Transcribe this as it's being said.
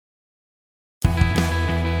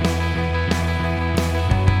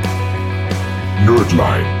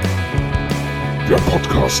Nerdline, der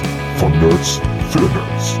Podcast von Nerds für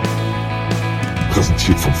Nerds.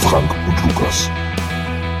 Präsentiert von Frank und Lukas.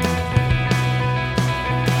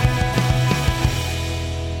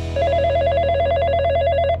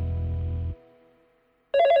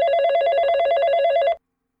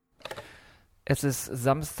 Es ist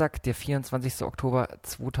Samstag, der 24. Oktober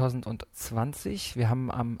 2020. Wir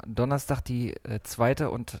haben am Donnerstag die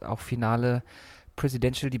zweite und auch finale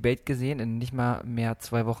Presidential Debate gesehen. In nicht mal mehr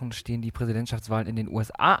 2 Wochen stehen die Präsidentschaftswahlen in den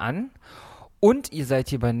USA an. Und ihr seid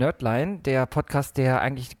hier bei Nerdline, der Podcast, der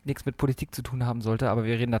eigentlich nichts mit Politik zu tun haben sollte, aber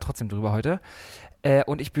wir reden da trotzdem drüber heute.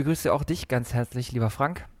 Und ich begrüße auch dich ganz herzlich, lieber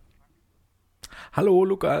Frank. Hallo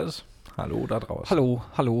Lukas. Hallo da draußen.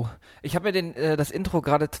 Hallo. Ich habe mir das Intro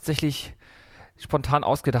gerade tatsächlich spontan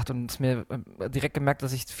ausgedacht und mir direkt gemerkt,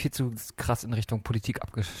 dass ich viel zu krass in Richtung Politik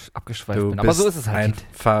abgeschweift bin. Aber so ist es halt. Ein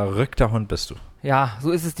verrückter Hund bist du. Ja, so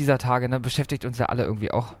ist es dieser Tage, ne? Beschäftigt uns ja alle irgendwie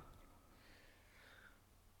auch.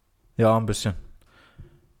 Ja, ein bisschen.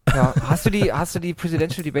 Ja, hast du die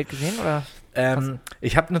Presidential Debate gesehen, oder?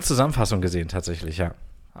 Ich habe eine Zusammenfassung gesehen, tatsächlich, ja.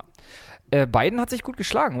 Biden hat sich gut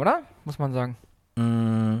geschlagen, oder? Muss man sagen.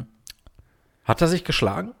 Hat er sich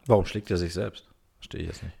geschlagen? Warum schlägt er sich selbst? Verstehe ich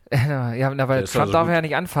jetzt nicht. Ja, weil Trump also darf gut. er ja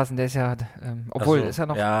nicht anfassen, der ist ja, obwohl, Ach so, ist er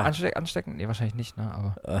noch ja. ansteckend? Nee, wahrscheinlich nicht, ne,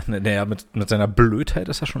 aber. Naja, mit seiner Blödheit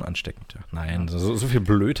ist er schon ansteckend, ja. Nein, so viel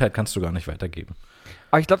Blödheit kannst du gar nicht weitergeben.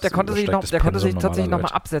 Aber ich glaube, der Das konnte sich Pensum tatsächlich normaler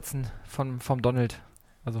nochmal absetzen vom Donald.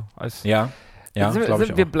 Also, als. Ja, glaube ich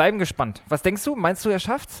auch. Wir bleiben gespannt. Was denkst du? Meinst du, er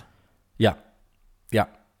schafft's? Ja.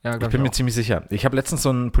 Ja, Ich bin mir ziemlich sicher. Ich habe letztens so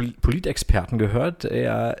einen Politexperten gehört,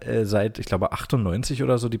 der seit, ich glaube, 98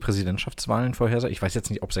 oder so die Präsidentschaftswahlen vorhersagt. Ich weiß jetzt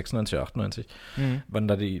nicht, ob 96 oder 98, wann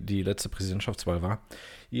da die letzte Präsidentschaftswahl war.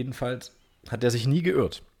 Jedenfalls hat er sich nie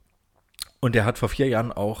geirrt. Und er hat vor 4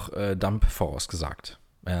 Jahren auch Trump vorausgesagt.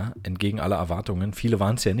 Ja, entgegen aller Erwartungen. Viele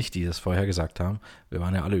waren es ja nicht, die es vorher gesagt haben. Wir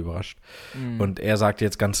waren ja alle überrascht. Und er sagt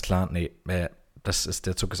jetzt ganz klar, nee,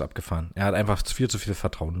 der Zug ist abgefahren. Er hat einfach viel zu viel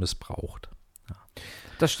Vertrauen missbraucht.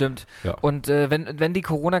 Das stimmt. Ja. Und wenn die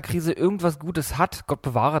Corona-Krise irgendwas Gutes hat, Gott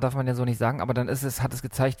bewahre, darf man ja so nicht sagen, aber dann hat es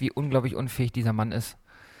gezeigt, wie unglaublich unfähig dieser Mann ist,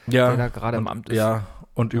 der da gerade im Amt ist. Ja,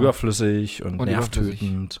 und überflüssig und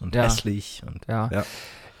nervtötend und hässlich. Und,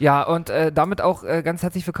 Ja, und damit auch ganz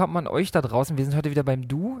herzlich willkommen an euch da draußen. Wir sind heute wieder beim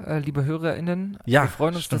Du, liebe HörerInnen. Ja, wir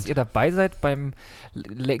freuen uns, dass ihr dabei seid beim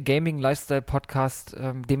Gaming-Lifestyle-Podcast,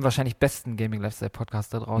 dem wahrscheinlich besten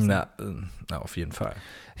Gaming-Lifestyle-Podcast da draußen. Na, auf jeden Fall.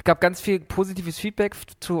 Es gab ganz viel positives Feedback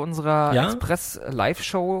zu unserer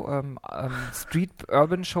Express-Live-Show,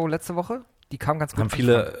 Street-Urban-Show letzte Woche. Die kam ganz gut. Haben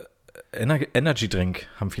viele Energy-Drink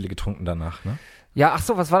haben viele getrunken danach, ne? Ja, ach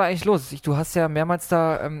so, was war da eigentlich los? Du hast ja mehrmals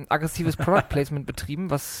da aggressives Product Placement betrieben.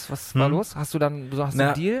 Was war los? Hast du einen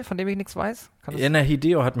Deal, von dem ich nichts weiß?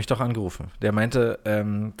 Hideo hat mich doch angerufen. Der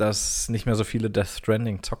meinte, dass nicht mehr so viele Death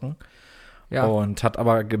Stranding zocken. Ja. Und hat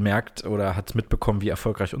aber gemerkt oder hat mitbekommen, wie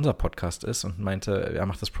erfolgreich unser Podcast ist und meinte, er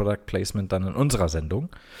macht das Product Placement dann in unserer Sendung.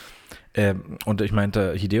 Und ich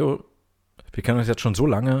meinte, Hideo, wir kennen uns jetzt schon so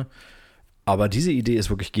lange, aber diese Idee ist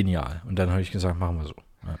wirklich genial. Und dann habe ich gesagt, machen wir so.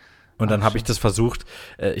 Ja. Und dann habe ich das versucht,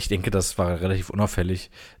 ich denke, das war relativ unauffällig,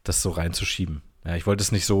 das so reinzuschieben. Ja, ich wollte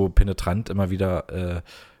es nicht so penetrant immer wieder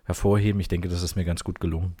hervorheben. Ich denke, das ist mir ganz gut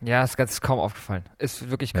gelungen. Ja, ist kaum aufgefallen. Ist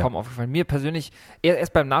wirklich kaum aufgefallen. Mir persönlich,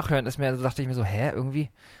 erst beim Nachhören dachte ich mir so, irgendwie?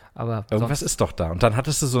 Aber irgendwas ist doch da. Und dann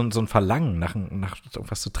hattest du so ein Verlangen nach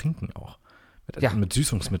irgendwas zu trinken auch. Mit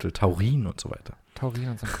Süßungsmittel, Taurin und so weiter. Taurin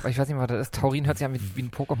und so. Ich weiß nicht, was das ist. Taurin hört sich an wie ein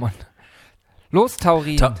Pokémon. Los,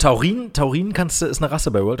 Taurin. Taurin ist eine Rasse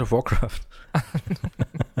bei World of Warcraft.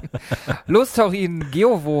 Los, Taurin,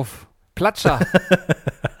 Geowurf, Platscher.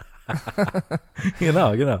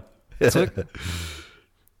 Genau.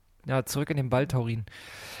 Zurück in den Ball, Taurin.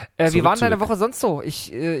 Wie war denn deine Woche sonst so?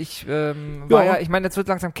 Ich meine, jetzt wird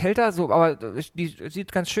langsam kälter, so, aber die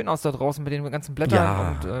sieht ganz schön aus da draußen mit den ganzen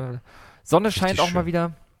Blättern und Sonne scheint auch mal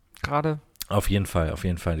wieder gerade. Auf jeden Fall.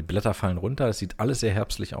 Die Blätter fallen runter, es sieht alles sehr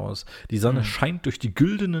herbstlich aus. Die Sonne scheint durch die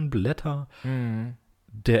güldenen Blätter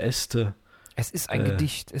der Äste. Es ist ein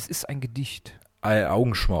Gedicht.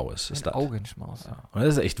 Augenschmaus ist das. Augenschmaus, ja. Und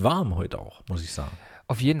es ist echt warm heute auch, muss ich sagen.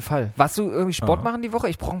 Auf jeden Fall. Warst du irgendwie Sport machen die Woche?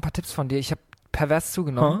 Ich brauche ein paar Tipps von dir. Ich habe pervers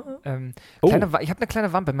zugenommen. Ich habe eine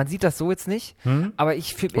kleine Wampe. Man sieht das so jetzt nicht, aber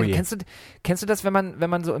kennst du das, wenn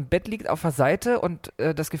man so im Bett liegt auf der Seite und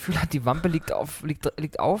das Gefühl hat, die Wampe liegt auf?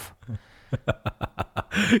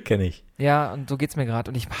 Kenn ich. Ja, und so geht's mir gerade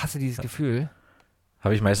und ich hasse dieses Gefühl.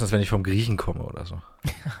 Habe ich meistens, wenn ich vom Griechen komme oder so.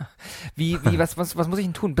 Was muss ich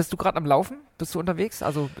denn tun? Bist du gerade am Laufen? Bist du unterwegs?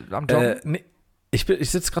 Also am Joggen? Nee, ich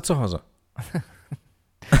sitze gerade zu Hause.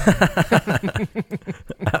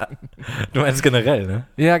 Du meinst generell, ne?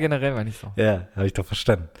 Ja, generell meine ich so. Ja, habe ich doch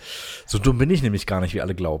verstanden. So dumm bin ich nämlich gar nicht, wie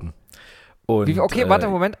alle glauben. Und, Okay, warte,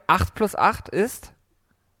 Moment. 8 plus 8 ist?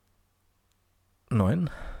 9.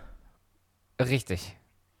 Richtig.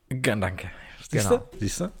 Danke. Genau.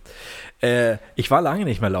 Siehst du? Ich war lange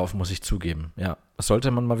nicht mehr laufen, muss ich zugeben. Ja, das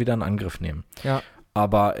sollte man mal wieder in Angriff nehmen. Ja.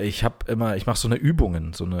 Aber ich mache so eine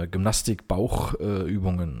Übungen, so eine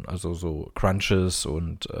Gymnastik-Bauch-Übungen, also so Crunches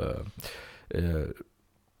und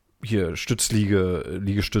hier Stützliege,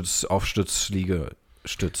 Liegestütz, Aufstütz,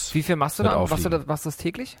 Liegestütz. Wie viel machst du da? Machst du das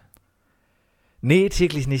täglich? Nee,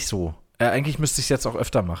 täglich nicht so. Eigentlich müsste ich es jetzt auch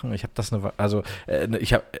öfter machen. Ich habe das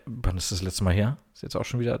wann ist das letzte Mal her? Ist jetzt auch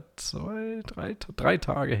schon wieder 3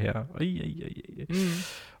 Tage her.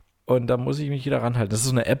 Und da muss ich mich wieder ranhalten. Das ist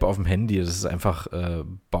so eine App auf dem Handy. Das ist einfach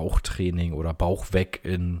Bauchtraining oder Bauch weg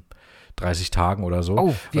in 30 Tagen oder so.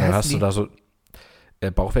 Oh, wie heißt hast du da so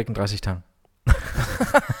Bauch weg in 30 Tagen.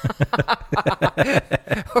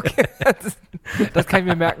 Okay, das kann ich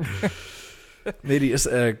mir merken. Nee, die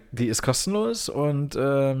ist kostenlos und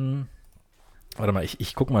warte mal,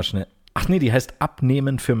 ich guck mal schnell. Ach nee, die heißt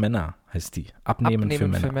Abnehmen für Männer, heißt die. Abnehmen für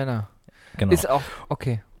Männer. Genau. Ist auch,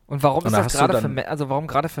 okay. Und warum ist das gerade für Männer? Also warum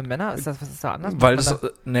gerade für Männer? Was ist da anders? Weil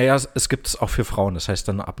es gibt es auch für Frauen. Das heißt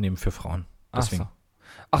dann Abnehmen für Frauen. Deswegen.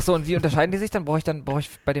 Ach so, und wie unterscheiden die sich dann? Brauche ich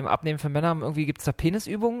bei dem Abnehmen für Männer irgendwie, gibt es da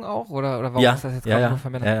Penisübungen auch? Oder warum ist das jetzt gerade nur für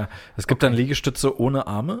Männer? Ja. Es gibt dann Liegestütze ohne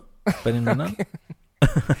Arme bei den Männern.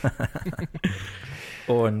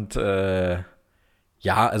 Und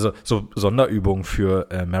also so Sonderübungen für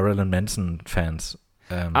Marilyn Manson-Fans.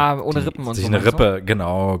 Ohne Rippen und sich so. Eine Rippe,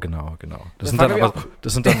 genau. Das sind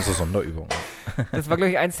dann so Sonderübungen. Das war,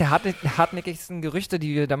 glaube ich, eins der hartnäckigsten Gerüchte,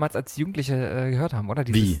 die wir damals als Jugendliche gehört haben, oder?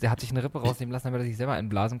 Der hat sich eine Rippe rausnehmen lassen, damit er sich selber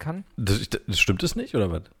einblasen kann. Das stimmt es nicht,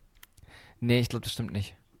 oder was? Nee, ich glaube, das stimmt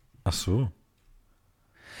nicht. Ach so.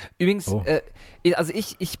 Übrigens, also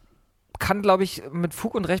ich kann, glaube ich, mit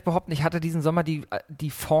Fug und Recht behaupten, ich hatte diesen Sommer die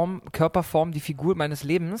Körperform, die Figur meines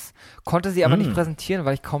Lebens, konnte sie aber nicht präsentieren,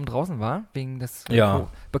 weil ich kaum draußen war, wegen des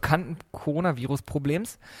bekannten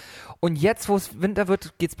Coronavirus-Problems. Und jetzt, wo es Winter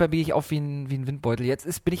wird, geht es bei mir auf wie ein Windbeutel.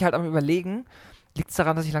 Jetzt bin ich halt am Überlegen, liegt es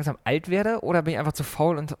daran, dass ich langsam alt werde oder bin ich einfach zu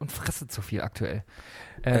faul und fresse zu viel aktuell?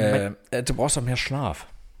 Du brauchst doch mehr Schlaf.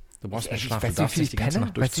 Du brauchst mehr Schlaf. Weißt du, wie viel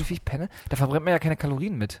ich penne? Da verbrennt man ja keine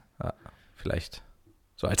Kalorien mit. Ja, vielleicht.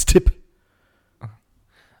 So als Tipp.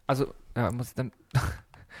 Also, muss ich dann.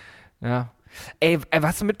 Ja. Ey,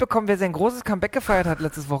 hast du mitbekommen, wer sein großes Comeback gefeiert hat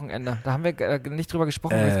letztes Wochenende? Da haben wir nicht drüber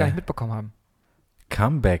gesprochen, weil wir es gar nicht mitbekommen haben.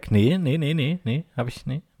 Comeback? Nee. Hab ich,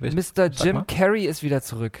 nee. Mr. Jim Carrey ist wieder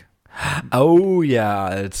zurück. Oh ja,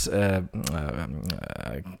 als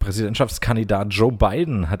Präsidentschaftskandidat Joe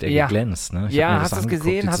Biden hat er geglänzt. Ne? Hast du es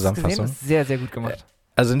gesehen? Sehr, sehr gut gemacht.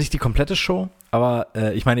 Also nicht die komplette Show, aber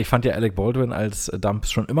ich fand ja Alec Baldwin als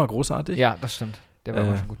Dumps schon immer großartig. Ja, das stimmt. Der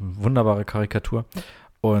war schon gut. Wunderbare Karikatur.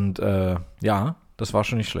 Und das war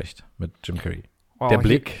schon nicht schlecht mit Jim Carrey. Wow, der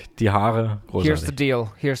Blick, die Haare, großartig.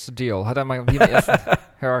 Here's the deal. Hat er mal wie im ersten.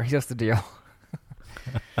 Here's the deal.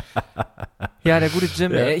 Ja, der gute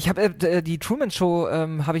Jim. Ja. Ich habe die Truman Show,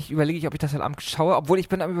 überlege ich, ob ich das heute Abend schaue, obwohl ich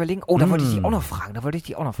bin am Überlegen, da wollte ich die auch noch fragen.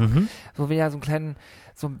 So will ja so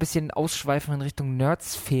ein bisschen ausschweifen in Richtung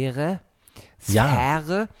Nerdsphäre. Ja.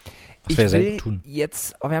 Ich will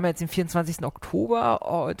jetzt, wir haben jetzt den 24. Oktober,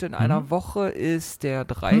 heute in einer Woche ist der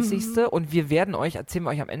 30. Und wir werden erzählen wir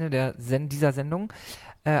euch am Ende dieser Sendung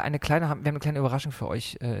wir haben eine kleine Überraschung für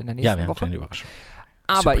euch in der nächsten Woche. Ja, wir haben eine kleine Überraschung.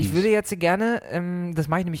 Aber ich würde jetzt gerne, das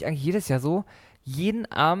mache ich nämlich eigentlich jedes Jahr so,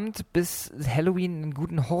 jeden Abend bis Halloween einen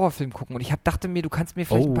guten Horrorfilm gucken. Und ich dachte mir, du kannst mir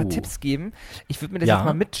vielleicht ein paar Tipps geben. Ich würde mir das jetzt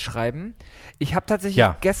mal mitschreiben. Ich habe tatsächlich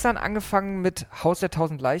gestern angefangen mit Haus der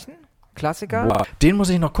 1000 Leichen. Klassiker. Wow. Den muss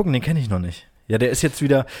ich noch gucken, den kenne ich noch nicht. Ja, der ist jetzt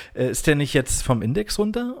wieder, ist der nicht jetzt vom Index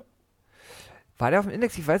runter? War der auf dem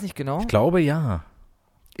Index? Ich weiß nicht genau. Ich glaube, ja.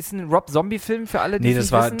 Ist ein Rob-Zombie-Film für alle, die es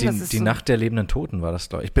nicht wissen? Nee, das war die Nacht der lebenden Toten, war das,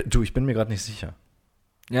 glaube ich. Ich bin mir gerade nicht sicher.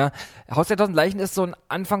 Ja, Haus der 1000 Leichen ist so ein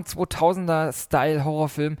Anfang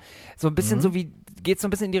 2000er-Style-Horrorfilm. So ein bisschen geht so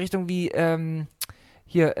ein bisschen in die Richtung wie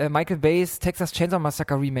Michael Bay's Texas Chainsaw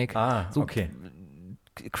Massacre Remake. So okay.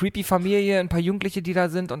 Creepy Familie, ein paar Jugendliche, die da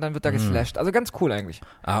sind und dann wird da geslasht. Also ganz cool eigentlich.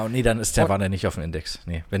 Nee, dann war der nicht auf dem Index.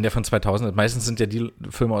 Nee, wenn der von 2000 ist, meistens sind ja die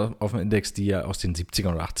Filme auf dem Index, die ja aus den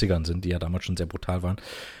 70ern oder 80ern sind, die ja damals schon sehr brutal waren,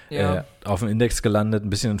 auf dem Index gelandet, ein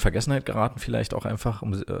bisschen in Vergessenheit geraten vielleicht auch einfach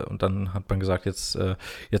und dann hat man gesagt, jetzt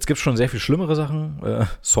gibt es schon sehr viel schlimmere Sachen,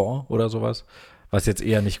 Saw oder sowas, was jetzt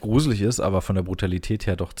eher nicht gruselig ist, aber von der Brutalität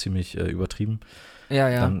her doch ziemlich übertrieben. Ja.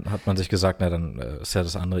 Dann hat man sich gesagt, dann ist ja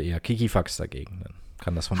das andere eher Kikifax dagegen, dann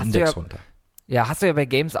kann das vom Index runter. Ja, hast du ja bei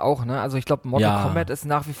Games auch, ne? Also ich glaube, Mortal Kombat ist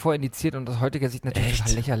nach wie vor indiziert und aus heutiger Sicht natürlich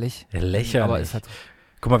total lächerlich. Ja, lächerlich. Aber ist halt so.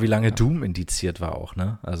 Guck mal, wie lange Doom indiziert war auch,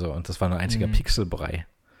 ne? Also, und das war nur einziger Pixelbrei.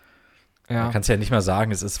 Ja. Man kann es ja nicht mal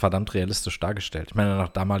sagen, es ist verdammt realistisch dargestellt. Ich meine, nach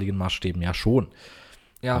damaligen Maßstäben ja schon.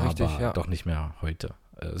 Ja, aber richtig, ja. doch nicht mehr heute.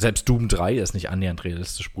 Selbst Doom 3 ist nicht annähernd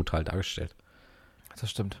realistisch brutal dargestellt. Das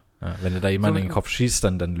stimmt. Ja, wenn du da jemanden in den Kopf schießt,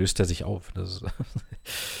 dann löst er sich auf. Das ist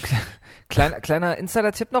Kleiner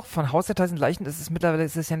Insider-Tipp noch, von Haus der 1000 Leichen, mittlerweile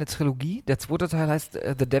ist es ja eine Trilogie. Der zweite Teil heißt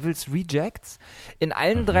The Devil's Rejects. In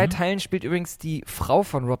allen 3 Teilen spielt übrigens die Frau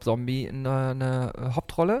von Rob Zombie eine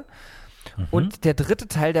Hauptrolle. Und der 3.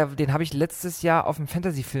 Teil, den habe ich letztes Jahr auf dem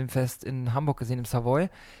Fantasy-Filmfest in Hamburg gesehen, im Savoy.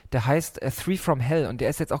 Der heißt Three from Hell und der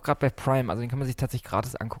ist jetzt auch gerade bei Prime, also den kann man sich tatsächlich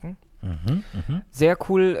gratis angucken. Sehr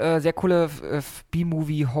cool, sehr coole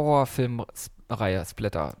B-Movie-Horrorfilm-Reihe,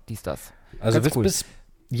 Splatter, das. Also bis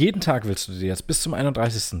jeden Tag willst du dir jetzt bis zum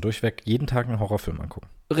 31. durchweg jeden Tag einen Horrorfilm angucken.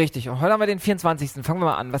 Richtig, und heute haben wir den 24. Fangen wir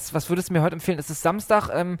mal an. Was würdest du mir heute empfehlen? Es ist Samstag.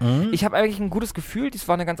 Ich habe eigentlich ein gutes Gefühl. Dies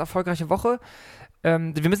war eine ganz erfolgreiche Woche. Wir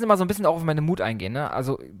müssen immer so ein bisschen auch auf meine Mut eingehen. Ne?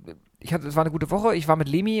 Also, es war eine gute Woche. Ich war mit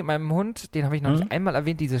Lemi, meinem Hund. Den habe ich noch nicht einmal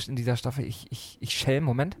erwähnt in dieser Staffel. Ich schelm.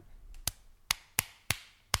 Moment.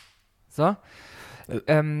 So.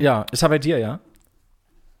 Ja, ist er bei dir, ja?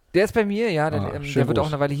 Der ist bei mir, ja. Der wird auch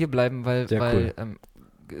eine Weile hier bleiben, weil cool.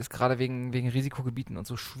 Ist gerade wegen Risikogebieten und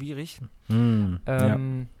so schwierig. Ja.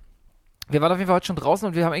 Wir waren auf jeden Fall heute schon draußen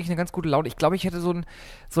und wir haben eigentlich eine ganz gute Laune. Ich glaube, ich hätte so einen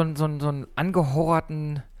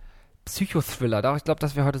angehorrten Psychothriller. Ich glaube,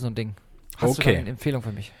 das wäre heute so ein Ding. Hast du da eine Empfehlung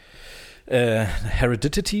für mich?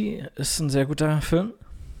 Hereditary ist ein sehr guter Film.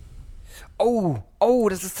 Oh,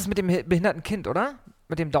 das ist das mit dem behinderten Kind, oder?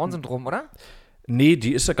 Mit dem Down-Syndrom, oder? Nee,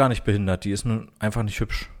 die ist ja gar nicht behindert. Die ist nur einfach nicht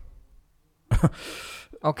hübsch.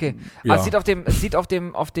 Okay. Ja. Es sieht auf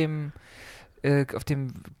dem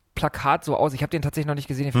Plakat so aus. Ich habe den tatsächlich noch nicht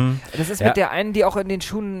gesehen. Das ist mit der einen, die auch in den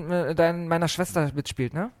Schuhen meiner Schwester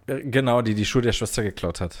mitspielt, ne? Genau, die Schuhe der Schwester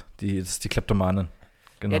geklaut hat. Das ist die Kleptomanin.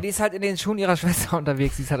 Genau. Ja, die ist halt in den Schuhen ihrer Schwester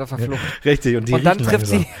unterwegs. Sie ist halt auf der Flucht. Richtig. Und dann trifft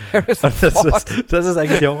sie Harrison Ford. Das ist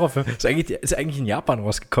eigentlich der Horrorfilm. Ist eigentlich in Japan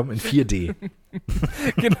rausgekommen in 4D.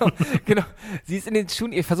 Genau. Sie ist in den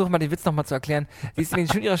Schuhen, ich versuche mal den Witz nochmal zu erklären. Sie ist in den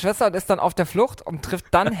Schuhen ihrer Schwester und ist dann auf der Flucht und trifft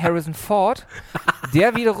dann Harrison Ford.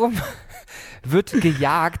 Der wiederum wird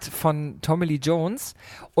gejagt von Tommy Lee Jones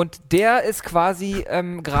und der ist quasi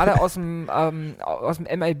gerade aus dem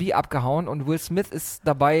MIB abgehauen und Will Smith ist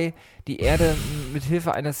dabei, die Erde mit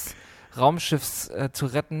Hilfe eines Raumschiffs zu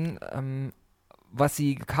retten, was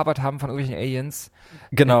sie gekapert haben von irgendwelchen Aliens,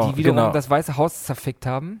 die wiederum das Weiße Haus zerfickt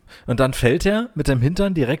haben. Und dann fällt er mit dem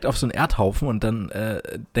Hintern direkt auf so einen Erdhaufen und dann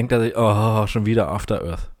denkt er sich, oh, schon wieder After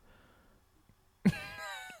Earth.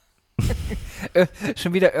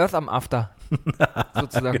 Schon wieder Earth am After,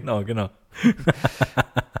 sozusagen. Genau.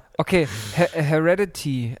 Okay,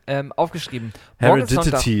 Heredity, aufgeschrieben.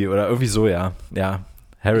 Heredity oder irgendwie so, ja. Ja,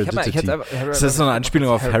 Heredity. Das ist so eine Anspielung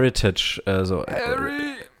auf Heritage,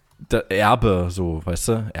 Erbe, so, weißt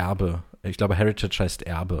du? Erbe. Ich glaube, Heritage heißt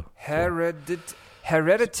Erbe.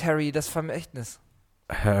 Hereditary, das Vermächtnis.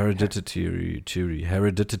 Hereditary.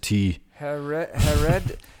 Hereditary.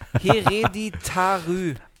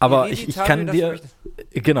 Aber ich kann dir,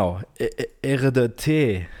 genau,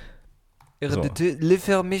 Heredité. Heredité,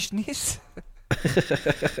 liefer mich nicht.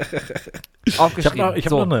 Aufgeschrieben. Ich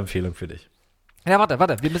hab noch eine Empfehlung für dich. Ja, warte,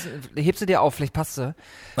 hebst du dir auf, vielleicht passt du.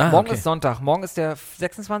 Morgen ist Sonntag, morgen ist der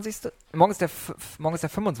 26. Morgen ist der 25. Morgen ist der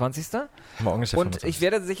 25. Und ich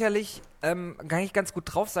werde sicherlich gar nicht ganz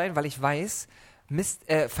gut drauf sein, weil ich weiß,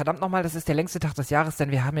 verdammt nochmal, das ist der längste Tag des Jahres, denn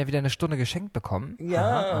wir haben ja wieder eine Stunde geschenkt bekommen.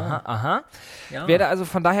 Ja. Aha. Ja. Werde also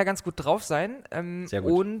von daher ganz gut drauf sein. Sehr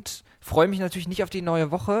gut. Und freue mich natürlich nicht auf die neue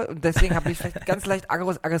Woche. Und deswegen habe ich vielleicht ganz leicht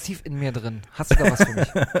aggressiv in mir drin. Hast du da was für mich?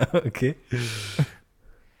 Okay.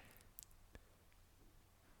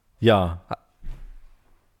 Ja.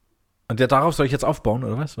 Und darauf soll ich jetzt aufbauen,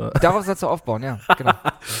 oder was? Darauf sollst du aufbauen, ja, genau.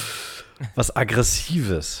 Was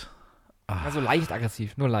Aggressives. Also leicht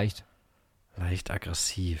aggressiv, nur leicht. Leicht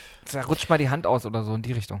aggressiv. Da rutscht mal die Hand aus oder so in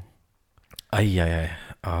die Richtung. Eieiei.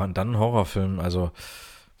 Und dann ein Horrorfilm, also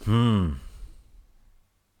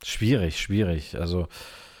schwierig. Also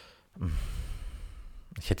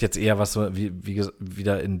ich hätte jetzt eher was so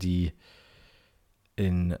wieder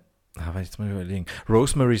jetzt mal überlegen.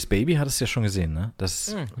 Rosemary's Baby hattest du ja schon gesehen, ne?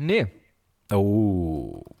 Nee.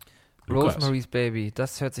 Oh. Rosemary's Baby,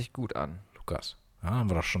 das hört sich gut an. Lukas. Ja, haben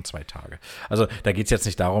wir doch schon 2 Tage. Also da geht es jetzt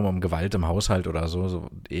nicht darum, um Gewalt im Haushalt oder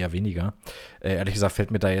so eher weniger. Ehrlich gesagt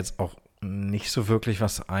fällt mir da jetzt auch nicht so wirklich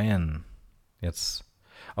was ein. Jetzt.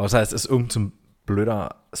 Außer es ist irgend so ein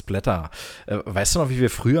blöder Splatter. Weißt du noch, wie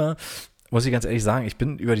wir früher muss ich ganz ehrlich sagen, ich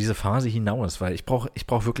bin über diese Phase hinaus, weil ich brauch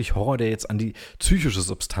wirklich Horror, der jetzt an die psychische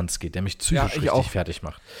Substanz geht, der mich psychisch richtig fertig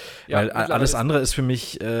macht. Ja, weil alles andere ist für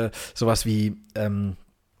mich sowas wie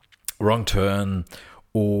Wrong Turn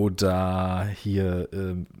oder hier,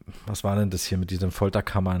 was war denn das hier mit diesen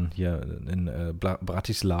Folterkammern hier in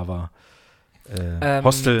Bratislava?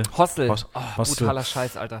 Hostel. Hostel. Brutaler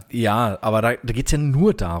Scheiß, Alter. Ja, aber da geht's ja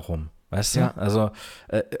nur darum, weißt du? Also,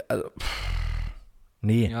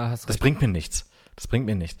 nee, das bringt mir nichts. Das bringt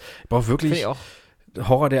mir nichts. Ich brauche wirklich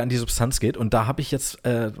Horror, der an die Substanz geht. Und da habe ich jetzt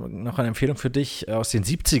noch eine Empfehlung für dich aus den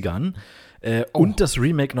 70ern und das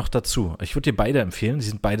Remake noch dazu. Ich würde dir beide empfehlen, die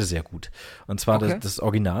sind beide sehr gut. Und zwar das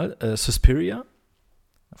Original, Suspiria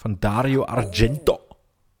von Dario Argento.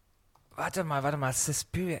 Warte mal,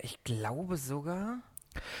 Suspiria, ich glaube sogar,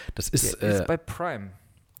 das ist bei Prime.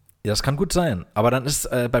 Ja, das kann gut sein. Aber dann ist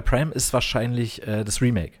bei Prime ist wahrscheinlich das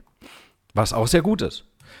Remake, was auch sehr gut ist.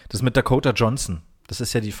 Das ist mit Dakota Johnson. Das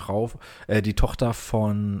ist ja die Tochter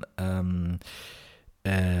von von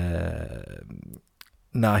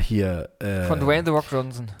Dwayne The Rock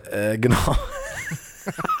Johnson. Genau.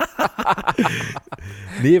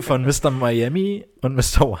 Nee, von Mr. Miami und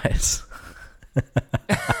Mr. Wise.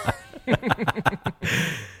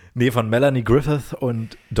 Nee, von Melanie Griffith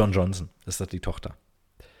und Don Johnson ist das die Tochter.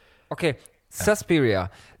 Okay,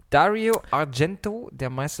 Suspiria. Dario Argento, der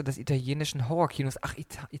Meister des italienischen Horrorkinos. Ach,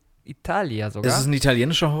 Italia sogar. Es ist ein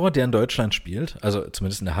italienischer Horror, der in Deutschland spielt. Also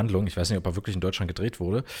zumindest in der Handlung. Ich weiß nicht, ob er wirklich in Deutschland gedreht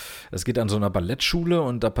wurde. Es geht an so einer Ballettschule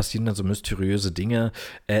und da passieren dann so mysteriöse Dinge.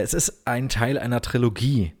 Es ist ein Teil einer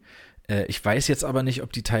Trilogie. Ich weiß jetzt aber nicht,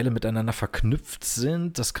 ob die Teile miteinander verknüpft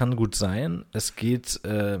sind. Das kann gut sein. Es geht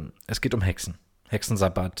um Hexen.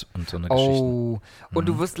 Hexensabbat und so eine Geschichte. Oh, und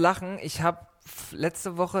du wirst lachen. Ich habe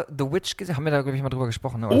letzte Woche The Witch gesehen. Haben wir da, glaube ich, mal drüber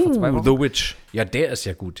gesprochen, ne? Oder vor 2 Wochen? The Witch. Ja, der ist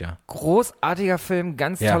ja gut, ja. Großartiger Film,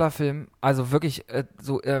 ganz toller Film. Also wirklich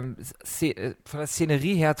von der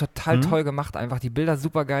Szenerie her total toll gemacht. Einfach die Bilder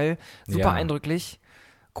super geil, super eindrücklich.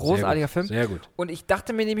 Großartiger Film. Sehr gut. Und ich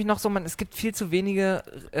dachte mir nämlich noch so, es gibt viel zu wenige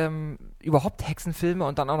überhaupt Hexenfilme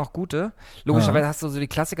und dann auch noch gute. Logischerweise hast du so die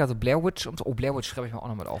Klassiker, so Blair Witch und so. Oh, Blair Witch schreibe ich mir auch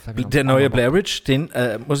noch mit auf. Der neue Blair Witch, den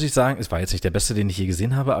muss ich sagen, es war jetzt nicht der beste, den ich je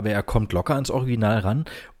gesehen habe, aber er kommt locker ans Original ran.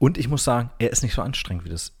 Und ich muss sagen, er ist nicht so anstrengend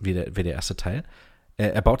wie der erste Teil.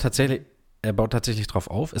 Er baut tatsächlich drauf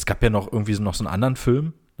auf. Es gab ja noch irgendwie so einen anderen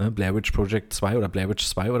Film, Blair Witch Project 2 oder Blair Witch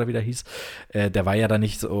 2 oder wie der hieß, der war ja dann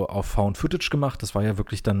nicht so auf Found Footage gemacht, das war ja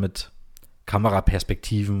wirklich dann mit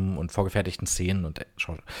Kameraperspektiven und vorgefertigten Szenen und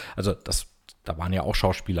also da waren ja auch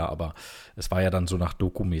Schauspieler, aber es war ja dann so nach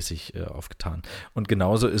Doku-mäßig aufgetan. Und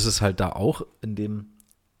genauso ist es halt da auch in dem,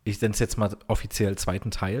 ich nenne es jetzt mal offiziell zweiten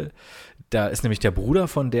Teil, da ist nämlich der Bruder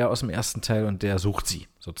von der aus dem ersten Teil und der sucht sie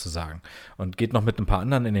sozusagen und geht noch mit ein paar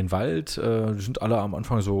anderen in den Wald, die sind alle am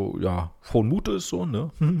Anfang so, ja, frohen Mutes so, ne,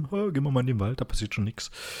 gehen wir mal in den Wald, da passiert schon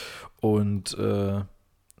nichts und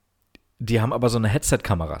die haben aber so eine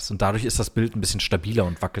Headset-Kameras und dadurch ist das Bild ein bisschen stabiler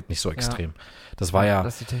und wackelt nicht so extrem. Das war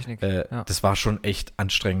das ist die Technik. Das war schon echt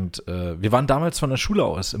anstrengend. Wir waren damals von der Schule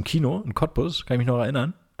aus im Kino in Cottbus, kann ich mich noch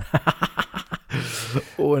erinnern.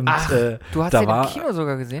 Und du hast den im Kino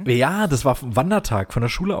sogar gesehen? Ja, das war ein Wandertag von der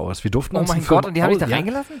Schule aus. Wir durften uns einen Film und die haben dich da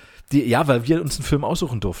reingelassen? Ja, weil wir uns einen Film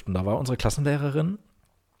aussuchen durften. Da war unsere Klassenlehrerin,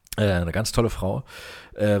 eine ganz tolle Frau,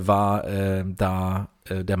 war da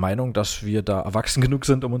der Meinung, dass wir da erwachsen genug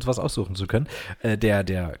sind, um uns was aussuchen zu können.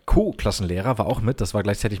 Der Co-Klassenlehrer war auch mit, das war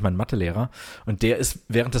gleichzeitig mein Mathelehrer und der ist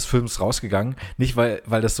während des Films rausgegangen, nicht weil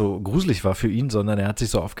das so gruselig war für ihn, sondern er hat sich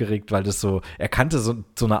so aufgeregt, weil er kannte so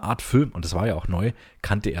eine Art Film und das war ja auch neu,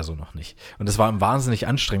 kannte er so noch nicht. Und das war ihm wahnsinnig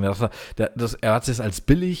anstrengend. Er hat es als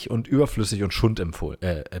billig und überflüssig und Schund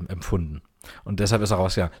empfunden. Und deshalb ist er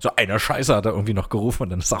rausgegangen. So einer Scheiße hat er irgendwie noch gerufen und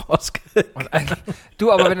dann ist er rausgegangen.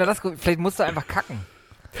 Du, aber wenn er vielleicht musst du einfach kacken.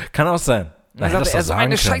 Kann auch sein. Da hätte er so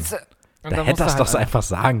eine Scheiße. Da hätte er es doch einfach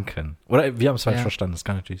sagen können. Oder wir haben es falsch verstanden, das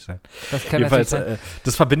kann natürlich sein. Das kann jedenfalls natürlich sein.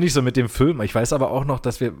 Das verbinde ich so mit dem Film. Ich weiß aber auch noch,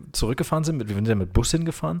 dass wir zurückgefahren sind. Wir sind ja mit Bus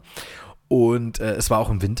hingefahren. Und es war auch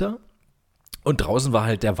im Winter. Und draußen war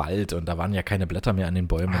halt der Wald und da waren ja keine Blätter mehr an den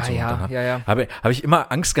Bäumen und so. Ja, und dann habe ich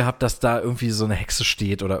immer Angst gehabt, dass da irgendwie so eine Hexe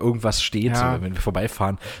steht oder irgendwas steht, so, wenn wir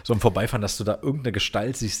vorbeifahren. So im Vorbeifahren, dass du da irgendeine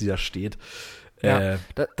Gestalt siehst, die da steht. Ja,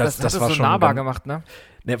 das war so schon nahbar gemacht, ne?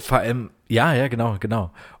 Ne, vor allem, ja,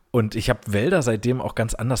 genau. Und ich habe Wälder seitdem auch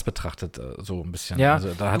ganz anders betrachtet, so ein bisschen. Ja.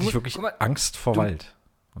 Also da hatte ich wirklich Angst vor Wald.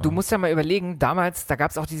 Du musst ja mal überlegen, damals, da gab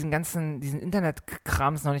es auch diesen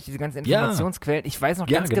Internetkrams noch nicht, diese ganzen Informationsquellen. Ich weiß noch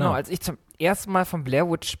ganz genau, als ich zum ersten Mal vom Blair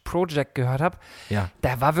Witch Project gehört habe,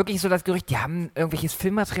 da war wirklich so das Gerücht, die haben irgendwelches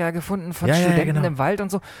Filmmaterial gefunden von Studenten im Wald und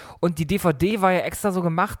so. Und die DVD war ja extra so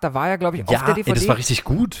gemacht, da war ja, glaube ich, auf der DVD. Das war richtig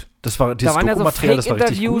gut. Das war dieses da waren Dokumaterial, ja so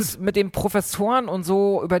Fake-Interviews mit den Professoren und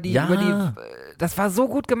so über die, das war so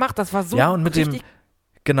gut gemacht, das war so und mit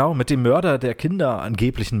dem Mörder der Kinder,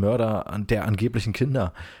 angeblichen Mörder der angeblichen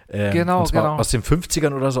Kinder. Und zwar aus den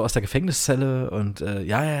 50ern oder so, aus der Gefängniszelle. Und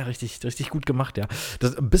richtig, richtig gut gemacht, ja.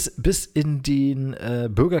 Das, bis in den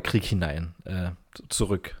Bürgerkrieg hinein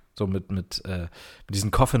zurück. So mit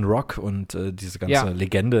diesem Coffin Rock und diese ganze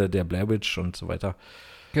Legende der Blair Witch und so weiter.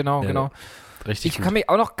 Genau. Richtig kann mich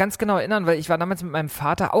auch noch ganz genau erinnern, weil ich war damals mit meinem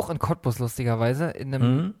Vater auch in Cottbus, lustigerweise,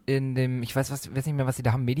 in dem, ich weiß nicht mehr, was sie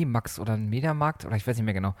da haben, Medimax oder ein Mediamarkt, oder ich weiß nicht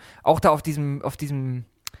mehr genau. Auch da auf diesem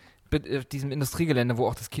Industriegelände, wo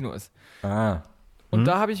auch das Kino ist. Und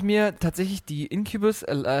da habe ich mir tatsächlich die Incubus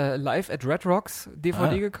Live at Red Rocks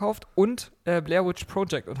DVD gekauft und Blair Witch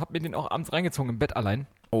Project und habe mir den auch abends reingezogen im Bett allein.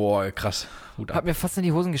 Oh, krass. Hab mir fast in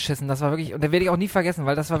die Hosen geschissen. Das war wirklich, und da werde ich auch nie vergessen,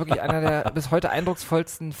 weil das war wirklich einer der bis heute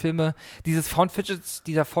eindrucksvollsten Filme. Dieser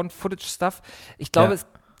Found-Footage-Stuff. Ich glaube, es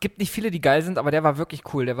gibt nicht viele, die geil sind, aber der war wirklich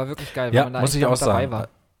cool. Der war wirklich geil, weil man da muss ich auch sagen. War.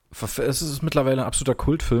 Es ist mittlerweile ein absoluter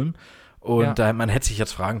Kultfilm. Und man hätte sich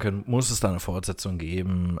jetzt fragen können, muss es da eine Fortsetzung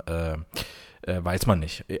geben? Weiß man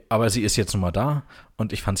nicht. Aber sie ist jetzt nun mal da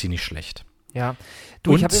und ich fand sie nicht schlecht. Ja.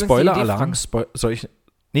 Und Spoiler-Alarm, soll ich...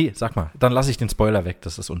 Nee, sag mal, dann lasse ich den Spoiler weg,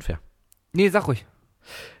 das ist unfair. Nee, sag ruhig.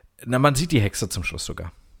 Na, man sieht die Hexe zum Schluss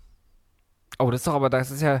sogar. Oh, das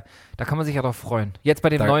ist ja, da kann man sich ja drauf freuen. Jetzt bei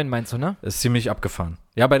dem neuen meinst du, ne? Ist ziemlich abgefahren.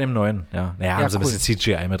 Ja, bei dem neuen, ja. Naja, haben sie ein bisschen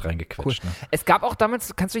CGI mit reingequetscht. Cool. Ne? Es gab auch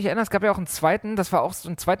damals, kannst du dich erinnern, es gab ja auch einen zweiten, das war auch so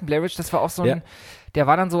ein zweiten Blair Witch, das war auch so ein, der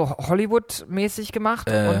war dann so Hollywood-mäßig gemacht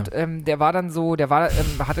und der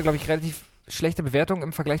hatte, glaube ich, relativ schlechte Bewertungen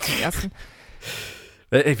im Vergleich zum ersten.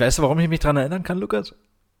 Weißt du, warum ich mich dran erinnern kann, Lukas?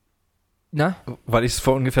 Na? Weil ich es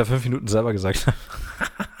vor ungefähr 5 Minuten selber gesagt habe.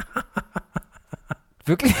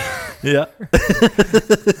 Wirklich? Ja.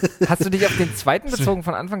 Hast du dich auf den zweiten bezogen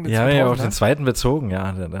von Anfang des 2000? Ja, auf den zweiten bezogen,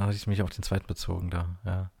 ja. Da habe ich mich auf den zweiten bezogen, da,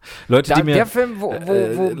 ja. Leute, die mir... Der Film, wo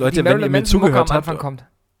Leute, wenn ihr mir zugehört am Anfang kommt.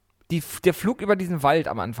 Der Flug über diesen Wald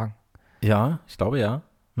am Anfang. Ja, ich glaube, ja.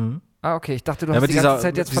 Okay, ich dachte, du hast die ganze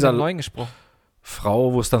Zeit jetzt von dem neuen gesprochen.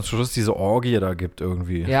 Frau, wo es dann zum Schluss diese Orgie da gibt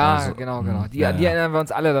irgendwie. Ja, also, genau. Die erinnern wir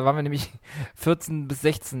uns alle, da waren wir nämlich 14 bis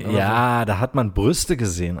 16 oder so. Da hat man Brüste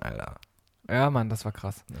gesehen, Alter. Ja, Mann, das war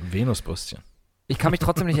krass. Venusbrüstchen. Ich kann mich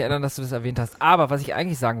trotzdem nicht erinnern, dass du das erwähnt hast. Aber was ich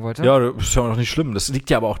eigentlich sagen wollte... Ja, das ist ja noch nicht schlimm. Das liegt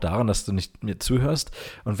ja aber auch daran, dass du nicht mir zuhörst.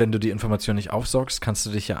 Und wenn du die Information nicht aufsaugst, kannst du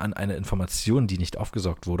dich ja an eine Information, die nicht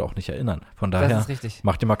aufgesaugt wurde, auch nicht erinnern. Von daher,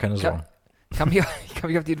 mach dir mal keine Sorgen. Ich kann mich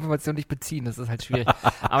auf die Information nicht beziehen, das ist halt schwierig.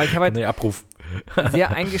 Aber ich habe halt Abruf.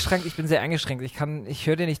 Ich bin sehr eingeschränkt. Ich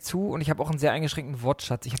höre dir nicht zu und ich habe auch einen sehr eingeschränkten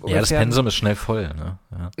Wortschatz. Das Pensum ist schnell voll, ne?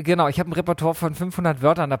 Ja. Genau, ich habe ein Repertoire von 500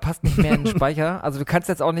 Wörtern, da passt nicht mehr in den Speicher. Also du kannst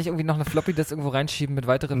jetzt auch nicht irgendwie noch eine Floppy-Disk irgendwo reinschieben mit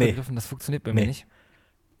weiteren Begriffen, das funktioniert bei mir nicht.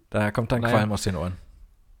 Daher kommt dann Qualm aus den Ohren.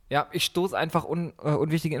 Ja, ich stoße einfach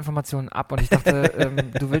unwichtige Informationen ab und ich dachte,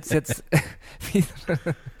 du willst jetzt,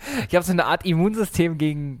 ich habe so eine Art Immunsystem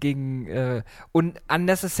gegen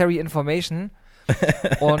unnecessary information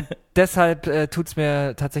und deshalb tut's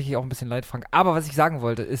mir tatsächlich auch ein bisschen leid, Frank. Aber was ich sagen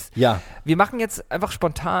wollte ist, wir machen jetzt einfach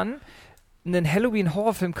spontan einen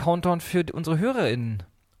Halloween-Horrorfilm-Countdown für unsere HörerInnen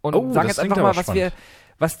und sagen jetzt einfach mal,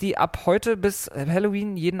 was die ab heute bis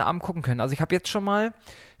Halloween jeden Abend gucken können. Also ich habe jetzt schon mal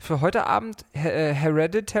für heute Abend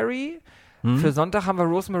Hereditary, für Sonntag haben wir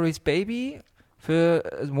Rosemary's Baby, für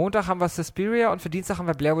Montag haben wir Suspiria und für Dienstag haben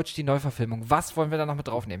wir Blair Witch, die Neuverfilmung. Was wollen wir da noch mit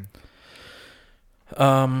draufnehmen?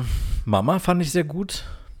 Mama fand ich sehr gut.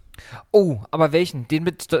 Oh, aber welchen? Den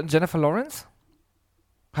mit Jennifer Lawrence?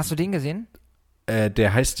 Hast du den gesehen?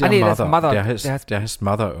 Der heißt ja Mother. Der heißt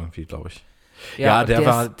Mother irgendwie, glaube ich. Ja,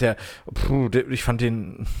 ich fand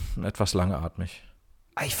den etwas langatmig.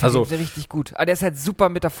 Ich fand den richtig gut. Aber der ist halt super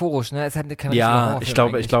metaphorisch, ne? Es hat keine ich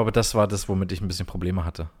glaube, das war das, womit ich ein bisschen Probleme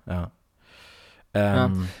hatte.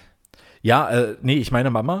 Ich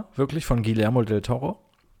meine Mama, wirklich, von Guillermo del Toro.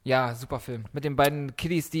 Ja, super Film. Mit den beiden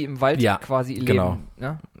Kiddies, die im Wald quasi genau. leben.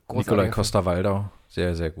 Ne? Nikolai Costa-Waldau,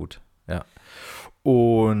 sehr, sehr gut. Ja.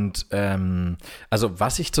 Und also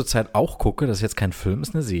was ich zurzeit auch gucke, das ist jetzt kein Film,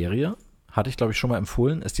 ist eine Serie, hatte ich glaube ich schon mal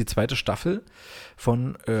empfohlen, ist die zweite Staffel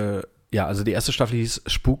von, also die erste Staffel hieß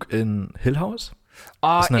Spuk in Hill House.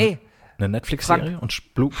 Oh, eine Netflix-Serie und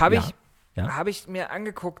Spuk. Habe ich mir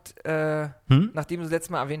angeguckt, nachdem du das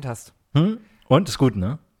letzte Mal erwähnt hast. Und ist gut,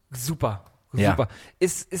 ne? Super. Super.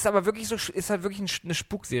 Ist aber wirklich so, ist halt wirklich eine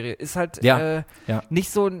Spukserie. Ist halt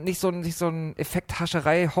nicht so ein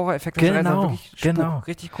Effekthascherei, Horror-Effekthascherei, sondern wirklich Spuk.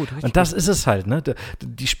 Richtig gut. Und das ist es halt, ne?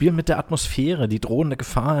 Die spielen mit der Atmosphäre, die drohende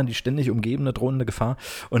Gefahr, die ständig umgebende drohende Gefahr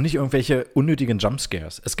und nicht irgendwelche unnötigen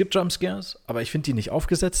Jumpscares. Es gibt Jumpscares, aber ich finde die nicht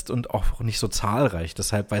aufgesetzt und auch nicht so zahlreich.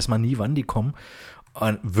 Deshalb weiß man nie, wann die kommen.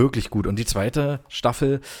 Und wirklich gut. Und die zweite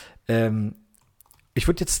Staffel, ich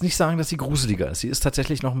würde jetzt nicht sagen, dass sie gruseliger ist. Sie ist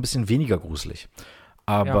tatsächlich noch ein bisschen weniger gruselig.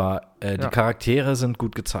 Aber die Charaktere sind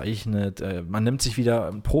gut gezeichnet. Man nimmt sich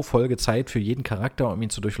wieder pro Folge Zeit für jeden Charakter, um ihn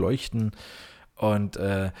zu durchleuchten. Und so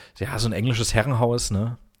ein englisches Herrenhaus,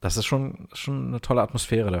 ne? Das ist schon eine tolle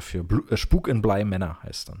Atmosphäre dafür. Spuk in Bly Manor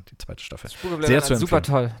heißt dann die zweite Staffel. Spuk in Bly Manor, super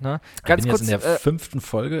toll. Ne? Ganz kurz, ich bin jetzt in der 5.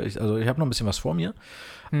 Folge. Ich habe noch ein bisschen was vor mir.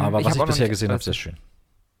 Aber was ich bisher gesehen habe, sehr schön.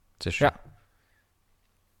 Sehr schön. Ja.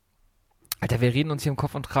 Alter, wir reden uns hier im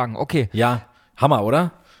Kopf und Kragen. Okay. Ja, Hammer,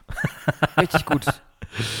 oder? Richtig gut.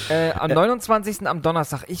 Am 29. am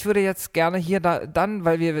Donnerstag. Ich würde jetzt gerne hier dann,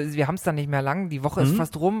 weil wir haben es dann nicht mehr lang, die Woche ist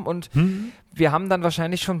fast rum und wir haben dann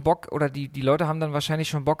wahrscheinlich schon Bock, oder die Leute haben dann wahrscheinlich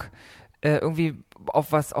schon Bock, irgendwie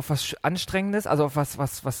auf was Anstrengendes, also auf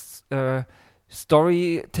was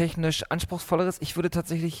storytechnisch Anspruchsvolleres. Ich würde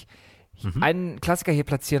tatsächlich einen Klassiker hier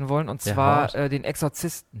platzieren wollen, und zwar den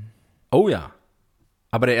Exorzisten. Oh ja.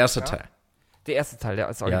 Aber der erste Teil. Der erste Teil, der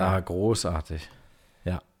ist original. Ja, großartig.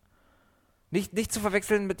 Ja. Nicht zu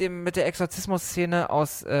verwechseln mit der Exorzismus-Szene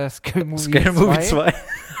aus Scary Movie 2. Scary Movie 2.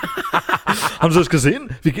 Haben Sie das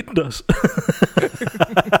gesehen? Wie geht denn das?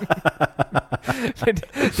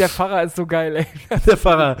 Der Pfarrer ist so geil, ey. Der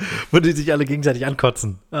Pfarrer, wo die sich alle gegenseitig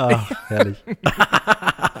ankotzen. Ah, herrlich.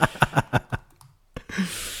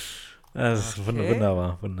 Das ist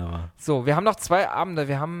wunderbar. So, wir haben noch 2 Abende.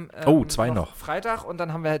 Wir haben 2 noch. Freitag und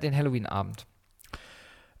dann haben wir den Halloween-Abend.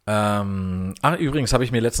 Übrigens habe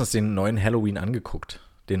ich mir letztens den neuen Halloween angeguckt.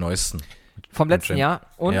 Den neuesten. Vom letzten Jahr.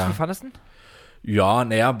 Und wie fandest du ihn?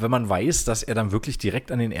 Ja, wenn man weiß, dass er dann wirklich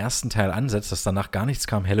direkt an den ersten Teil ansetzt, dass danach gar nichts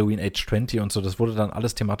kam, Halloween Age 20 und so, das wurde dann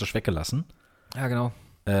alles thematisch weggelassen. Ja, genau.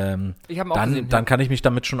 Ich habe auch gesehen. Dann kann ich mich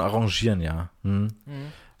damit schon arrangieren, ja.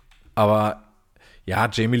 Aber ja,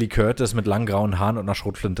 Jamie Lee Curtis mit langen grauen Haaren und einer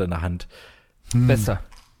Schrotflinte in der Hand. Besser.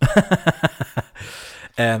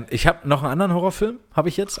 Ich habe noch einen anderen Horrorfilm, habe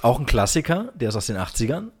ich jetzt. Auch ein Klassiker, der ist aus den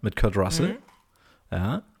 80ern mit Kurt Russell.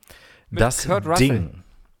 Ja. Das Ding.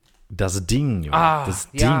 Das Ding, Junge.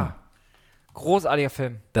 Das Ding. Großartiger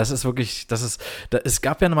Film. Das ist wirklich, es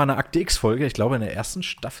gab ja noch mal eine Akte X-Folge, ich glaube in der ersten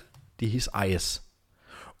Staffel, die hieß Eis.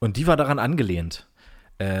 Und die war daran angelehnt.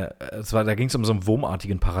 Da ging es um so einen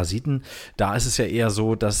wurmartigen Parasiten. Da ist es ja eher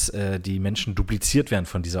so, dass die Menschen dupliziert werden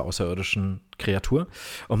von dieser außerirdischen Kreatur.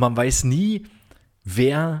 Und man weiß nie,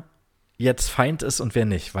 wer jetzt Feind ist und wer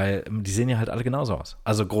nicht, weil die sehen ja halt alle genauso aus.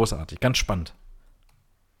 Also großartig, ganz spannend.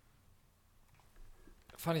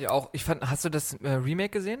 Fand ich auch. Hast du das Remake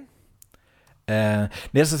gesehen? Das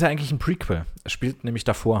ist ja eigentlich ein Prequel. Es spielt nämlich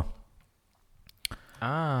davor.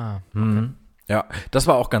 Okay. Ja, das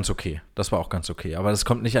war auch ganz okay. Aber das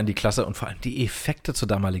kommt nicht an die Klasse und vor allem die Effekte zur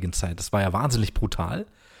damaligen Zeit. Das war ja wahnsinnig brutal.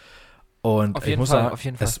 Und ich muss sagen,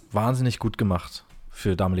 es ist wahnsinnig gut gemacht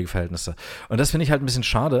für damalige Verhältnisse. Und das finde ich halt ein bisschen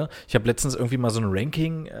schade. Ich habe letztens irgendwie mal so ein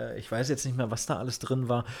Ranking, ich weiß jetzt nicht mehr, was da alles drin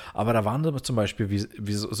war, aber da waren zum Beispiel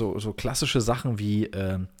wie so klassische Sachen wie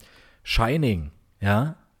Shining,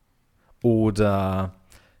 ja, oder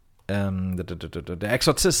der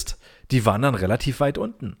Exorzist, die waren dann relativ weit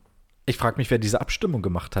unten. Ich frage mich, wer diese Abstimmung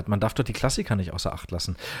gemacht hat. Man darf doch die Klassiker nicht außer Acht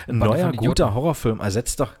lassen. Ein neuer, guter Horrorfilm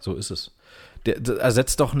ersetzt doch, so ist es, der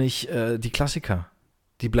ersetzt doch nicht die Klassiker.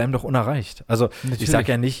 Die bleiben doch unerreicht. Also ich sag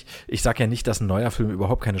ja nicht, dass ein neuer Film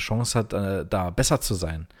überhaupt keine Chance hat, da besser zu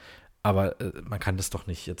sein. Aber man kann das doch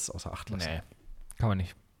nicht jetzt außer Acht lassen. Nee, kann man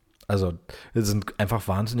nicht. Also es sind einfach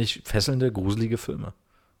wahnsinnig fesselnde, gruselige Filme,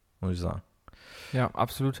 muss ich sagen. Ja,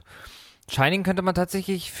 absolut. Shining könnte man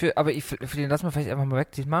tatsächlich für den lassen wir vielleicht einfach mal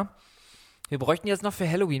weg diesmal. Wir bräuchten jetzt noch für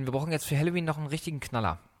Halloween noch einen richtigen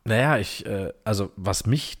Knaller. Naja, also was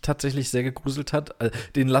mich tatsächlich sehr gegruselt hat,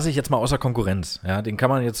 den lasse ich jetzt mal außer Konkurrenz. Ja, den kann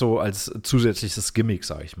man jetzt so als zusätzliches Gimmick,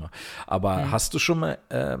 sage ich mal. Aber hast du schon mal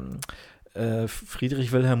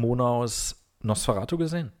Friedrich Wilhelm Monaus Nosferatu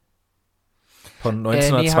gesehen? Von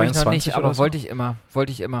 1922 nee, habe ich noch nicht, aber so? wollte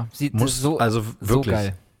ich immer. Also wirklich. So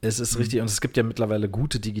geil. Es ist richtig, und es gibt ja mittlerweile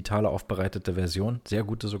gute digitale aufbereitete Versionen, sehr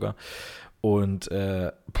gute sogar. Und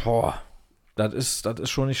das ist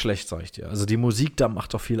schon nicht schlecht, sag ich dir. Also die Musik da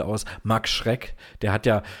macht doch viel aus. Max Schreck, der hat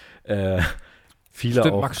ja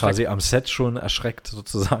viele auch quasi am Set schon erschreckt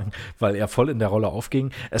sozusagen, weil er voll in der Rolle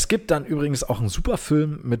aufging. Es gibt dann übrigens auch einen super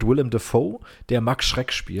Film mit Willem Dafoe, der Max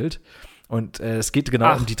Schreck spielt. Und es geht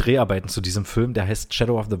genau um die Dreharbeiten zu diesem Film, der heißt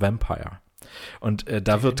Shadow of the Vampire. Und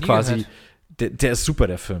da wird quasi, der ist super,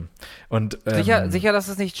 der Film. Und, sicher, dass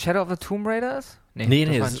es nicht Shadow of the Tomb Raider ist?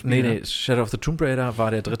 Nee, Shadow of the Tomb Raider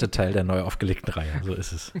war der 3. Teil der neu aufgelegten Reihe. So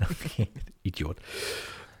ist es. Idiot.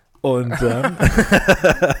 Und du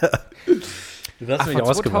hast mich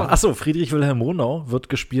ausgemacht. Achso, Friedrich Wilhelm Murnau wird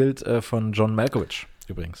gespielt von John Malkovich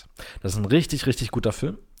übrigens. Das ist ein richtig, richtig guter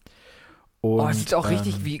Film. Und, sieht auch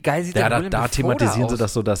richtig, wie geil sieht der Willem da Dafoe thematisieren aus. sie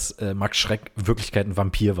das so, dass Max Schreck in Wirklichkeit ein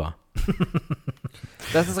Vampir war.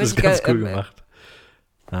 Das ist richtig ganz geil. Cool gemacht.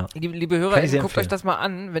 Ja. Liebe Hörer, guckt euch das mal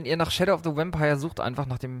an. Wenn ihr nach Shadow of the Vampire sucht, einfach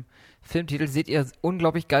nach dem Filmtitel, seht ihr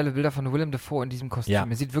unglaublich geile Bilder von Willem Dafoe in diesem Kostüm. Ja,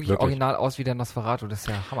 er sieht wirklich original aus wie der Nosferatu. Das ist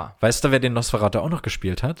ja Hammer. Weißt du, wer den Nosferatu auch noch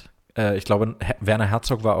gespielt hat? Ich glaube, Werner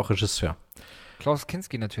Herzog war auch Regisseur. Klaus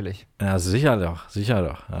Kinski natürlich. Ja, sicher doch.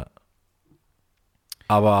 Ja.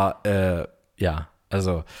 Aber,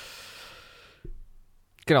 also.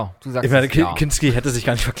 Genau, du sagst ich meine, es, Kinski hätte sich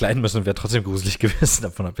gar nicht verkleiden müssen und wäre trotzdem gruselig gewesen,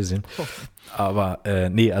 davon abgesehen. Aber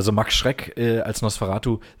also Max Schreck als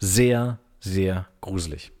Nosferatu sehr, sehr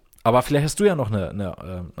gruselig. Aber vielleicht hast du ja noch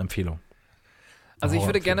eine Empfehlung. Also ich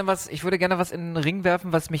würde gerne was in den Ring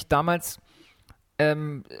werfen, was mich damals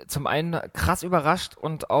zum einen krass überrascht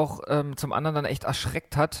und auch zum anderen dann echt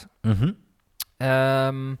erschreckt hat. Mhm.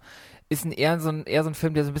 Ist eher so ein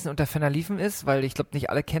Film, der so ein bisschen unter ferner Liefen ist, weil ich glaube, nicht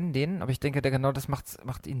alle kennen den, aber ich denke, das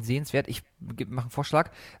macht ihn sehenswert. Ich mache einen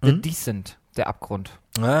Vorschlag. The Descent, der Abgrund.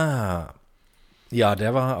 Ah. Ja,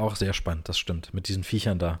 der war auch sehr spannend, das stimmt, mit diesen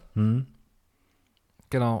Viechern da.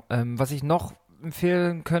 Genau. Was ich noch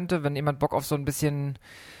empfehlen könnte, wenn jemand Bock auf so ein bisschen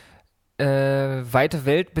weite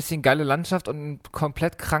Welt, bisschen geile Landschaft und einen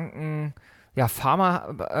komplett kranken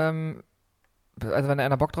Farmer, also wenn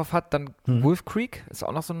einer Bock drauf hat, dann Wolf Creek, ist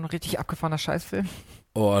auch noch so ein richtig abgefahrener Scheißfilm.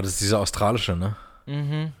 Oh, das ist dieser australische, ne?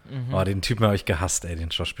 Oh, den Typen habe ich gehasst,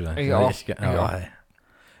 den Schauspieler. Ich auch.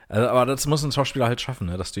 Also, aber das muss ein Schauspieler halt schaffen,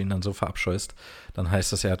 ne? Dass du ihn dann so verabscheust. Dann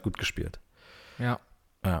heißt das, er hat gut gespielt. Ja.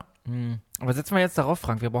 Ja. Aber setzen wir jetzt darauf,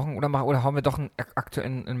 Frank, wir brauchen, oder hauen wir doch einen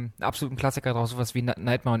absoluten Klassiker draus, sowas wie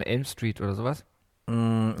Nightmare on Elm Street oder sowas?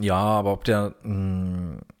 Ja, aber ob der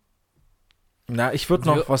ich würde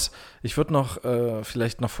noch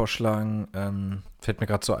vielleicht noch vorschlagen, fällt mir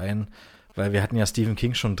gerade so ein, weil wir hatten ja Stephen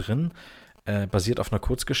King schon drin, basiert auf einer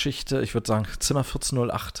Kurzgeschichte. Ich würde sagen, Zimmer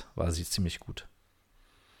 1408 war sie ziemlich gut.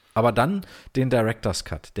 Aber dann den Director's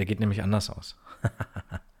Cut, der geht nämlich anders aus.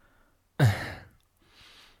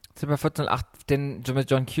 Zimmer 1408, den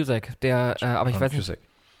mit John Cusack, aber ich weiß nicht,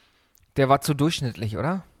 der war zu durchschnittlich,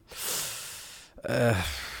 oder?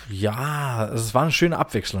 Ja, es war eine schöne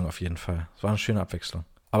Abwechslung auf jeden Fall.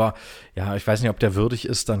 Aber ja, ich weiß nicht, ob der würdig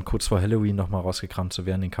ist, dann kurz vor Halloween nochmal rausgekramt zu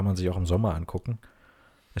werden. Den kann man sich auch im Sommer angucken.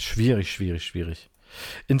 Ist schwierig.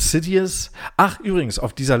 Insidious. Ach, übrigens,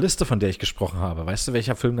 auf dieser Liste, von der ich gesprochen habe, weißt du,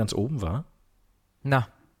 welcher Film ganz oben war? Na.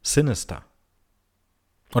 Sinister.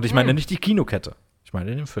 Und ich meine nicht die Kinokette. Ich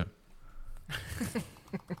meine den Film.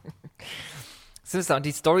 Sinister. Und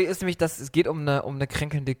die Story ist nämlich, dass es geht um eine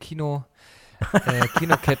kränkelnde Kinokette.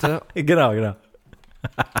 Genau.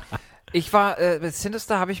 Ich war,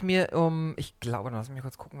 Sinister habe ich mir ich glaube, lass mich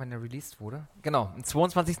kurz gucken, wann der released wurde. Genau, am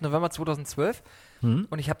 22. November 2012.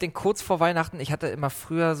 Und ich habe den kurz vor Weihnachten, ich hatte immer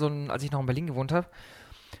früher als ich noch in Berlin gewohnt habe,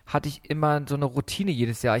 hatte ich immer so eine Routine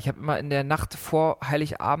jedes Jahr. Ich habe immer in der Nacht vor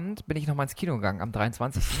Heiligabend bin ich nochmal ins Kino gegangen, am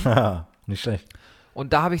 23. Nicht schlecht.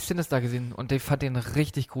 Und da habe ich Sinister gesehen und ich fand den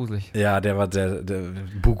richtig gruselig. Ja, der war der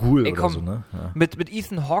Bugul oder so, ne? Ja. Mit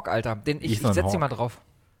Ethan Hawke, Alter. Ich setze ihn mal drauf.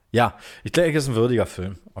 Ja, ich denke, es ist ein würdiger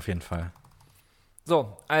Film, auf jeden Fall.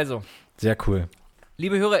 So, also. Sehr cool.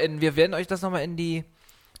 Liebe HörerInnen, wir werden euch das nochmal in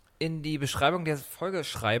die Beschreibung der Folge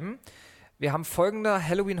schreiben. Wir haben folgende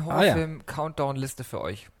Halloween-Horrorfilm-Countdown-Liste für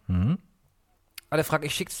euch. Warte, Frank,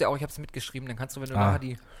 ich schick's dir auch, ich hab's mitgeschrieben. Dann kannst du, wenn du nachher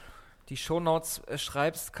die Shownotes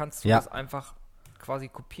schreibst, kannst du das einfach quasi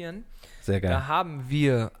kopieren. Sehr geil. Da haben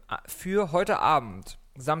wir für heute Abend,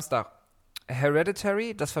 Samstag,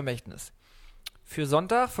 Hereditary, das Vermächtnis. Für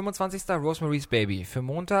Sonntag, 25. Rosemary's Baby. Für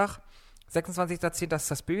Montag, 26.10.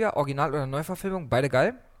 Suspiria, Original- oder Neuverfilmung, beide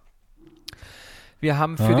geil. Wir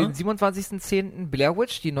haben für den 27.10. Blair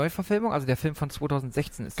Witch, die Neuverfilmung, also der Film von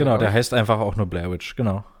 2016 ist. Genau, der heißt einfach auch nur Blair Witch,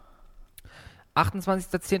 genau.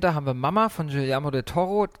 28.10. haben wir Mama von Guillermo del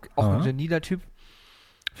Toro, auch ein Genie, der Typ.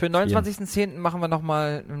 Für den 29.10. machen wir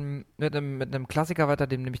nochmal mit einem Klassiker weiter,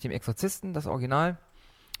 nämlich dem Exorzisten, das Original.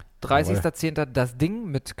 30.10. Das Ding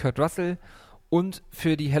mit Kurt Russell. Und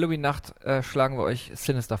für die Halloween-Nacht schlagen wir euch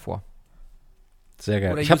Sinister vor. Sehr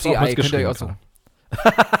geil. Oder ich hab's auch mitgeschrieben. Könnt ihr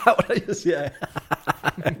euch Oder UCI.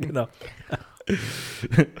 Genau.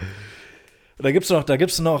 Da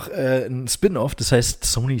gibt's noch ein Spin-off, das heißt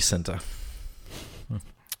Sony Center.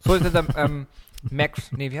 So ist das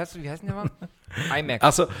Max. Nee, wie heißen die mal? IMAX.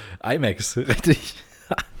 Achso, IMAX, richtig.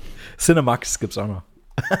 Cinemax gibt's auch noch.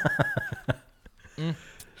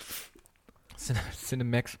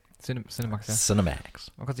 Cinemax. Cinemax, ja.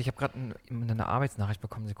 Cinemax. Oh Gott, ich habe gerade eine Arbeitsnachricht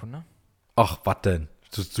bekommen, Sekunde. Ach, was denn?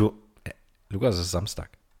 Lukas, es ist Samstag.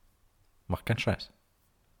 Mach keinen Scheiß.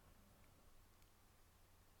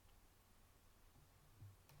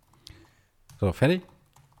 So, fertig?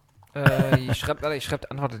 Ich schreibe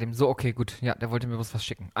Antwort dem. So, okay, gut. Ja, der wollte mir bloß was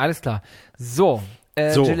schicken. Alles klar. So,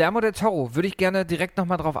 Guillermo del Toro würde ich gerne direkt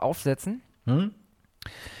nochmal drauf aufsetzen.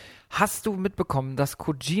 Hast du mitbekommen, dass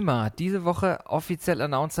Kojima diese Woche offiziell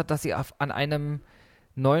announced hat, dass sie an einem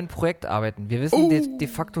neuen Projekt arbeiten? Wir wissen de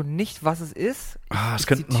facto nicht, was es ist. Es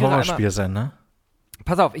könnte ein Horrorspiel sein, ne?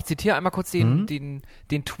 Pass auf, ich zitiere einmal kurz den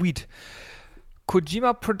Tweet.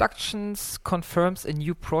 Kojima Productions confirms a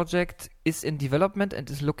new project is in development and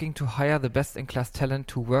is looking to hire the best-in-class talent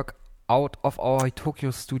to work out of our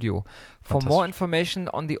Tokyo studio. For more information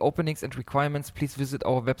on the openings and requirements, please visit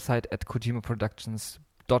our website at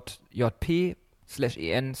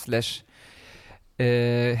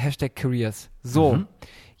kojimaproductions.jp/en/careers. So,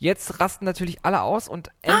 jetzt rasten natürlich alle aus und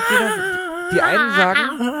entweder die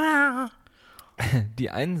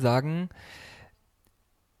einen sagen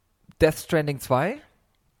Death Stranding 2.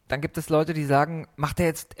 Dann gibt es Leute, die sagen, macht er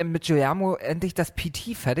jetzt mit Guillermo endlich das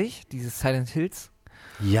PT fertig, dieses Silent Hills?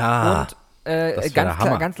 Ja. Und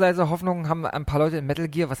ganz leise Hoffnungen haben ein paar Leute in Metal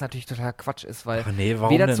Gear, was natürlich total Quatsch ist, weil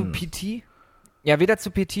weder zu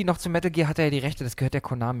PT noch zu Metal Gear hat er ja die Rechte, das gehört der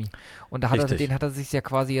Konami. Und da den hat er sich ja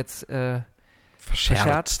quasi jetzt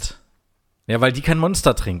verscherzt. Ja, weil die kein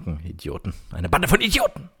Monster trinken, Idioten. Eine Bande von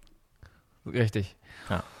Idioten. Richtig.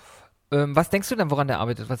 Ja. Was denkst du denn, woran der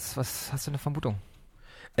arbeitet? Was hast du eine Vermutung?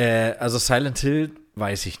 Also Silent Hill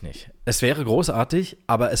weiß ich nicht. Es wäre großartig,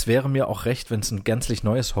 aber es wäre mir auch recht, wenn es ein gänzlich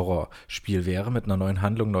neues Horrorspiel wäre, mit einer neuen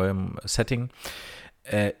Handlung, neuem Setting.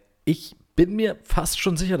 Ich bin mir fast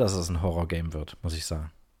schon sicher, dass es ein Horror-Game wird, muss ich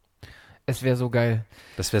sagen. Es wäre so geil.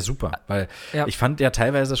 Das wäre super, weil ich fand ja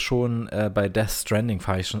teilweise schon bei Death Stranding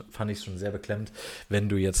fand ich schon sehr beklemmt, wenn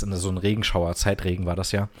du jetzt in so einen Regenschauer, Zeitregen war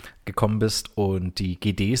das ja, gekommen bist und die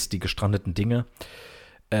GDs, die gestrandeten Dinge,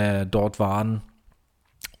 dort waren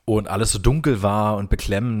und alles so dunkel war und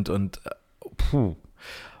beklemmend und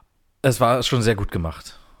es war schon sehr gut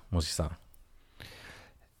gemacht, muss ich sagen.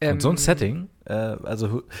 Und so ein Setting,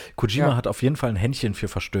 also Kojima hat auf jeden Fall ein Händchen für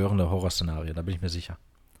verstörende Horrorszenarien, da bin ich mir sicher.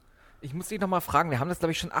 Ich muss dich nochmal fragen, wir haben das,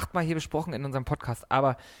 glaube ich, schon 8-mal hier besprochen in unserem Podcast,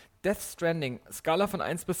 aber Death Stranding, Skala von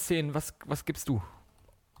 1 bis 10, was gibst du?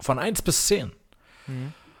 Von 1 bis 10?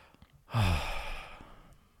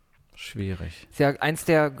 Schwierig. Ist ja eins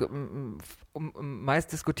der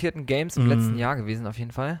meist diskutierten Games im letzten Jahr gewesen, auf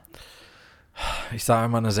jeden Fall. Ich sage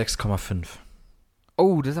mal eine 6,5.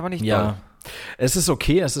 Oh, das ist aber nicht doll. Es ist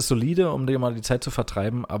okay, es ist solide, um dir mal die Zeit zu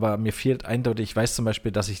vertreiben, aber mir fehlt eindeutig, ich weiß zum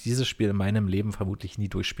Beispiel, dass ich dieses Spiel in meinem Leben vermutlich nie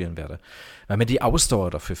durchspielen werde, weil mir die Ausdauer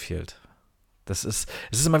dafür fehlt. Es ist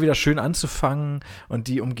immer wieder schön anzufangen und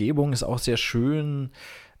die Umgebung ist auch sehr schön,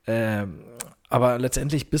 aber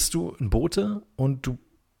letztendlich bist du ein Bote und du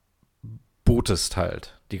bootest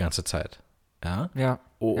halt die ganze Zeit. Ja.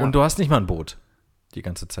 Und du hast nicht mal ein Boot. Die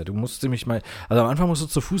ganze Zeit. Du musst ziemlich mal, also am Anfang musst du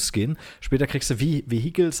zu Fuß gehen, später kriegst du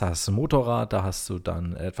Vehicles, da hast du ein Motorrad, da hast du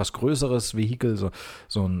dann etwas größeres Vehikel, so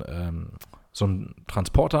ein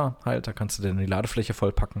Transporter halt, da kannst du dann die Ladefläche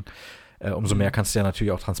vollpacken. Umso mehr kannst du ja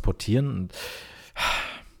natürlich auch transportieren. Und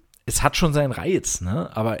es hat schon seinen Reiz,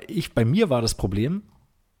 ne? Aber bei mir war das Problem,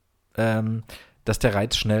 dass der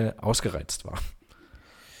Reiz schnell ausgereizt war.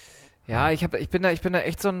 Ja, ich bin da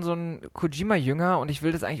echt so ein Kojima-Jünger und ich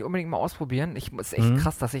will das eigentlich unbedingt mal ausprobieren. Es ist echt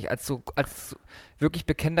krass, dass ich als wirklich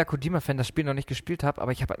bekennender Kojima-Fan das Spiel noch nicht gespielt habe,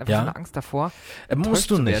 aber ich habe halt einfach so eine Angst davor.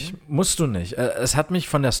 Musst du nicht. Es hat mich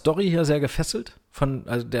von der Story her sehr gefesselt. Von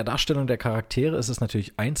der Darstellung der Charaktere ist es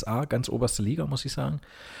natürlich 1A, ganz oberste Liga, muss ich sagen.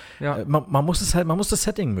 Ja. Man muss das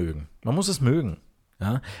Setting mögen. Man muss es mögen.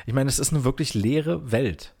 Ja, ich meine, es ist eine wirklich leere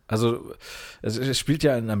Welt. Also es spielt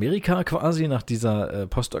ja in Amerika quasi nach dieser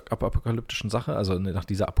postapokalyptischen Sache,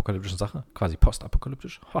 quasi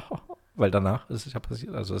postapokalyptisch, weil danach ist es ja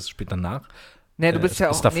passiert, also es spielt danach. Nee, du bist ja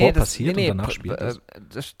auch ist davor passiert und danach spielt es.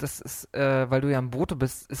 Das ist, weil du ja im Boote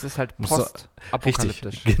bist, ist es halt postapokalyptisch.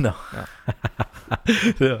 Richtig, genau.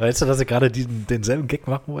 Ja. Weißt du, dass ich gerade denselben Gag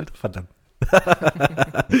machen wollte? Verdammt.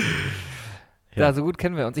 Ja, so gut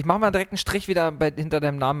kennen wir uns. Ich mache mal direkt einen Strich wieder hinter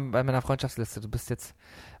deinem Namen bei meiner Freundschaftsliste. Du bist jetzt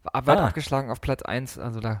weit abgeschlagen auf Platz 1.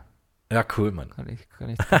 Also da. Ja, cool, Mann. Kann ich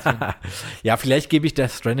ja, vielleicht gebe ich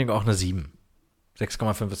Death Stranding auch eine 7.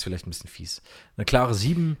 6,5 ist vielleicht ein bisschen fies. Eine klare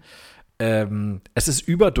 7. Es ist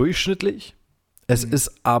überdurchschnittlich. Es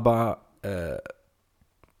ist aber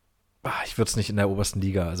ich würde es nicht in der obersten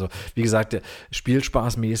Liga. Also, wie gesagt,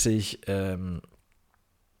 spielspaßmäßig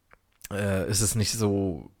ist es nicht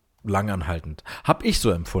so langanhaltend. Hab ich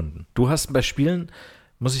so empfunden. Du hast bei Spielen,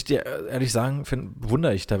 muss ich dir ehrlich sagen,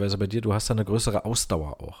 wundere ich teilweise bei dir, du hast da eine größere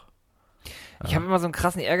Ausdauer auch. Ich habe immer so einen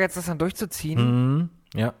krassen Ehrgeiz, das dann durchzuziehen.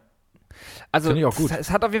 Ja. Also, Finde ich auch gut. Es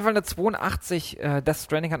hat auf jeden Fall eine 82, Death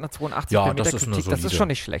Stranding hat eine 82 Ja, bei das ist eine Metacritic. Das ist solide. schon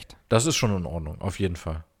nicht schlecht. Das ist schon in Ordnung, auf jeden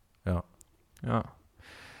Fall. Ja.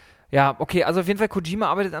 Ja, okay, also auf jeden Fall Kojima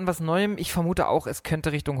arbeitet an was Neuem. Ich vermute auch, es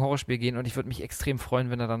könnte Richtung Horrorspiel gehen und ich würde mich extrem freuen,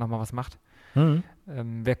 wenn er da nochmal was macht.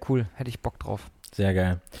 Wäre cool, hätte ich Bock drauf. Sehr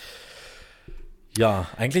geil. Ja,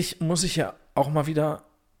 eigentlich muss ich ja auch mal wieder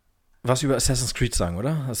was über Assassin's Creed sagen,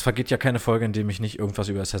 oder? Es vergeht ja keine Folge, in der ich nicht irgendwas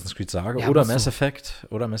über Assassin's Creed sage. Ja, oder musst Mass du. Effect.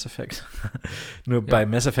 Nur bei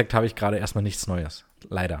Mass Effect habe ich gerade erstmal nichts Neues.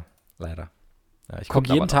 Leider. Ja, ich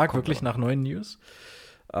gucke jeden Tag wirklich nach neuen News.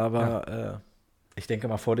 Aber ich denke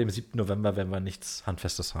mal, vor dem 7. November werden wir nichts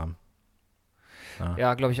Handfestes haben.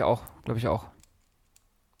 Ja, glaube ich auch.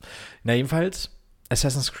 Na, jedenfalls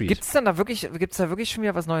Assassin's Creed. Gibt's da wirklich schon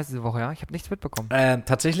wieder was Neues diese Woche, ja? Ich habe nichts mitbekommen.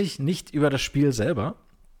 Tatsächlich nicht über das Spiel selber.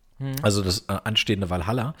 Also das anstehende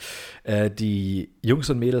Valhalla. Die Jungs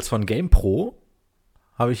und Mädels von GamePro,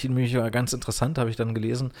 habe ich nämlich ganz interessant, habe ich dann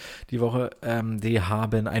gelesen die Woche, die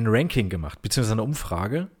haben ein Ranking gemacht, beziehungsweise eine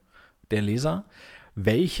Umfrage der Leser,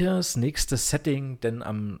 welches nächste Setting denn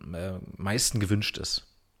am meisten gewünscht ist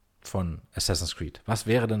von Assassin's Creed. Was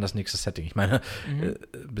wäre denn das nächste Setting? Ich meine, ein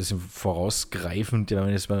bisschen vorausgreifend, wenn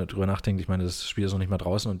man jetzt mal drüber nachdenkt, ich meine, das Spiel ist noch nicht mal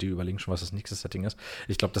draußen und die überlegen schon, was das nächste Setting ist.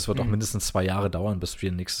 Ich glaube, das wird auch mindestens 2 Jahre dauern, bis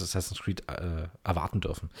wir ein nächstes Assassin's Creed erwarten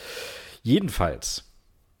dürfen. Jedenfalls,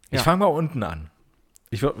 ich fange mal unten an.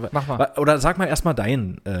 Mach mal. Oder sag mal erstmal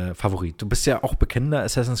deinen Favorit. Du bist ja auch bekennender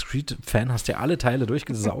Assassin's Creed-Fan, hast ja alle Teile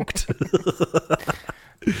durchgesaugt.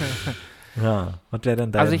 Ja, was wäre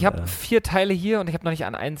denn dein? Also ich habe 4 Teile hier und ich habe noch nicht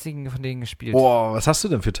einen einzigen von denen gespielt. Boah, was hast du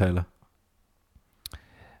denn für Teile?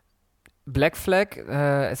 Black Flag,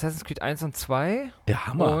 Assassin's Creed 1 und 2. Ja,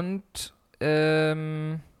 Hammer. Und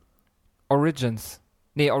Origins.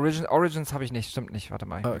 Nee, Origins habe ich nicht, stimmt nicht. Warte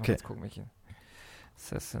mal, ich muss mal kurz gucken, welche.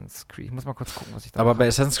 Assassin's Creed. Ich muss mal kurz gucken, was ich da Aber mache. bei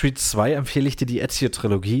Assassin's Creed 2 empfehle ich dir die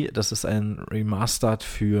Ezio-Trilogie. Das ist ein Remastered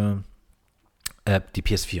für die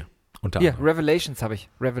PS4. Hier, Revelations habe ich.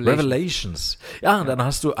 Revelations. Ja, dann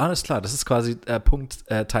hast du, alles klar, das ist quasi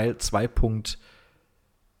Teil 2.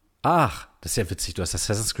 Ach, das ist ja witzig. Du hast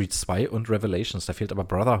Assassin's Creed 2 und Revelations. Da fehlt aber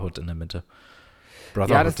Brotherhood in der Mitte.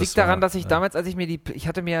 Ja, das liegt daran, dass ich damals, als ich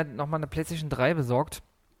hatte mir nochmal eine PlayStation 3 besorgt.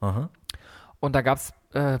 Aha. Und da gab es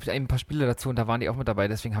ein paar Spiele dazu und da waren die auch mit dabei,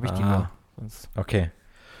 deswegen habe ich die nur. Okay.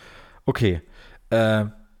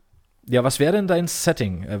 Ja, was wäre denn dein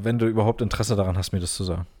Setting, wenn du überhaupt Interesse daran hast, mir das zu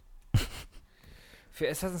sagen? Für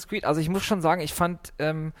Assassin's Creed, also ich muss schon sagen, ich fand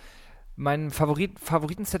mein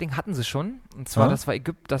Favoriten-Setting hatten sie schon. Und zwar, das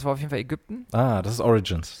war auf jeden Fall Ägypten. Ah, das ist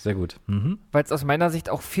Origins, sehr gut. Weil es aus meiner Sicht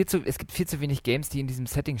auch es gibt viel zu wenig Games, die in diesem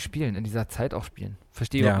Setting spielen, in dieser Zeit auch spielen.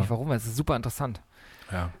 Verstehe überhaupt nicht warum, weil es ist super interessant.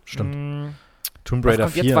 Ja, stimmt. Tomb Raider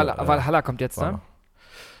 4. Jetzt? Valhalla kommt jetzt, ne?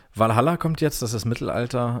 Valhalla kommt jetzt, das ist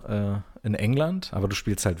Mittelalter in England, aber du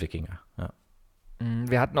spielst halt Wikinger. Ja.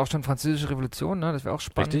 Wir hatten auch schon Französische Revolution, ne? Das wäre auch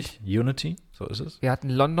spannend. Richtig, Unity, so ist es. Wir hatten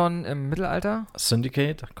London im Mittelalter.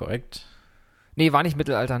 Syndicate, korrekt. Nee, war nicht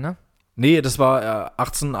Mittelalter, ne? Nee, das war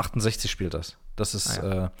 1868 spielt das. Das ist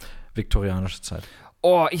viktorianische Zeit.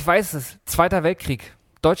 Oh, ich weiß es. Zweiter Weltkrieg.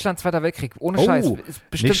 Deutschland, Zweiter Weltkrieg. Ohne Scheiß.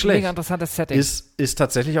 Ist bestimmt ein mega interessantes Setting. Ist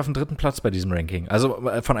tatsächlich auf dem 3. Platz bei diesem Ranking. Also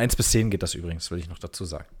von 1 bis 10 geht das übrigens, will ich noch dazu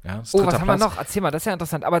sagen. Ja, was haben wir noch? Erzähl mal, das ist ja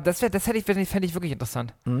interessant. Aber das fände ich wirklich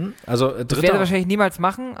interessant. Also das werde ich wahrscheinlich niemals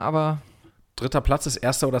machen, aber 3. Platz ist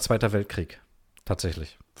 1. oder 2. Weltkrieg.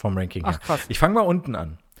 Tatsächlich. Vom Ranking her. Ach, krass. Ich fange mal unten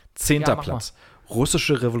an. 10. Platz.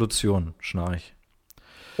 Russische Revolution, Schnarch.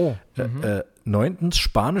 9.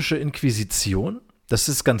 Spanische Inquisition. Das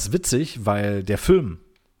ist ganz witzig, weil der Film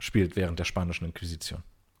spielt während der Spanischen Inquisition.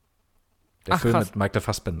 Der Film krass. mit Michael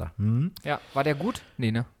Fassbender. Ja, war der gut? Nee,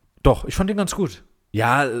 ne? Doch, ich fand den ganz gut.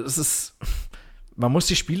 Ja, man muss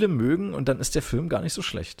die Spiele mögen und dann ist der Film gar nicht so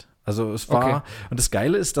schlecht. Also es war, und das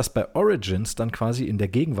Geile ist, dass bei Origins dann quasi in der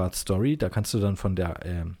Gegenwartsstory, da kannst du dann von der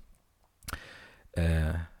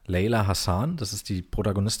Layla Hassan, das ist die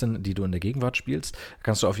Protagonistin, die du in der Gegenwart spielst, da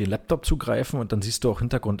kannst du auf ihren Laptop zugreifen und dann siehst du auch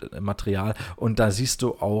Hintergrundmaterial und da siehst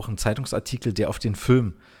du auch einen Zeitungsartikel, der auf den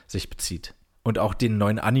Film sich bezieht. Und auch den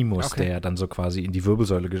neuen Animus, der ja dann so quasi in die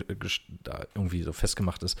Wirbelsäule da irgendwie so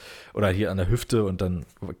festgemacht ist. Oder hier an der Hüfte und dann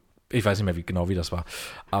Ich weiß nicht mehr wie das war.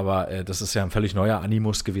 Aber das ist ja ein völlig neuer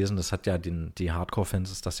Animus gewesen. Das hat ja die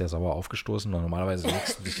Hardcore-Fans ist das ja sauer aufgestoßen. Und normalerweise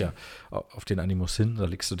legst du dich ja auf den Animus hin, da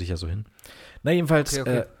legst du dich ja so hin. Na, jedenfalls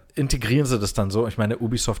integrieren sie das dann so. Ich meine,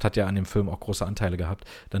 Ubisoft hat ja an dem Film auch große Anteile gehabt.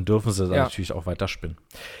 Dann dürfen sie da natürlich auch weiterspinnen.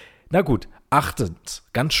 Na gut, 8.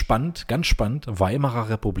 Ganz spannend, Weimarer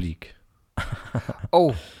Republik.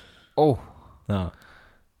 Oh. Ja.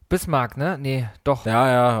 Bismarck, ne? Nee, doch.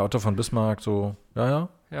 Ja, Otto von Bismarck, so. Ja.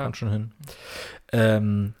 Kann schon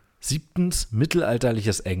hin. 7.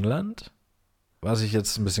 mittelalterliches England. Was ich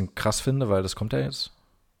jetzt ein bisschen krass finde, weil das kommt ja jetzt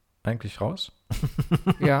eigentlich raus.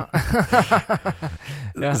 Ja.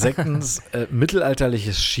 6.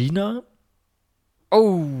 Mittelalterliches China.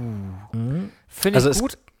 Oh. Finde ich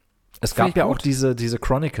gut. Es gab ja auch diese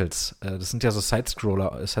Chronicles. Das sind ja so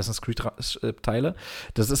Side-Scroller, Assassin's Creed-Teile.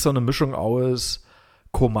 Das ist so eine Mischung aus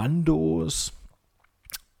Kommandos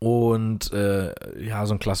und so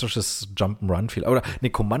ein klassisches Jump'n'Run-Feel. Oder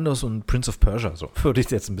Kommandos und Prince of Persia, so würde ich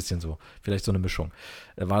jetzt ein bisschen so. Vielleicht so eine Mischung.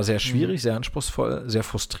 War sehr schwierig, sehr anspruchsvoll, sehr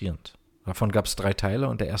frustrierend. Davon gab es 3 Teile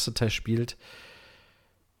und der erste Teil spielt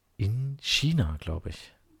in China, glaube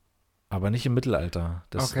ich. Aber nicht im Mittelalter.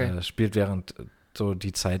 Das spielt während so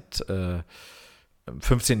die Zeit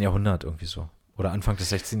 15. Jahrhundert irgendwie so. Oder Anfang des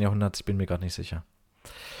 16. Jahrhunderts, ich bin mir gerade nicht sicher.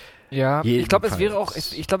 Ja, ich glaube, es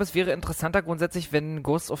wäre interessanter grundsätzlich, wenn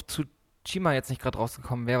Ghost of Tsushima jetzt nicht gerade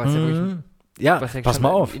rausgekommen wäre. Pass mal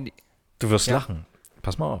auf. Du wirst lachen.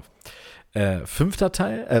 Pass mal auf. 5.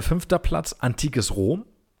 Platz, Antikes Rom.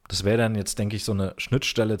 Das wäre dann jetzt, denke ich, so eine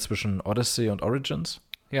Schnittstelle zwischen Odyssey und Origins.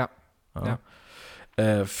 Ja.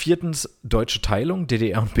 4. Deutsche Teilung,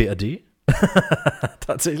 DDR und BRD.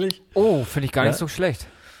 Tatsächlich. Oh, finde ich gar nicht so schlecht.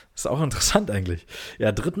 Ist auch interessant eigentlich.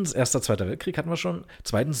 Ja, 3. Erster, Zweiter Weltkrieg hatten wir schon.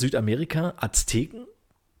 2. Südamerika, Azteken.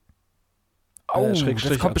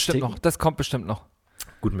 Das kommt bestimmt noch.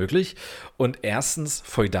 Gut möglich. Und 1.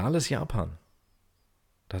 feudales Japan.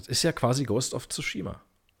 Das ist ja quasi Ghost of Tsushima.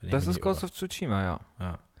 Das ist Ghost of Tsushima,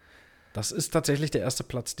 ja. Das ist tatsächlich der erste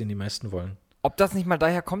Platz, den die meisten wollen. Ob das nicht mal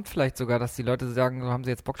daher kommt vielleicht sogar, dass die Leute sagen, so haben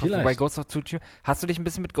sie jetzt Bock drauf. Wobei Ghost of Tsushima, hast du dich ein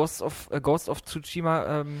bisschen mit Ghost of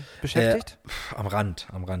Tsushima beschäftigt? Am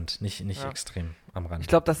Rand, nicht extrem, am Rand. Ich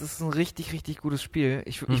glaube, das ist ein richtig, richtig gutes Spiel.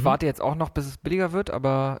 Ich warte jetzt auch noch, bis es billiger wird,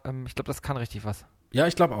 aber ich glaube, das kann richtig was. Ja,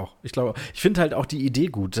 ich glaube auch. Ich finde halt auch die Idee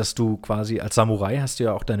gut, dass du quasi als Samurai hast du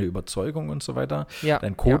ja auch deine Überzeugung und so weiter,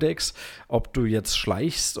 dein Kodex, ob du jetzt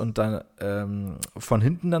schleichst und dann von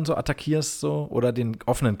hinten dann so attackierst so oder den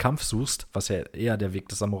offenen Kampf suchst, was ja eher der Weg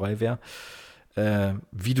des Samurai wäre,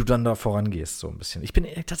 wie du dann da vorangehst so ein bisschen. Ich bin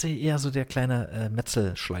tatsächlich eher so der kleine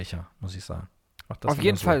Metzelschleicher, muss ich sagen. Auf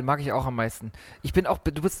jeden Fall mag ich auch am meisten. Ich bin auch,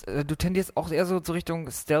 du tendierst auch eher so Richtung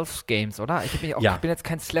Stealth-Games, oder? Ich bin jetzt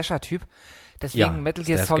kein Slasher-Typ. Deswegen Metal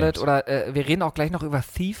Gear Solid oder wir reden auch gleich noch über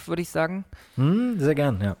Thief, würde ich sagen. Sehr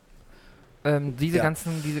gern, ja. Diese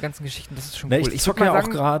ganzen Geschichten, das ist schon cool. Ich zocke ja auch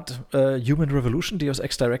gerade Human Revolution, Deus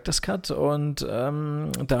Ex Director's Cut und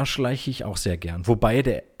da schleiche ich auch sehr gern. Wobei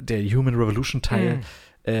der Human Revolution Teil,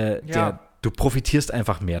 du profitierst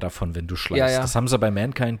einfach mehr davon, wenn du schleichst. Das haben sie bei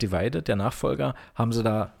Mankind Divided, der Nachfolger, haben sie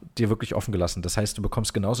da dir wirklich offen gelassen. Das heißt, du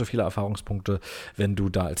bekommst genauso viele Erfahrungspunkte, wenn du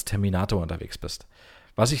da als Terminator unterwegs bist.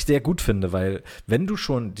 Was ich sehr gut finde, weil wenn du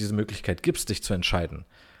schon diese Möglichkeit gibst, dich zu entscheiden,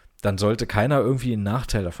 dann sollte keiner irgendwie einen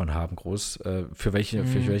Nachteil davon haben, groß, für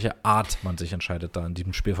welche Art man sich entscheidet, da in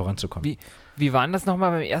diesem Spiel voranzukommen. Wie war denn das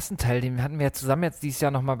nochmal beim ersten Teil? Den hatten wir ja zusammen jetzt dieses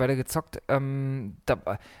Jahr nochmal beide gezockt.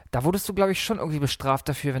 Da wurdest du, glaube ich, schon irgendwie bestraft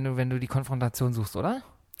dafür, wenn du die Konfrontation suchst, oder?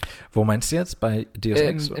 Wo meinst du jetzt? Bei Deus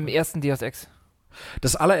Ex? Im ersten Deus Ex.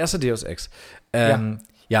 Das allererste Deus Ex.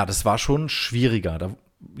 Das war schon schwieriger.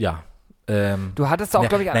 Du hattest auch,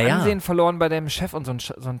 glaube ich, an Ansehen verloren bei deinem Chef und so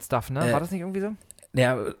ein Stuff, ne? War das nicht irgendwie so?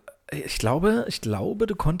 Ja, ich glaube,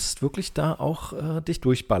 du konntest wirklich da auch dich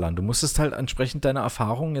durchballern. Du musstest halt entsprechend deiner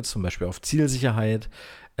Erfahrung jetzt zum Beispiel auf Zielsicherheit,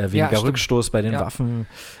 weniger Rückstoß bei den Waffen,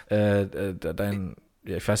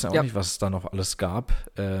 ich weiß ja auch nicht, was es da noch alles gab.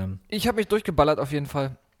 Ich habe mich durchgeballert auf jeden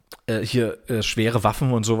Fall. Schwere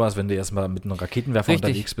Waffen und sowas, wenn du erstmal mit einem Raketenwerfer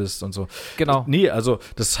unterwegs bist und so. Genau. Nee, also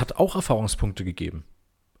das hat auch Erfahrungspunkte gegeben.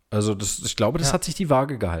 Also ich glaube, das hat sich die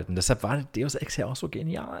Waage gehalten. Deshalb war Deus Ex ja auch so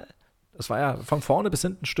genial. Das war ja von vorne bis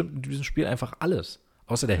hinten stimmt in diesem Spiel einfach alles.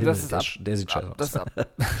 Außer der Himmel, der sieht scheiße aus.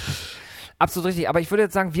 Absolut richtig. Aber ich würde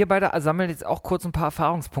jetzt sagen, wir beide sammeln jetzt auch kurz ein paar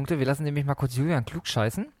Erfahrungspunkte. Wir lassen nämlich mal kurz Julian klug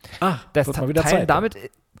scheißen.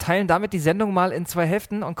 Teilen damit die Sendung mal in 2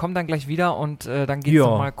 Hälften und kommen dann gleich wieder und dann geht es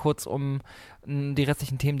nochmal kurz um die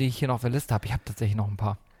restlichen Themen, die ich hier noch auf der Liste habe. Ich habe tatsächlich noch ein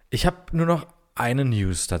paar. Ich habe nur noch eine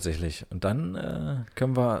News tatsächlich. Und dann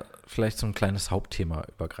können wir vielleicht so ein kleines Hauptthema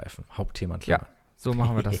übergreifen. Hauptthema. Ja, so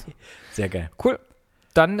machen wir das. Sehr geil. Cool.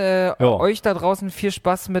 Dann euch da draußen viel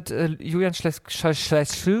Spaß mit Julian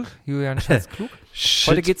Schleiß-Klug.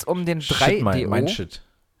 Heute geht's um den 3DO. Mein Shit.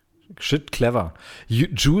 Shit clever.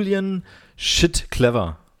 Julian Shit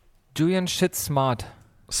clever. Julian Shit smart.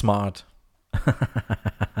 Smart.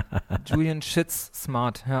 Julian Shit's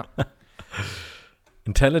smart, ja.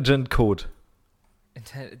 Intelligent Code.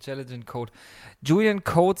 Intelligent Code. Julian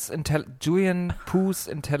Codes, Julian Poos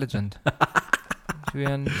Intelligent.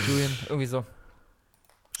 Julian, irgendwie so.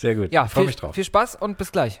 Sehr gut. Ja, freue mich drauf. Viel Spaß und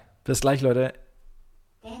bis gleich. Bis gleich, Leute.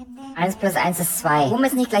 1 + 1 ist 2. Oben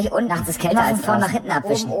ist nicht gleich unten. Nachts ist kälter als vorne nach hinten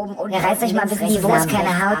abwischen. Oben. Ja, reißt euch mal ein bisschen die Wurst, keine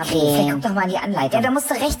Haut kriegt. Guck doch mal in die Anleitung. Ja, da musst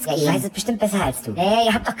du rechts gehen. Ich weiß es bestimmt besser als du. Ja,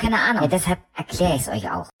 ihr habt doch keine Ahnung. Ja, deshalb erkläre ich es euch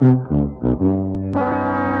auch.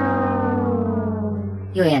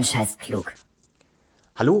 Julian scheißt klug.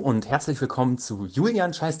 Hallo und herzlich willkommen zu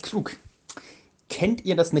Julian scheißt klug. Kennt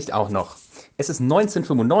ihr das nicht auch noch? Es ist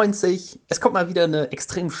 1995, es kommt mal wieder eine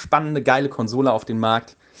extrem spannende, geile Konsole auf den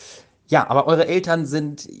Markt. Ja, aber eure Eltern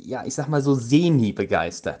sind, ja, ich sag mal so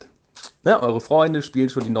semi-begeistert. Ne, eure Freunde spielen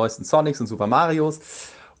schon die neuesten Sonics und Super Marios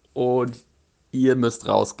und ihr müsst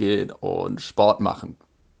rausgehen und Sport machen.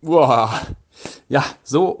 Wow. Ja,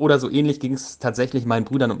 so oder so ähnlich ging es tatsächlich meinen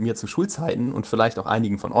Brüdern und mir zu Schulzeiten und vielleicht auch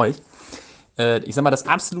einigen von euch. Ich sag mal, das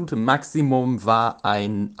absolute Maximum war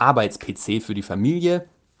ein Arbeits-PC für die Familie.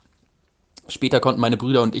 Später konnten meine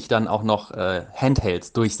Brüder und ich dann auch noch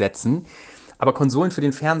Handhelds durchsetzen. Aber Konsolen für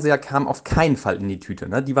den Fernseher kamen auf keinen Fall in die Tüte.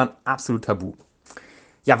 Ne? Die waren absolut tabu.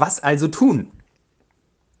 Ja, was also tun?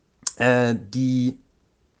 Die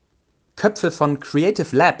Köpfe von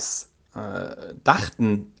Creative Labs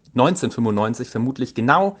dachten 1995 vermutlich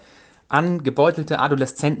genau an gebeutelte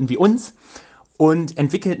Adoleszenten wie uns und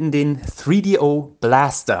entwickelten den 3DO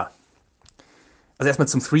Blaster. Also erstmal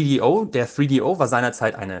zum 3DO. Der 3DO war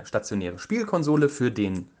seinerzeit eine stationäre Spielkonsole für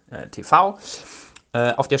den TV,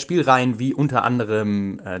 auf der Spielreihen wie unter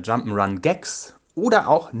anderem Jump'n'Run Gex oder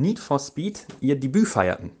auch Need for Speed ihr Debüt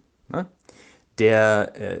feierten. Ne?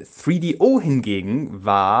 Der 3DO hingegen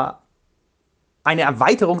war eine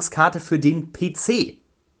Erweiterungskarte für den PC.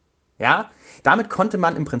 Ja? Damit konnte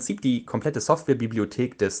man im Prinzip die komplette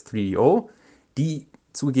Softwarebibliothek des 3DO, die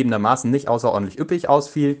zugegebenermaßen nicht außerordentlich üppig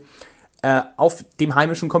ausfiel, auf dem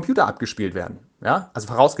heimischen Computer abgespielt werden. Ja? Also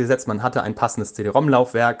vorausgesetzt, man hatte ein passendes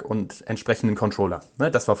CD-ROM-Laufwerk und entsprechenden Controller. Ne?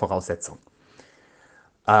 Das war Voraussetzung.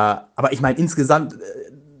 Aber ich meine, insgesamt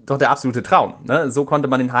doch der absolute Traum. Ne? So konnte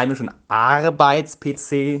man den heimischen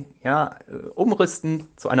Arbeits-PC umrüsten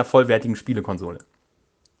zu einer vollwertigen Spielekonsole.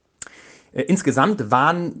 Insgesamt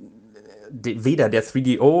waren weder der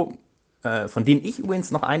 3DO, von dem ich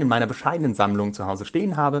übrigens noch einen in meiner bescheidenen Sammlung zu Hause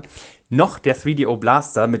stehen habe, noch der 3DO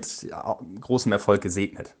Blaster mit großem Erfolg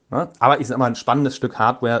gesegnet. Ne? Aber ich sag mal, ein spannendes Stück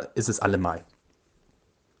Hardware ist es allemal.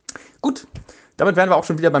 Gut, damit wären wir auch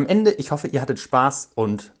schon wieder beim Ende. Ich hoffe, ihr hattet Spaß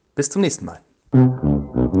und bis zum nächsten Mal.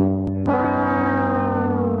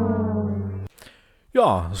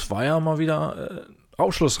 Ja, es war ja mal wieder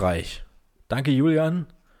aufschlussreich. Danke, Julian,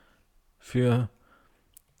 für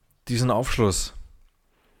diesen Aufschluss,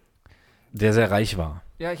 der sehr reich war.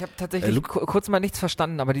 Ja, ich habe tatsächlich kurz mal nichts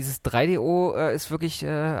verstanden, aber dieses 3DO ist wirklich,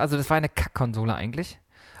 also das war eine Kackkonsole eigentlich.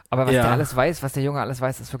 Aber was der alles weiß, was der Junge alles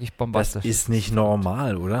weiß, ist wirklich bombastisch. Das ist nicht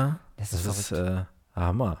normal, oder? Das ist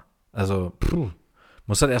Hammer. Also,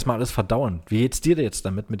 muss das erstmal alles verdauen. Wie geht's dir jetzt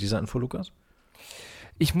damit mit dieser Info, Lukas?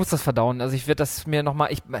 Ich muss das verdauen. Also ich werde das mir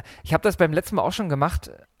nochmal, ich habe das beim letzten Mal auch schon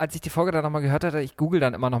gemacht, als ich die Folge da nochmal gehört hatte. Ich google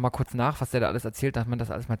dann immer nochmal kurz nach, was der da alles erzählt, dass man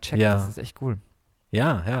das alles mal checkt. Ja. Das ist echt cool.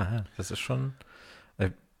 Ja. Das ist schon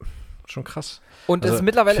krass. Und also,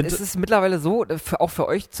 es ist mittlerweile so, auch für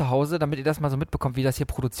euch zu Hause, damit ihr das mal so mitbekommt, wie das hier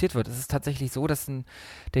produziert wird. Es ist tatsächlich so, dass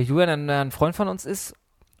der Julian ein Freund von uns ist.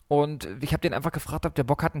 Und ich habe den einfach gefragt, ob der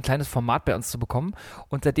Bock hat, ein kleines Format bei uns zu bekommen.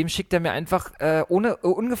 Und seitdem schickt er mir einfach,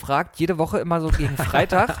 ungefragt, jede Woche immer so gegen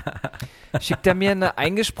Freitag, schickt er mir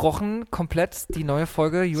eingesprochen komplett die neue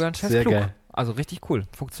Folge Julian scheißt klug. Geil. Also richtig cool.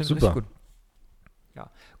 Funktioniert super. Richtig gut. Ja.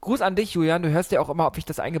 Gruß an dich, Julian. Du hörst ja auch immer, ob ich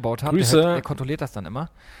das eingebaut habe. Grüße. Der kontrolliert das dann immer.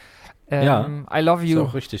 Ja. I love you. Ist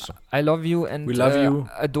auch richtig so. I love you and we love you.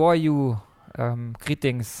 Adore you.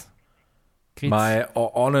 Greetings. My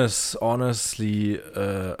honestly,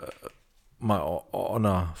 my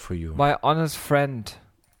honor for you. My honest friend.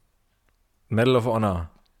 Medal of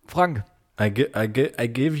Honor. Frank. I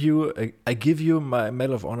give you my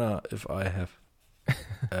Medal of Honor if I have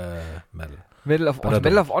medal. Medal of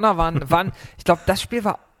Honor waren ich glaube, das Spiel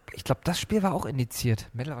war auch indiziert.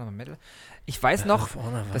 Medal of Honor. Ich weiß noch,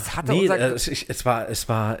 das hatte es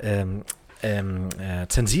war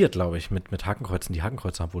zensiert, glaube ich, mit Hakenkreuzen. Die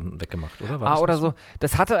Hakenkreuze wurden weggemacht, oder? Oder so.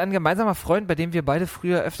 Das hatte ein gemeinsamer Freund, bei dem wir beide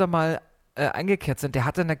früher öfter mal eingekehrt sind. Der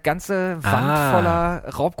hatte eine ganze Wand voller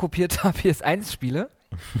raubkopierter PS1-Spiele.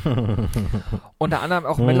 Unter anderem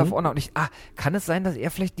auch Medal of Honor. Und kann es sein, dass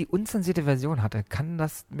er vielleicht die unzensierte Version hatte? Kann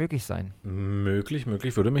das möglich sein? Möglich.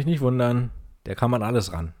 Würde mich nicht wundern. Der kann man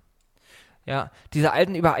alles ran. Ja, diese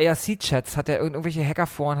alten über IRC-Chats hat er irgendwelche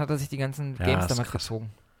Hackerforen, hat er sich die ganzen Games damals krass.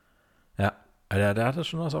 gezogen. Ja, der hatte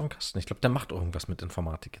schon was auf dem Kasten. Ich glaube, der macht irgendwas mit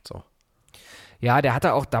Informatik jetzt auch. Ja, der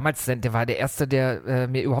hatte auch damals, der war der Erste, der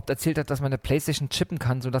mir überhaupt erzählt hat, dass man eine Playstation chippen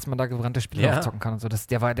kann, sodass man da gebrannte Spiele aufzocken kann und so.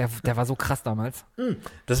 Der war so krass damals.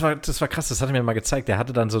 Das war krass, das hat er mir mal gezeigt. Der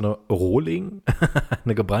hatte dann so eine Rohling,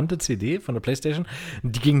 eine gebrannte CD von der Playstation.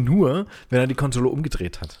 Die ging nur, wenn er die Konsole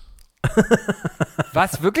umgedreht hat.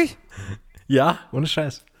 Was, wirklich? Ja, ohne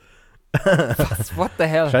Scheiß. Was? What the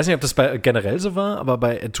hell? Ich weiß nicht, ob das generell so war, aber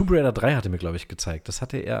bei Tomb Raider 3 hat er mir, glaube ich, gezeigt. Das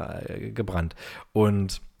hatte er gebrannt.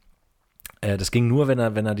 Und das ging nur, wenn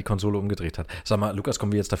er die Konsole umgedreht hat. Sag mal, Lukas,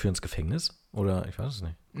 kommen wir jetzt dafür ins Gefängnis? Oder ich weiß es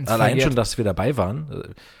nicht. Allein schon, dass wir dabei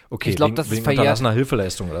waren. Okay, ich glaube, das ist wegen verjährt. unterlassener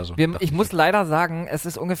Hilfeleistung oder so. Ich muss leider sagen, es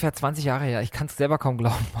ist ungefähr 20 Jahre her. Ich kann es selber kaum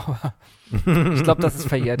glauben, aber ich glaube, das ist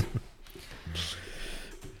verjährt.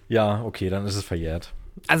 Ja, okay, dann ist es verjährt.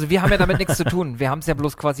 Also wir haben ja damit nichts zu tun. Wir haben es ja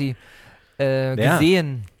bloß quasi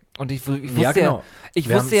gesehen. Und ich wusste genau. Ich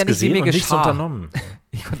wusste ja nicht, wie mir nichts geschah. unternommen.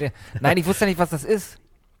 Ich wusste ja nicht, was das ist.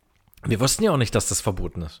 Wir wussten ja auch nicht, dass das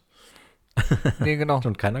verboten ist. Nee, genau. Hat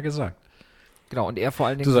und keiner gesagt. Genau, und er vor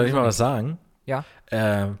allen Dingen. Du, soll ich mal was sagen? Ja.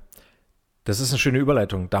 Das ist eine schöne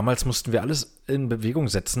Überleitung. Damals mussten wir alles in Bewegung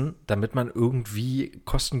setzen, damit man irgendwie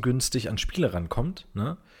kostengünstig an Spiele rankommt.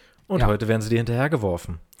 Ne? Und heute werden sie dir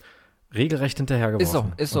hinterhergeworfen. Regelrecht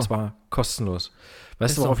hinterhergeworfen. Ist so. Und zwar kostenlos.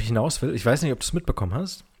 Weißt du, worauf ich hinaus will? Ich weiß nicht, ob du es mitbekommen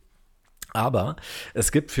hast, aber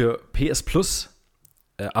es gibt für PS Plus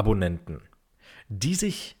Abonnenten, die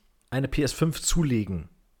sich eine PS5 zulegen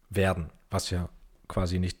werden, was ja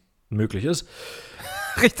quasi nicht möglich ist.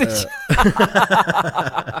 Richtig.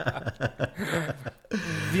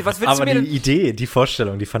 Was willst Aber du mir die Idee, die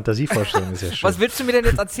Vorstellung, die Fantasievorstellung ist ja schön. Was willst du mir denn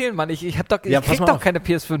jetzt erzählen, Mann? Ich krieg doch keine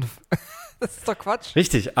PS5. Das ist doch Quatsch.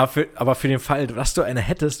 Richtig, aber für den Fall, dass du eine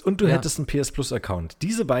hättest und du hättest einen PS Plus Account,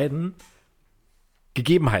 diese beiden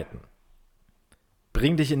Gegebenheiten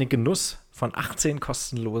bringen dich in den Genuss von 18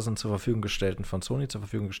 kostenlosen von Sony zur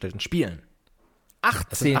Verfügung gestellten Spielen. 18?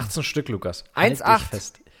 Das sind 18 Stück, Lukas.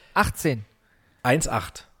 1,8? 18?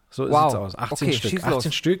 1,8. So wow. sieht's aus. 18 okay, Stück.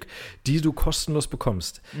 18 Stück, die du kostenlos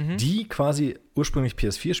bekommst. Die quasi ursprünglich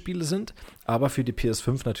PS4-Spiele sind, aber für die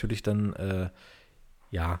PS5 natürlich dann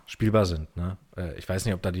spielbar sind. Ne? Ich weiß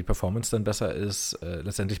nicht, ob da die Performance dann besser ist.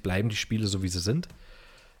 Letztendlich bleiben die Spiele so, wie sie sind.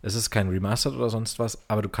 Es ist kein Remastered oder sonst was,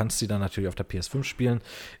 aber du kannst sie dann natürlich auf der PS5 spielen.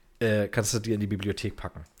 Kannst du dir in die Bibliothek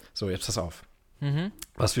packen. So, jetzt pass auf.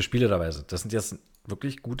 Was für Spiele dabei sind. Das sind jetzt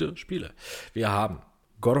wirklich gute Spiele. Wir haben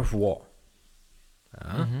God of War.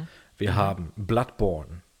 Ja? Wir haben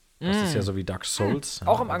Bloodborne. Das ist ja so wie Dark Souls.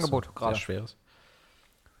 Auch im Angebot gerade. Sehr schweres.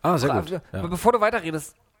 Ah, sehr gut. Ja. Bevor du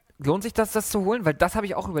weiterredest, lohnt sich das zu holen? Weil das habe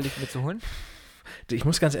ich auch überlegt, mir zu holen. Ich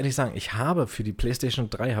muss ganz ehrlich sagen, ich habe für die PlayStation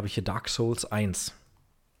 3 habe ich hier Dark Souls 1.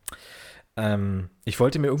 Ich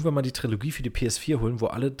wollte mir irgendwann mal die Trilogie für die PS4 holen, wo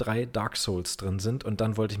alle 3 Dark Souls drin sind und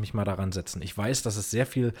dann wollte ich mich mal daran setzen. Ich weiß, dass es sehr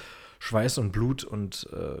viel Schweiß und Blut und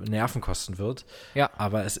Nerven kosten wird,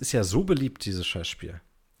 aber es ist ja so beliebt, dieses Scheißspiel.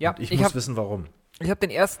 Ja, und ich muss wissen, warum. Ich habe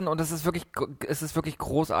den ersten und es ist wirklich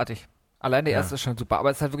großartig. Allein der erste ist schon super,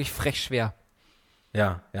 aber es ist halt wirklich frech schwer.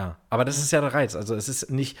 Ja. Aber das ist ja der Reiz. Also es ist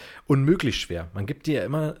nicht unmöglich schwer. Man gibt dir ja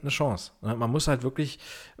immer eine Chance. Man muss halt wirklich,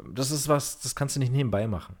 das kannst du nicht nebenbei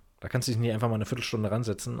machen. Da kannst du dich nicht einfach mal eine Viertelstunde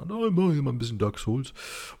ransetzen und ich mache hier mal ein bisschen Dark Souls.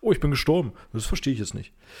 Oh, ich bin gestorben. Das verstehe ich jetzt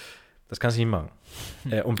nicht. Das kannst du nicht machen.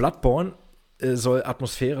 Und Bloodborne soll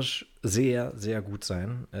atmosphärisch sehr, sehr gut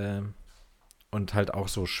sein. Und halt auch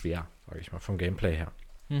so schwer, sage ich mal, vom Gameplay her.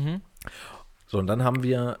 So, und dann haben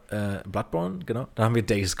wir Bloodborne, genau. Dann haben wir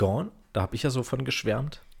Days Gone. Da habe ich ja so von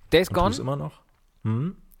geschwärmt. Days Gone? Immer noch.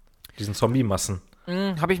 Diesen Zombie-Massen.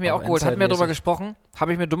 Habe ich mir auch geholt. Hatten wir darüber gesprochen.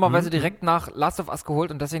 Habe ich mir dummerweise direkt nach Last of Us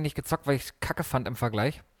geholt und deswegen nicht gezockt, weil ich es kacke fand im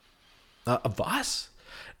Vergleich. Was?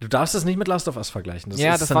 Du darfst es nicht mit Last of Us vergleichen.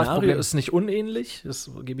 Das Szenario ist nicht unähnlich,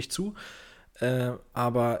 das gebe ich zu.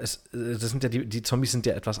 Aber das sind ja die Zombies sind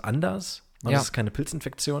ja etwas anders. Das ist keine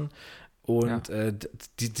Pilzinfektion. Und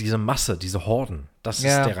diese Masse, diese Horden, das ist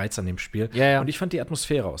der Reiz an dem Spiel. Und ich fand die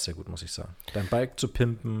Atmosphäre auch sehr gut, muss ich sagen. Dein Bike zu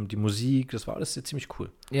pimpen, die Musik, das war alles ziemlich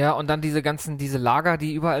cool. Ja, und dann diese Lager,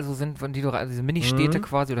 die überall so sind, diese Mini-Städte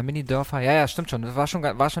quasi oder Mini-Dörfer. Ja, stimmt schon. Das war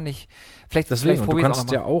schon nicht, deswegen, du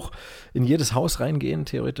kannst ja auch in jedes Haus reingehen,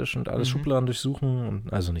 theoretisch, und alle Schubladen durchsuchen.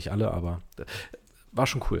 Und, also nicht alle, aber war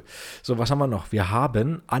schon cool. So, was haben wir noch? Wir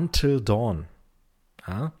haben Until Dawn.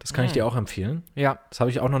 Ja, das kann ich dir auch empfehlen. Ja. Das habe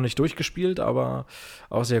ich auch noch nicht durchgespielt, aber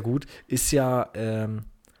auch sehr gut. Ist ja,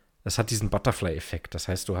 das hat diesen Butterfly-Effekt. Das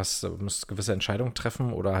heißt, du musst gewisse Entscheidungen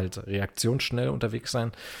treffen oder halt reaktionsschnell unterwegs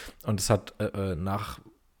sein. Und es hat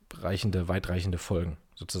weitreichende Folgen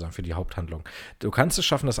sozusagen für die Haupthandlung. Du kannst es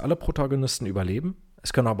schaffen, dass alle Protagonisten überleben.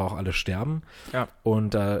 Es können aber auch alle sterben. Ja.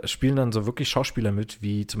 Und da spielen dann so wirklich Schauspieler mit,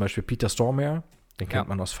 wie zum Beispiel Peter Stormare. Den kennt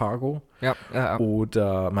man aus Fargo. Ja.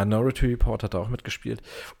 Oder Minority Report hat er auch mitgespielt.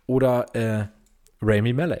 Oder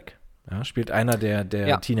Rami Malek. Ja, spielt einer der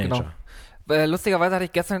Teenager. Genau. Lustigerweise hatte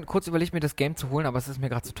ich gestern kurz überlegt, mir das Game zu holen, aber es ist mir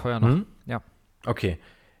gerade zu teuer noch. Ja. Okay.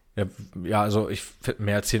 Ja, also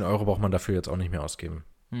mehr als 10 Euro braucht man dafür jetzt auch nicht mehr ausgeben.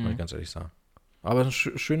 Muss ich ganz ehrlich sagen. Aber ein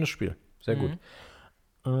schönes Spiel. Sehr gut.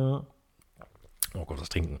 Oh Gott, das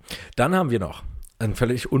Trinken. Dann haben wir noch ein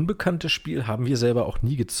völlig unbekanntes Spiel, haben wir selber auch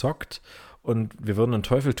nie gezockt. Und wir würden einen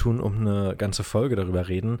Teufel tun, um eine ganze Folge darüber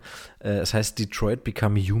reden. Es heißt Detroit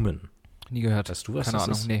Become Human. Nie gehört. Weißt du, was Keine das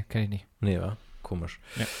Ahnung. ist? Nee, kenne ich nicht. Nee, war komisch.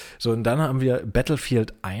 Ja. So, und dann haben wir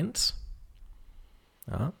Battlefield 1.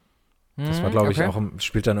 Ja. Das war, glaube ich, auch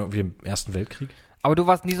spielt dann irgendwie im Ersten Weltkrieg. Aber du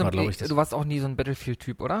warst auch nie so ein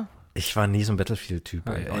Battlefield-Typ, oder? Ich war nie so ein Battlefield-Typ.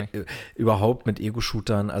 Ja, Überhaupt mit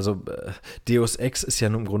Ego-Shootern. Also Deus Ex ist ja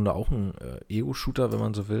nun im Grunde auch ein Ego-Shooter, wenn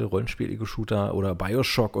man so will. Rollenspiel-Ego-Shooter oder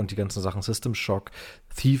Bioshock und die ganzen Sachen. System Shock.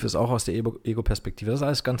 Thief ist auch aus der Ego-Perspektive. Das ist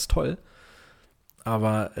alles ganz toll.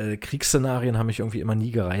 Aber Kriegsszenarien haben mich irgendwie immer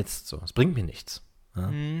nie gereizt. So. Es bringt mir nichts.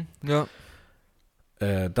 Ja.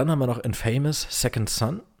 Dann haben wir noch Infamous Second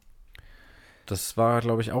Son. Das war,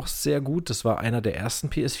 glaube ich, auch sehr gut. Das war einer der ersten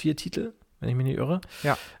PS4-Titel, wenn ich mich nicht irre.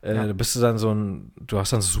 Ja. Da bist du dann du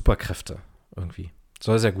hast dann so Superkräfte irgendwie.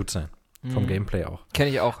 Soll sehr gut sein. Vom Gameplay auch.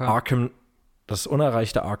 Kenne ich auch, ja. Das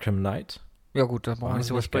unerreichte Arkham Knight. Ja gut, da brauchen wir nicht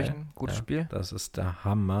drüber sprechen. Geil. Gutes Spiel. Das ist der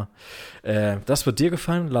Hammer. Das wird dir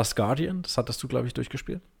gefallen, Last Guardian. Das hattest du, glaube ich,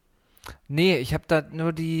 durchgespielt. Nee, ich habe da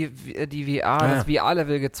nur die VR, das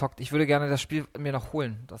VR-Level gezockt. Ich würde gerne das Spiel mir noch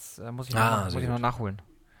holen. Das muss ich noch nachholen.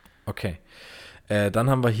 Okay. Dann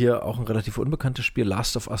haben wir hier auch ein relativ unbekanntes Spiel,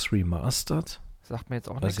 Last of Us Remastered. Sagt mir jetzt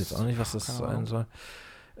auch nichts. Weiß jetzt auch nicht, was das sein soll.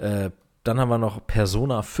 Dann haben wir noch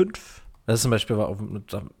Persona 5. Das ist zum Beispiel,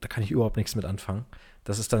 da kann ich überhaupt nichts mit anfangen.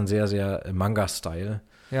 Das ist dann sehr, sehr Manga-Style.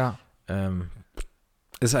 Ja.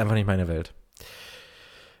 Ist einfach nicht meine Welt.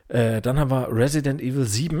 Dann haben wir Resident Evil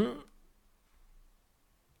 7.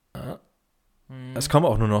 Es kommen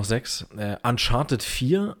auch nur noch 6. Uncharted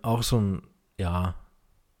 4, auch so ein,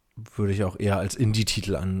 würde ich auch eher als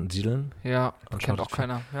Indie-Titel ansiedeln. Ja, kennt auch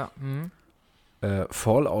keiner. Ja.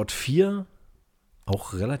 Fallout 4,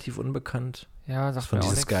 auch relativ unbekannt. Ja, sagt von mir auch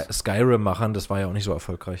diesen nichts. Skyrim-Machern, das war ja auch nicht so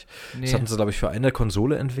erfolgreich. Nee. Das hatten sie, glaube ich, für eine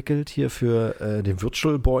Konsole entwickelt, hier für den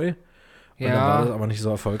Virtual Boy. Und dann war das aber nicht so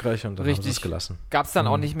erfolgreich und dann haben sie es gelassen. Gab es dann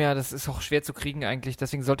auch nicht mehr, das ist auch schwer zu kriegen eigentlich,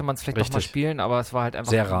 deswegen sollte man es vielleicht doch mal spielen, aber es war halt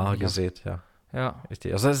einfach sehr rar gesät, ja. Ja.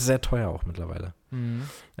 Richtig. Also das ist sehr teuer auch mittlerweile.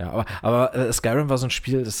 Ja, aber Skyrim war so ein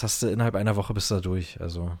Spiel, das hast du innerhalb einer Woche bist du da durch.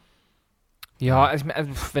 Also. Ja, also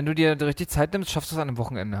wenn du dir richtig Zeit nimmst, schaffst du es an einem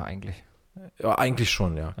Wochenende eigentlich. Ja, eigentlich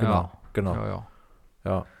schon, ja. Genau.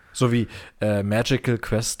 Ja. So wie Magical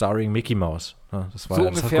Quest starring Mickey Mouse. Ja, das war so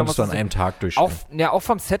das ungefähr, konntest du an einem Tag durchspielen. Auch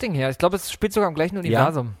vom Setting her. Ich glaube, es spielt sogar im gleichen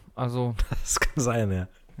Universum. Also. Das kann sein, ja.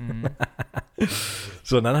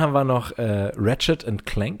 So, und dann haben wir noch Ratchet &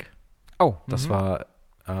 Clank. Oh. Das war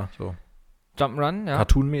so Jump'n'Run, ja.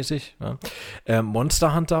 Cartoon-mäßig. Ja.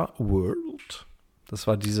 Monster Hunter World. Das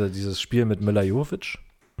war dieses Spiel mit Milla Jovovich.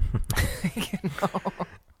 Genau.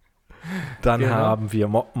 Dann haben wir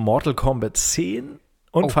Mortal Kombat 10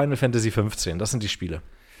 und Final Fantasy 15. Das sind die Spiele.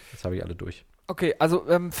 Das habe ich alle durch. Okay, also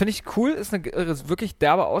finde ich cool. Ist eine wirklich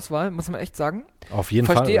derbe Auswahl, muss man echt sagen. Auf jeden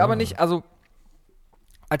Fall. Verstehe aber nicht, also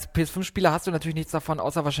als PS5-Spieler hast du natürlich nichts davon,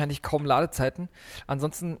 außer wahrscheinlich kaum Ladezeiten.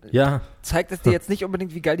 Ansonsten zeigt es dir jetzt nicht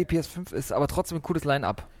unbedingt, wie geil die PS5 ist, aber trotzdem ein cooles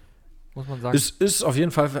Line-Up, muss man sagen. Ist auf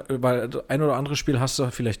jeden Fall, weil ein oder andere Spiel hast du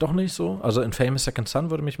vielleicht doch nicht so. Also Infamous Second Son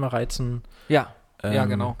würde mich mal reizen. Ja,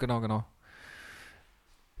 genau.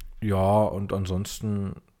 Ja, und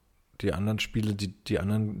ansonsten die anderen Spiele, die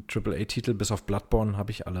anderen AAA-Titel, bis auf Bloodborne,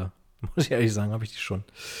 habe ich alle. Muss ich ehrlich sagen, habe ich die schon.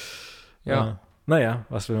 Ja. Naja,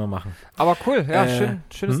 was will man machen? Aber cool, ja,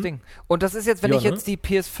 schönes Ding. Und das ist jetzt, wenn ich jetzt die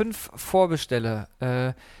PS5 vorbestelle,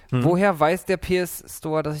 woher weiß der PS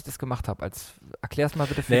Store, dass ich das gemacht habe? Erklär's mal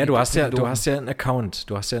bitte für du hast ja einen Account.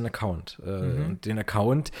 Und den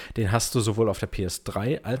Account, den hast du sowohl auf der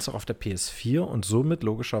PS3 als auch auf der PS4 und somit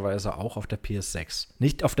logischerweise auch auf der PS6.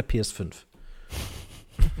 Nicht auf der PS5.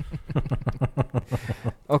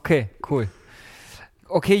 Okay, cool.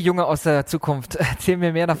 Okay, Junge aus der Zukunft, erzähl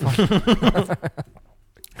mir mehr davon.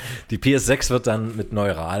 Die PS6 wird dann mit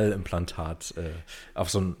Neuralimplantat auf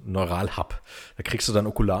so ein Neuralhub. Da kriegst du dann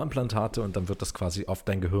Okularimplantate und dann wird das quasi auf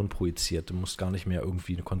dein Gehirn projiziert. Du musst gar nicht mehr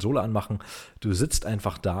irgendwie eine Konsole anmachen. Du sitzt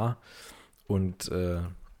einfach da und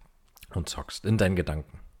zockst in deinen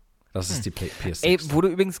Gedanken. Das ist die PS6. Ey, wo du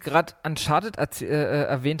übrigens gerade Uncharted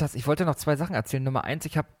erwähnt hast, ich wollte noch 2 Sachen erzählen. Nummer 1,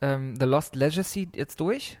 ich habe The Lost Legacy jetzt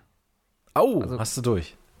durch. Oh, also, hast du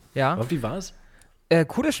durch? Ja. Und wie war es?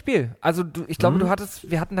 Cooles Spiel. Also ich glaube,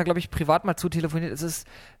 wir hatten da, glaube ich, privat mal zu telefoniert. Es ist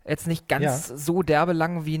jetzt nicht ganz so derbe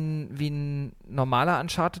lang wie ein normaler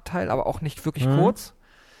Uncharted-Teil, aber auch nicht wirklich kurz.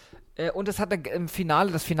 Und es hat im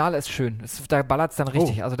Finale, das Finale ist schön. Da ballert es dann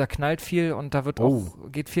richtig. Also da knallt viel und da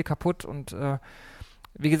geht viel kaputt und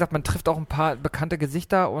wie gesagt, man trifft auch ein paar bekannte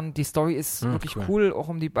Gesichter und die Story ist wirklich cool, auch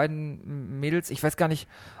um die beiden Mädels. Ich weiß gar nicht,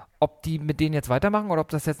 ob die mit denen jetzt weitermachen oder ob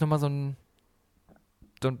das jetzt nur mal so ein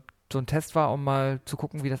Test war, um mal zu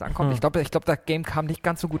gucken, wie das ankommt. Ich glaube, das Game kam nicht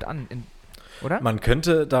ganz so gut an, oder? Man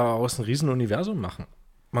könnte daraus ein Riesenuniversum machen.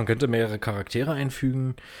 Man könnte mehrere Charaktere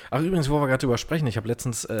einfügen. Ach, übrigens, wo wir gerade drüber sprechen, ich habe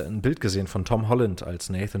letztens ein Bild gesehen von Tom Holland als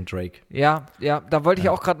Nathan Drake. Ja, da wollte ich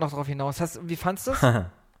auch gerade noch drauf hinaus. Wie fandst du es?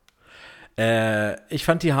 Ich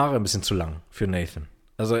fand die Haare ein bisschen zu lang für Nathan.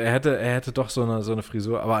 Also er hätte doch so eine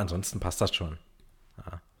Frisur, aber ansonsten passt das schon.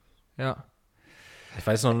 Ja. Ich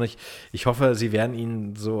weiß noch nicht, ich hoffe, sie werden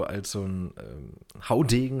ihn so als so ein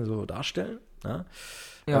Haudegen so darstellen. Ja.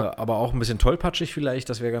 Aber auch ein bisschen tollpatschig vielleicht,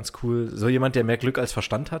 das wäre ganz cool. So jemand, der mehr Glück als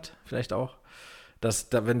Verstand hat, vielleicht auch.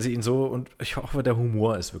 Wenn sie ihn so, und ich hoffe, der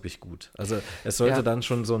Humor ist wirklich gut. Also es sollte dann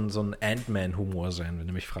schon so ein Ant-Man-Humor sein, wenn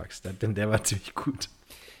du mich fragst, denn der war ziemlich gut.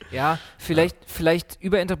 Ja, vielleicht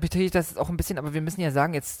überinterpretiere ich das auch ein bisschen, aber wir müssen ja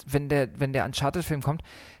sagen, jetzt, wenn der Uncharted-Film kommt,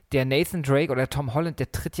 der Nathan Drake oder Tom Holland,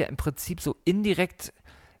 der tritt ja im Prinzip so indirekt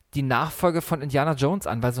die Nachfolge von Indiana Jones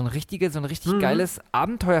an, weil so ein richtig geiles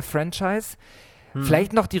Abenteuer-Franchise,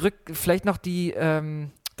 vielleicht noch das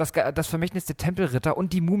Vermächtnis der Tempelritter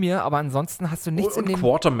und die Mumie, aber ansonsten hast du nichts in dem...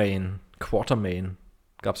 Quatermain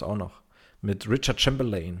gab's auch noch. Mit Richard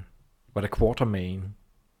Chamberlain war der Quatermain.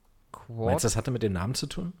 Meinst du, das hatte mit den Namen zu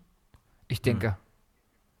tun? Ich denke.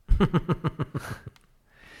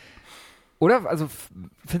 Oder? Also,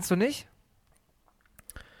 findest du nicht?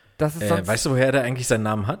 Das ist weißt du, woher der eigentlich seinen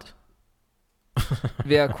Namen hat?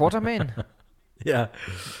 Wer? Quatermain? Ja.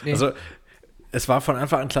 Nee. Also, es war von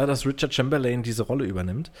Anfang an klar, dass Richard Chamberlain diese Rolle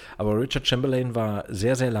übernimmt. Aber Richard Chamberlain war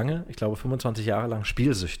sehr, sehr lange, ich glaube 25 Jahre lang,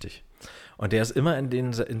 spielsüchtig. Und der ist immer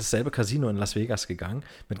in dasselbe Casino in Las Vegas gegangen,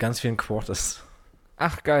 mit ganz vielen Quarters.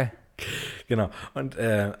 Ach, geil. Genau. Und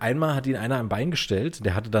einmal hat ihn einer am Bein gestellt,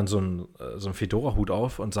 der hatte dann so einen Fedora-Hut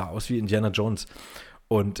auf und sah aus wie Indiana Jones.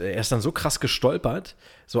 Und er ist dann so krass gestolpert,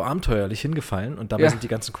 so abenteuerlich hingefallen und dabei sind die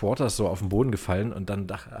ganzen Quarters so auf den Boden gefallen und dann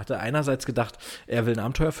hat er einerseits gedacht, er will einen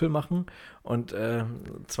Abenteuerfilm machen und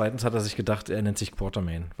zweitens hat er sich gedacht, er nennt sich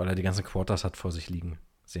Quatermain, weil er die ganzen Quarters hat vor sich liegen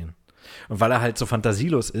sehen. Und weil er halt so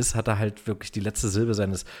fantasielos ist, hat er halt wirklich die letzte Silbe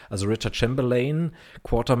also Richard Chamberlain,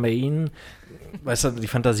 Quatermain, weißt du, die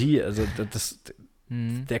Fantasie, also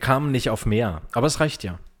der kam nicht auf mehr. Aber es reicht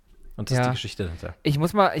ja. Und das ist die Geschichte dahinter. Ich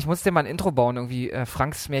muss dir mal ein Intro bauen, irgendwie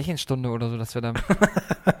Franks Märchenstunde oder so, dass wir dann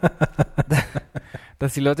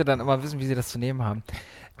dass die Leute dann immer wissen, wie sie das zu nehmen haben.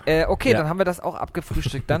 Okay, dann haben wir das auch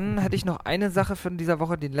abgefrühstückt. Dann hätte ich noch eine Sache von dieser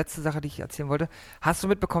Woche, die letzte Sache, die ich erzählen wollte. Hast du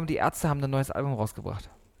mitbekommen, die Ärzte haben ein neues Album rausgebracht?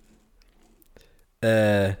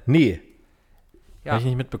 Nee. Ja. Habe ich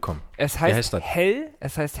nicht mitbekommen. Es heißt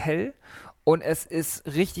Hell und es ist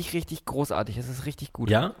richtig, richtig großartig. Es ist richtig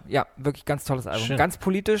gut. Ja? Ja, wirklich ganz tolles Album. Schön. Ganz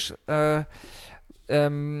politisch,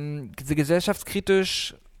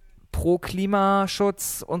 gesellschaftskritisch, pro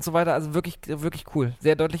Klimaschutz und so weiter. Also wirklich, wirklich cool.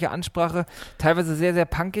 Sehr deutliche Ansprache, teilweise sehr, sehr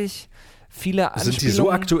punkig. Viele Anspielungen. Sind die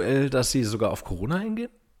so aktuell, dass sie sogar auf Corona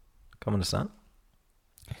eingehen? Kann man das sagen?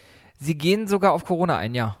 Sie gehen sogar auf Corona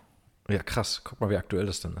ein, ja. Ja, krass. Guck mal, wie aktuell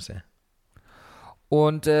das dann ist, ey.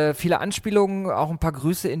 Und viele Anspielungen, auch ein paar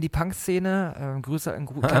Grüße in die Punk-Szene.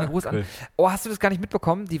 Kleine Gruß cool. an. Oh, hast du das gar nicht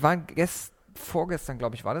mitbekommen? Die waren vorgestern,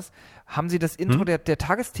 glaube ich, war das. Haben sie das Intro der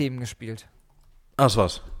Tagesthemen gespielt. Ah, das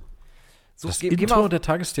war's. Das Intro der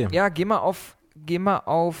Tagesthemen? Ja, geh mal auf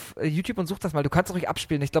YouTube und such das mal. Du kannst es ruhig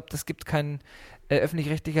abspielen. Ich glaube, das gibt keinen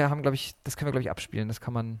öffentlich-rechtliche, das können wir, glaube ich, abspielen. Das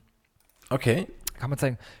kann man. Okay. Kann man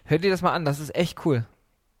zeigen. Hör dir das mal an, das ist echt cool.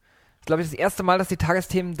 Ich glaube, das ist das erste Mal, dass die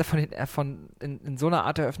Tagesthemen in so einer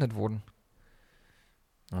Art eröffnet wurden.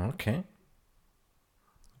 Okay.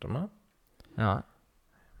 Warte mal. Ja.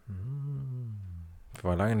 Ich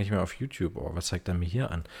war lange nicht mehr auf YouTube. Oh, was zeigt er mir hier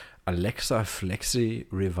an? Alexa Flexi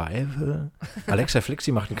Revival? Alexa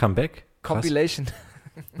Flexi macht ein Comeback? Compilation.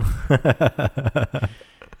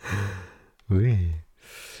 Ui.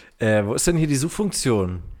 Wo ist denn hier die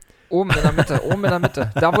Suchfunktion? Oben in der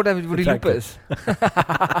Mitte. Da, wo die Lupe ist.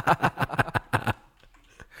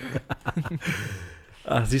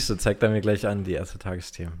 Ach, siehst du, zeigt er mir gleich an, die erste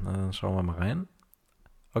Tagesthemen. Na, dann schauen wir mal rein.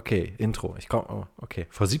 Okay, Intro. Okay,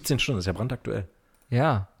 vor 17 Stunden, ist ja brandaktuell.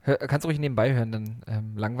 Ja, kannst du ruhig nebenbei hören,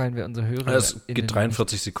 dann langweilen wir unsere Hörer. Es geht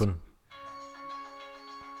 43 Sekunden.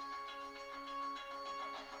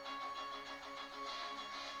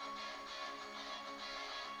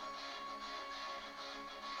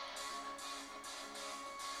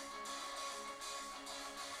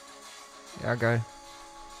 Ja, geil.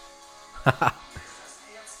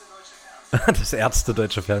 Das erste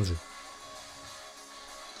deutsche Fernsehen.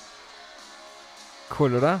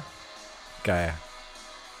 Cool, oder? Geil.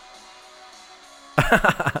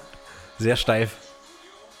 Sehr steif.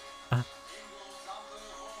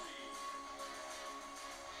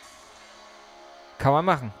 Kann man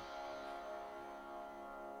machen.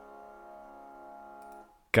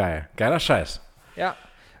 Geil. Geiler Scheiß. Ja.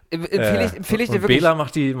 Empfehle ich dir wirklich. Bela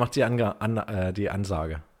macht die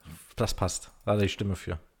Ansage. Das passt. Da hat er die Stimme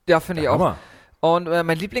für. Ja, finde ich auch. Hammer. Und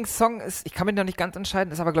mein Lieblingssong ist, ich kann mich noch nicht ganz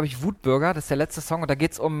entscheiden, ist aber, glaube ich, Wutbürger. Das ist der letzte Song. Und da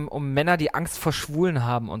geht es um Männer, die Angst vor Schwulen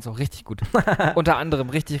haben und so. Richtig gut. Unter anderem.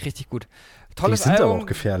 Richtig, richtig gut. Tolles Album. Die sind Album. aber auch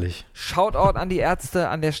gefährlich. Shoutout an die Ärzte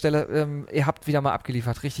an der Stelle. Ihr habt wieder mal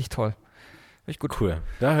abgeliefert. Richtig toll. Richtig gut. Cool.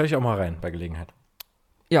 Da höre ich auch mal rein bei Gelegenheit.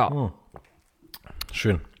 Ja. Oh.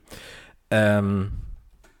 Schön.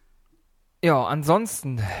 Ja,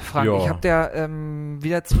 ansonsten, Frank, ich habe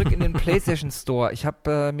wieder zurück in den PlayStation Store. Ich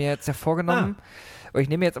habe mir jetzt ja vorgenommen, ich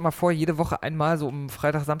nehme mir jetzt immer vor, jede Woche einmal, so um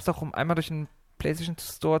Freitag, Samstag rum, einmal durch den PlayStation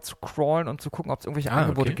Store zu crawlen und zu gucken, ob es irgendwelche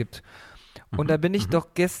Angebote gibt. Und da bin ich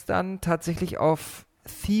doch gestern tatsächlich auf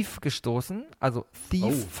Thief gestoßen, also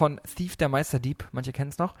Thief von Thief, der Meisterdieb, manche kennen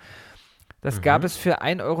es noch. Das gab es für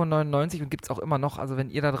 1,99 € und gibt es auch immer noch. Also wenn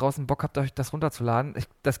ihr da draußen Bock habt, euch das runterzuladen.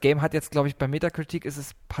 Das Game hat jetzt, glaube ich, bei Metacritic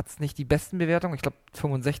hat es nicht die besten Bewertungen. Ich glaube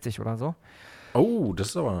 65 oder so. Oh, das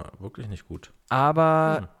ist aber wirklich nicht gut.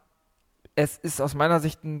 Aber es ist aus meiner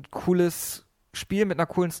Sicht ein cooles Spiel mit einer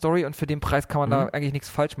coolen Story und für den Preis kann man da eigentlich nichts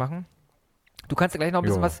falsch machen. Du kannst ja gleich noch ein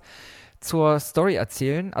bisschen was zur Story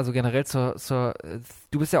erzählen, also generell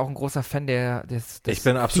du bist ja auch ein großer Fan des Ich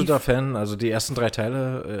bin ein absoluter Fan, also die ersten 3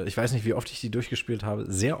 Teile, ich weiß nicht, wie oft ich die durchgespielt habe,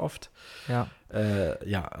 sehr oft. Ja.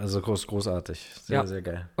 Also großartig, sehr, sehr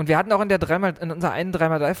geil. Und wir hatten auch in unserer einen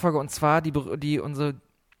 3x3-Folge, und zwar unsere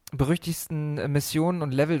berüchtigsten Missionen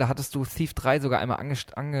und Level, da hattest du Thief 3 sogar einmal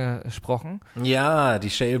angesprochen. Ja,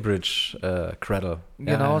 die Shalebridge Cradle.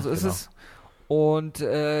 Genau, so ist es. Und ich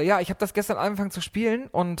habe das gestern angefangen zu spielen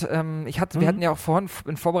und wir hatten ja auch vorhin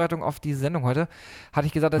in Vorbereitung auf die Sendung heute, hatte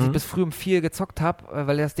ich gesagt, dass ich bis früh um 4 gezockt habe,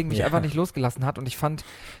 weil das Ding mich einfach nicht losgelassen hat und ich finde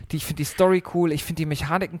die Story cool, ich finde die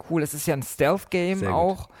Mechaniken cool, es ist ja ein Stealth-Game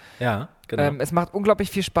auch. Ja, genau. Es macht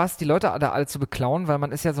unglaublich viel Spaß, die Leute da alle zu beklauen, weil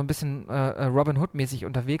man ist ja so ein bisschen Robin Hood-mäßig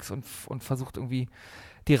unterwegs und versucht irgendwie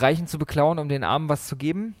die Reichen zu beklauen, um den Armen was zu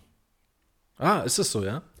geben. Ah, ist es so,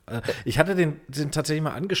 ja? Ich hatte den tatsächlich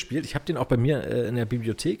mal angespielt. Ich habe den auch bei mir in der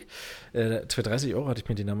Bibliothek. Für 30 € hatte ich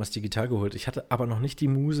mir den damals digital geholt. Ich hatte aber noch nicht die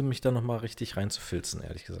Muse, mich da noch mal richtig reinzufilzen,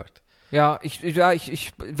 ehrlich gesagt. Ja,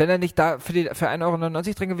 wenn er nicht da für 1,99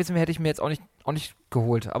 € drin gewesen wäre, hätte ich mir jetzt auch nicht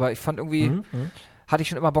geholt. Aber ich fand irgendwie, hatte ich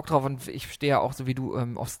schon immer Bock drauf und ich stehe ja auch so wie du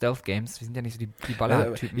auf Stealth-Games. Wir sind ja nicht so die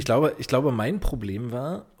Baller-Typen. Ich glaube, mein Problem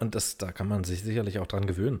war, und da kann man sich sicherlich auch dran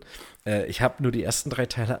gewöhnen, ich habe nur die ersten 3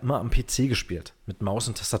 Teile immer am PC gespielt, mit Maus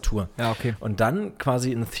und Tastatur. Ja, okay. Und dann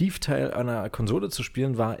quasi einen Thief-Teil an einer Konsole zu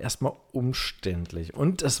spielen, war erstmal umständlich.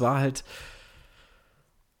 Und es war halt,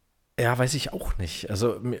 ja, weiß ich auch nicht.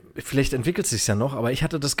 Also vielleicht entwickelt es sich ja noch, aber ich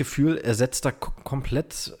hatte das Gefühl, er setzt da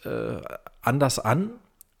komplett anders an,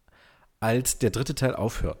 als der 3. Teil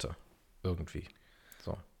aufhörte. Irgendwie.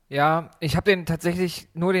 So. Ja, ich habe den tatsächlich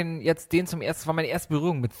das war meine erste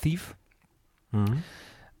Berührung mit Thief.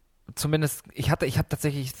 Zumindest, ich habe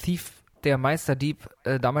tatsächlich Thief, der Meisterdieb,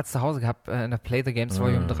 damals zu Hause gehabt, in der Play the Games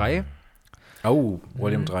Volume 3. Oh,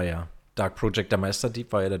 Volume 3, ja. Dark Project, der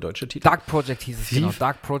Meisterdieb, war ja der deutsche Titel. Dark Project hieß es, Thief, genau.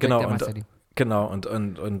 Dark Project, der Meisterdieb. Genau, und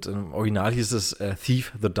im Original hieß es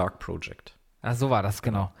Thief, the Dark Project. Ah, so war das,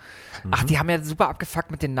 genau. Ach, die haben ja super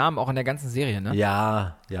abgefuckt mit den Namen, auch in der ganzen Serie, ne?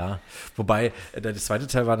 Ja. Wobei, der 2.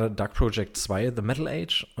 Teil war der Dark Project 2, The Metal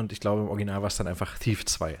Age. Und ich glaube, im Original war es dann einfach Thief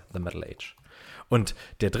 2, The Metal Age. Und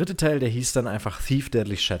der 3. Teil, der hieß dann einfach Thief,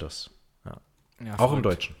 Deadly Shadows. Ja, auch im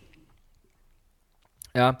Deutschen.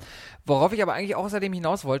 Ja, worauf ich aber eigentlich auch außerdem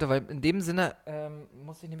hinaus wollte, weil in dem Sinne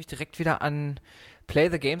muss ich nämlich direkt wieder an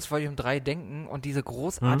Play the Games Volume 3 denken und diese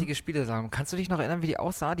großartige Spielesammlung. Kannst du dich noch erinnern, wie die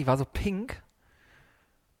aussah? Die war so pink.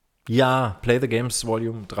 Ja, Play the Games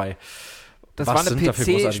Volume 3. Das war eine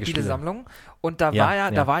PC-Spielesammlung und da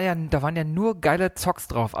waren ja nur geile Zocks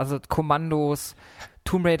drauf. Also Kommandos,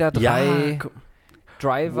 Tomb Raider 3,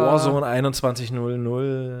 Driver. Warzone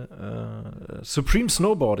 2100, Supreme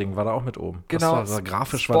Snowboarding war da auch mit oben. Genau. Das war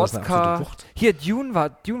grafisch war das eine absolute Wucht. Hier, Dune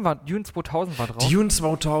 2000 war drauf. Dune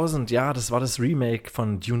 2000, ja, das war das Remake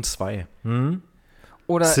von Dune 2.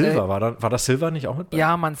 Oder Silver, war das Silver nicht auch mit bei?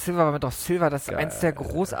 Ja, Mann, Silver war mit drauf. Silver, das ist eins der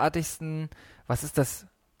großartigsten, was ist das?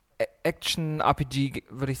 Action-RPG,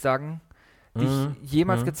 würde ich sagen, die ich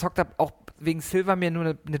jemals gezockt habe. Auch wegen Silver mir nur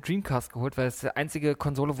eine Dreamcast geholt, weil es die einzige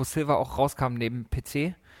Konsole, wo Silver auch rauskam neben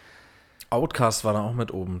PC. Outcast war da auch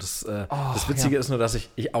mit oben. Das Witzige ist nur, dass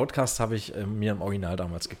Outcast habe ich mir im Original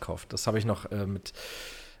damals gekauft. Das habe ich noch mit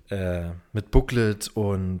Booklet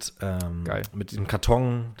und mit dem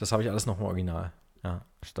Karton. Das habe ich alles noch im Original. Ja.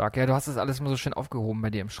 Stark. Ja, du hast das alles immer so schön aufgehoben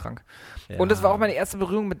bei dir im Schrank. Ja. Und das war auch meine erste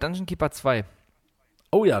Berührung mit Dungeon Keeper 2.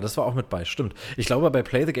 Oh ja, das war auch mit bei, stimmt. Ich glaube, bei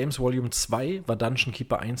Play the Games Volume 2 war Dungeon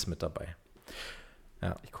Keeper 1 mit dabei.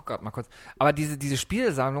 Ja. Ich gucke gerade mal kurz. Aber diese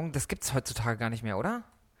Spielesammlung, das gibt es heutzutage gar nicht mehr, oder?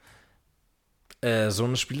 So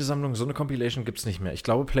eine Spielesammlung, so eine Compilation gibt es nicht mehr. Ich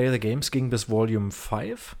glaube, Play the Games ging bis Volume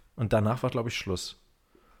 5 und danach war, glaube ich, Schluss.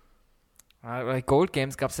 Gold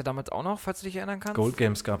Games gab es ja damals auch noch, falls du dich erinnern kannst. Gold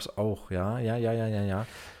Games gab es auch, ja.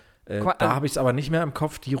 Da habe ich es aber nicht mehr im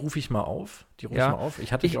Kopf, die rufe ich mal auf.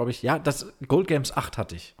 Ich hatte, glaube ich, das Gold Games 8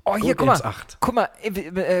 hatte ich. Oh, hier, guck mal,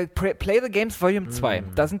 Play the Games Volume 2.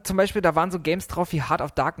 Da sind zum Beispiel, da waren so Games drauf wie Heart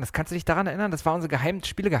of Darkness. Kannst du dich daran erinnern? Das war unsere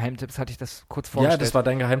Spiele-Geheimtipps, hatte ich das kurz vorgestellt. Ja, das war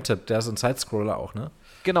dein Geheimtipp. Der ist ein Sidescroller auch, ne?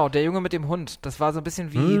 Genau, der Junge mit dem Hund. Das war so ein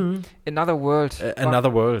bisschen wie Another World.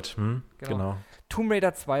 Another World, genau. Tomb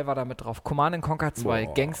Raider 2 war da mit drauf. Command & Conquer 2,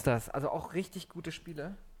 Gangsters. Also auch richtig gute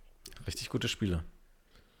Spiele. Richtig gute Spiele.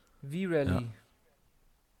 V-Rally.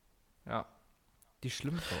 Ja. Die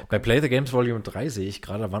schlimmste. Okay. Bei Play the Games Volume 3 sehe ich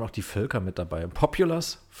gerade, da waren auch die Völker mit dabei.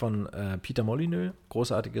 Populous von Peter Molyneux,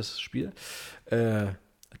 großartiges Spiel.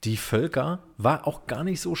 Die Völker war auch gar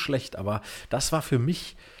nicht so schlecht, aber das war für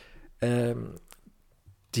mich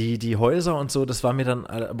die Häuser und so, das war mir dann,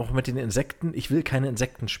 aber auch mit den Insekten, ich will keine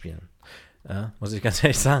Insekten spielen. Ja, muss ich ganz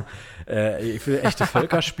ehrlich sagen. Ich will echte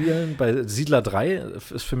Völker spielen. Bei Siedler 3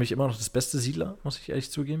 ist für mich immer noch das beste Siedler, muss ich ehrlich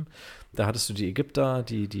zugeben. Da hattest du die Ägypter,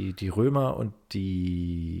 die Römer und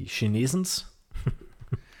die Chinesens.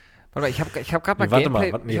 Warte mal, ich hab gerade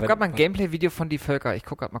mal ein Gameplay-Video von die Völker. Ich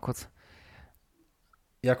gucke gerade mal kurz.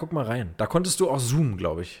 Ja, guck mal rein. Da konntest du auch zoomen,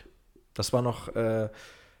 glaube ich. Das war noch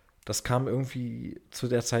das kam irgendwie zu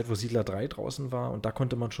der Zeit, wo Siedler 3 draußen war und da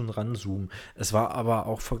konnte man schon ranzoomen. Es war aber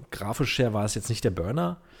auch grafisch her, war es jetzt nicht der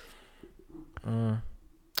Burner,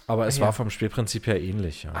 aber es war vom Spielprinzip her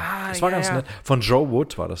ähnlich. Ja. Es war ganz nett. Von Joe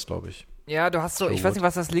Wood war das, glaube ich. Ja, du hast so, ich weiß nicht,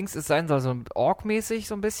 was das links sein soll, so Ork-mäßig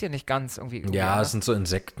so ein bisschen, nicht ganz irgendwie. Ja, es sind so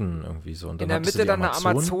Insekten irgendwie so. Und dann in der Mitte dann eine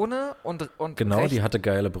Amazone und genau, die hatte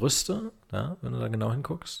geile Brüste, ja, wenn du da genau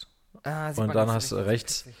hinguckst. Und dann hast du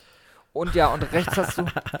rechts... Und rechts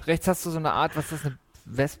hast du so eine Art, was ist das, eine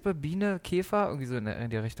Wespe, Biene, Käfer? Irgendwie so in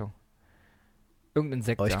die Richtung. Irgendein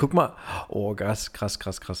Insekt. Ich guck mal. Oh, krass.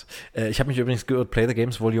 Ich habe mich übrigens gehört, Play the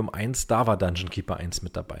Games Volume 1, da war Dungeon Keeper 1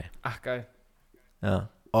 mit dabei. Ach, geil. Ja.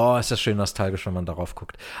 Oh, ist das schön nostalgisch, wenn man darauf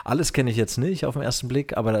guckt. Alles kenne ich jetzt nicht auf den ersten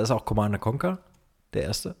Blick, aber da ist auch Command & Conquer, der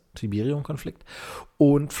erste, Tiberium-Konflikt.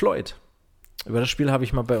 Und Floyd. Über das Spiel habe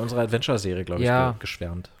ich mal bei unserer Adventure-Serie, glaube ich,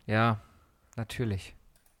 geschwärmt. Ja, natürlich.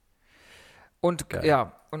 Und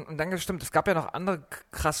geil. Und dann stimmt, es gab ja noch andere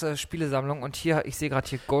krasse Spielesammlungen und hier, ich sehe gerade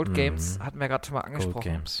hier Gold Games, hatten wir gerade schon mal angesprochen. Gold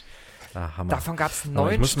Games. Hammer. Davon gab es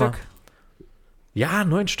 9 Stück.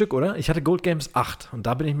 9 Stück, oder? Ich hatte Gold Games 8 und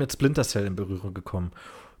da bin ich mit Splinter Cell in Berührung gekommen.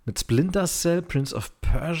 Mit Splinter Cell, Prince of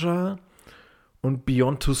Persia und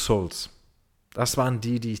Beyond Two Souls. Das waren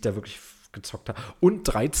die ich da wirklich gezockt habe. Und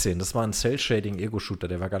 13, das war ein Cell-Shading-Ego-Shooter,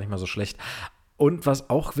 der war gar nicht mal so schlecht. Und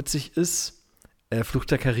was auch witzig ist, Fluch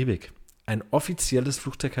der Karibik. Ein offizielles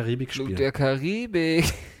Fluch der Karibik-Spiel. Fluch der Karibik.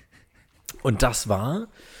 Und das war,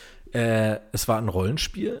 es war ein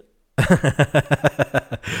Rollenspiel.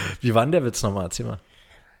 Wie war denn der Witz nochmal? Erzähl mal.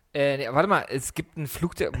 Warte mal, es gibt ein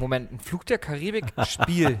Fluch der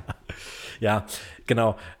Karibik-Spiel. Ja,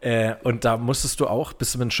 genau. Und da bist du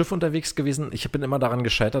mit einem Schiff unterwegs gewesen. Ich bin immer daran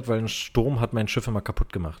gescheitert, weil ein Sturm hat mein Schiff immer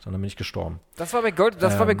kaputt gemacht. Und dann bin ich gestorben. Das war bei Gold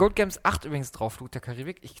Games 8 übrigens drauf, Fluch der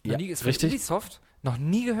Karibik. Ist richtig. Ubisoft? Noch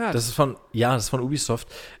nie gehört. Das ist von Ubisoft.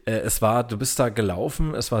 Du bist da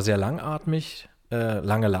gelaufen, es war sehr langatmig,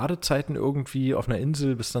 lange Ladezeiten irgendwie auf einer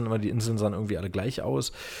Insel, bis dann immer die Inseln sahen irgendwie alle gleich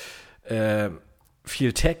aus.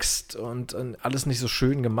 Viel Text und alles nicht so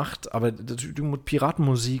schön gemacht, aber mit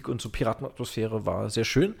Piratenmusik und so Piratenatmosphäre war sehr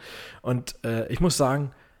schön. Und ich muss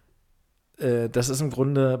sagen, das ist im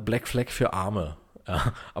Grunde Black Flag für Arme.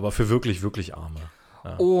 Ja, aber für wirklich, wirklich Arme.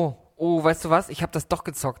 Ja. Oh, weißt du was? Ich habe das doch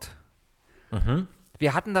gezockt. Mhm.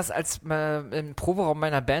 Wir hatten das im Proberaum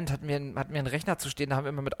meiner Band, hatten wir einen Rechner zu stehen, da haben wir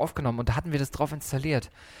immer mit aufgenommen und da hatten wir das drauf installiert.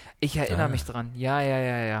 Ich erinnere mich dran.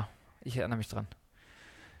 Ja. Ich erinnere mich dran.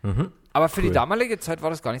 Mhm. Aber für die damalige Zeit war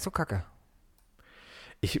das gar nicht so kacke.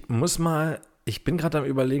 Ich bin gerade am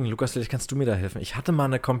Überlegen, Lukas, vielleicht kannst du mir da helfen. Ich hatte mal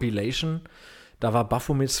eine Compilation, da war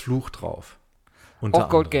Baphomets Fluch drauf. Auch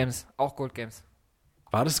Gold Games.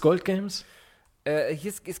 War das Gold Games?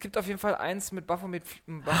 Es gibt auf jeden Fall eins mit Baphomet.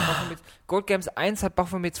 Gold Games 1 hat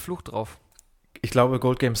Baphomets Fluch drauf. Ich glaube,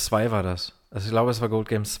 Gold Games 2 war das. Also ich glaube, es war Gold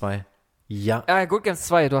Games 2. Ja. Gold Games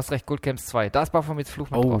 2, du hast recht, Gold Games 2. Da ist Baphomets Fluch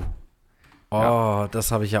mit drauf. Oh,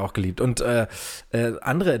 das habe ich ja auch geliebt. Und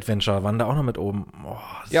andere Adventure waren da auch noch mit oben. Oh,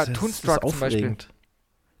 Toonstruck zum Beispiel.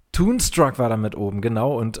 Toonstruck war da mit oben,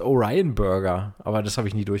 genau. Und Orion Burger. Aber das habe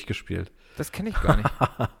ich nie durchgespielt. Das kenne ich gar nicht.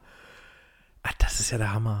 Das ist ja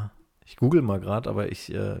der Hammer. Ich google mal gerade, aber ich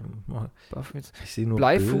sehe nur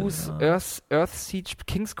Bleifuß, Earth Siege,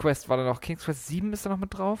 King's Quest war da noch. King's Quest 7 ist da noch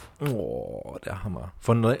mit drauf. Oh, der Hammer.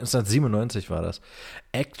 Von 1997 war das.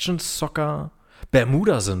 Action Soccer,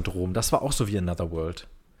 Bermuda-Syndrom. Das war auch so wie Another World.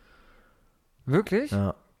 Wirklich?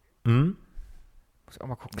 Ja. Muss ich auch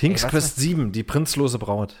mal gucken. King's Quest 7, die prinzlose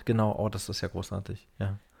Braut. Genau, oh, das ist ja großartig.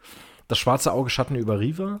 Ja. Das schwarze Auge Schatten über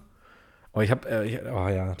Riva. Oh,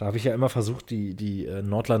 da habe ich ja immer versucht, die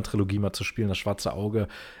Nordland-Trilogie mal zu spielen. Das schwarze Auge,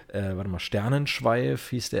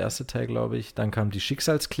 Sternenschweif hieß der erste Teil, glaube ich. Dann kam die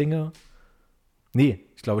Schicksalsklinge. Nee,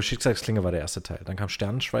 ich glaube, Schicksalsklinge war der erste Teil. Dann kam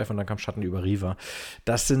Sternenschweif und dann kam Schatten über Riva.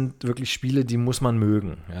 Das sind wirklich Spiele, die muss man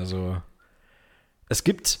mögen. Also, es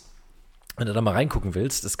gibt, wenn du da mal reingucken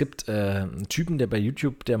willst, es gibt einen Typen, der bei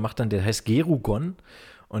YouTube, der heißt Gerugon.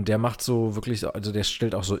 Und der macht so wirklich, also der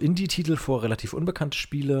stellt auch so Indie-Titel vor, relativ unbekannte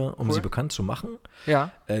Spiele, um sie bekannt zu machen.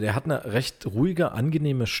 Ja. Der hat eine recht ruhige,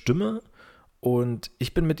 angenehme Stimme. Und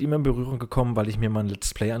ich bin mit ihm in Berührung gekommen, weil ich mir mal ein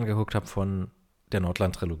Let's Play angeguckt habe von der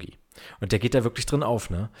Nordland-Trilogie. Und der geht da wirklich drin auf,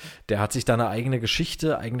 ne? Der hat sich da eine eigene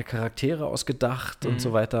Geschichte, eigene Charaktere ausgedacht und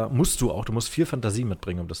so weiter. Du musst viel Fantasie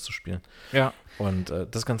mitbringen, um das zu spielen. Ja. Und das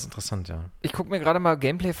ist ganz interessant, ja. Ich gucke mir gerade mal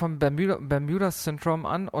Gameplay von Bermuda Syndrome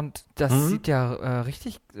an und das sieht ja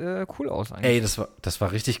richtig cool aus eigentlich. Ey, das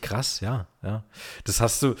war richtig krass, ja.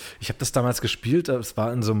 Ich habe das damals gespielt, es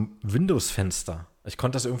war in so einem Windows-Fenster. Ich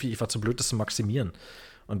war zu blöd, das zu maximieren.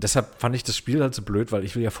 Und deshalb fand ich das Spiel halt so blöd, weil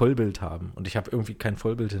ich will ja Vollbild haben. Und ich habe irgendwie kein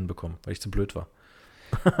Vollbild hinbekommen, weil ich zu blöd war.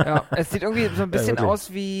 Ja, es sieht irgendwie so ein bisschen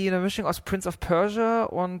aus wie eine Mischung aus Prince of Persia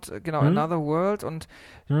und Another World und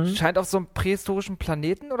scheint auf so einem prähistorischen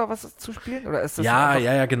Planeten oder was zu spielen? Oder ist das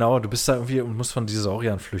ja, genau. Du bist da irgendwie und musst von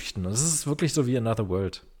Dinosauriern flüchten. Und es ist wirklich so wie Another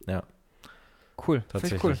World. Ja. Cool.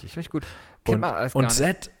 Tatsächlich. Finde ich gut. Kennt man alles gar nicht.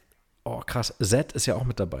 Z, oh krass, Z ist ja auch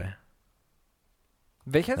mit dabei.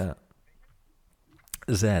 Welches? Ja.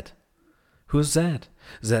 Z. Who's Z?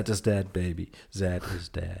 Z is dead, baby. Z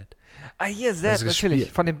is dead. Ah, hier, Z, natürlich. Spiel.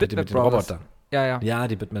 Von den Bitmap mit den Brothers. Robotern. Ja. Ja,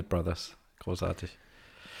 die Bitmap Brothers. Großartig.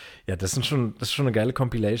 Ja, das ist schon eine geile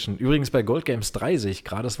Compilation. Übrigens bei Gold Games 3 sehe ich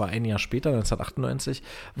gerade, das war ein Jahr später, 1998,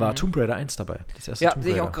 war Tomb Raider 1 dabei. Das erste ja, Tomb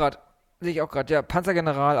sehe ich Raider. auch gerade. Ja,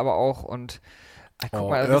 Panzergeneral aber auch und guck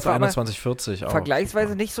mal, Earth 2140 auch.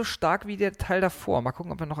 Vergleichsweise nicht so stark wie der Teil davor. Mal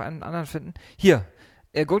gucken, ob wir noch einen anderen finden. Hier,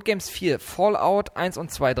 Gold Games 4, Fallout 1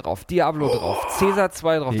 und 2 drauf, Diablo drauf, Caesar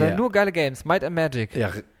 2 drauf. Yeah. Da nur geile Games, Might and Magic.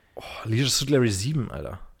 Ja, Leisure Suit Larry 7,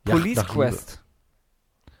 Alter. Police Quest.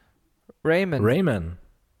 Rayman.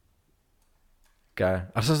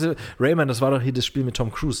 Geil. Ach, Rayman, das war doch hier das Spiel mit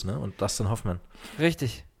Tom Cruise, ne? Und Dustin Hoffman.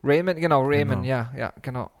 Richtig. Rayman, ja,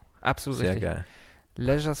 genau. Absolut sehr richtig. Geil.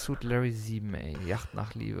 Leisure Suit Larry 7, ey. Yacht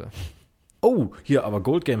nach Liebe. Oh, hier, aber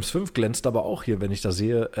Gold Games 5 glänzt aber auch hier, wenn ich da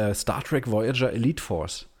sehe, Star Trek Voyager Elite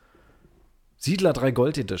Force. Siedler 3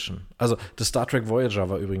 Gold Edition. Also, das Star Trek Voyager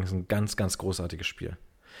war übrigens ein ganz, ganz großartiges Spiel.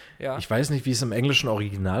 Ja. Ich weiß nicht, wie es im englischen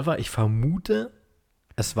Original war. Ich vermute,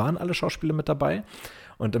 es waren alle Schauspieler mit dabei.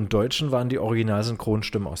 Und im Deutschen waren die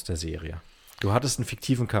Original-Synchronstimmen aus der Serie. Du hattest einen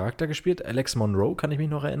fiktiven Charakter gespielt, Alex Monroe, kann ich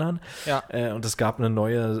mich noch erinnern. Ja. Und es gab eine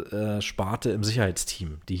neue Sparte im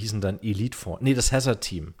Sicherheitsteam. Die hießen dann Elite Force. Nee, das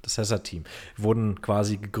Hazard-Team. Wurden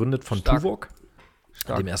quasi gegründet von Tuvok,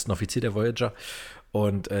 dem ersten Offizier der Voyager.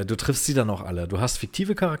 Und du triffst sie dann auch alle. Du hast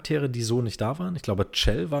fiktive Charaktere, die so nicht da waren. Ich glaube,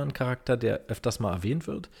 Chell war ein Charakter, der öfters mal erwähnt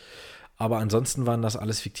wird. Aber ansonsten waren das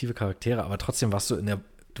alles fiktive Charaktere. Aber trotzdem warst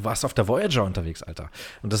du warst auf der Voyager unterwegs, Alter.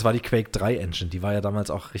 Und das war die Quake 3 Engine. Die war ja damals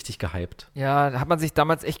auch richtig gehypt. Ja, da hat man sich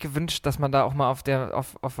damals echt gewünscht, dass man da auch mal auf der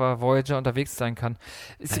Voyager unterwegs sein kann.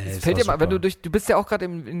 Es fällt dir mal, wenn du bist ja auch gerade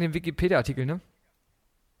in dem Wikipedia-Artikel, ne?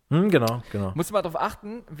 Genau. Muss man darauf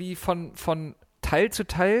achten, wie von Teil zu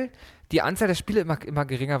Teil die Anzahl der Spiele immer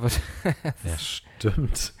geringer wird. Ja,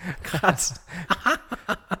 stimmt. Krass.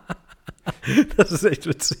 Das ist echt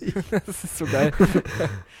witzig. Das ist so geil.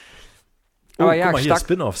 Aber ja, guck mal, hier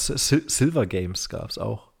Spin-offs. Silver Games gab es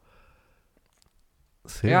auch.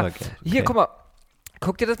 Silver Games. Okay. Hier,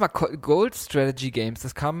 guck dir das mal, Gold Strategy Games,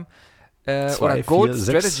 das kam, oder Gold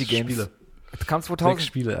Strategy Games. Spiele. Das kam 2000. 6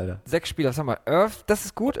 Spiele, Alter. 6 Spiele, was haben wir? Earth, das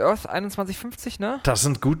ist gut, Earth 2150, ne? Das ist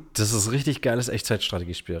ein richtig geiles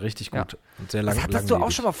Echtzeitstrategiespiel, richtig gut. Und sehr das hattest du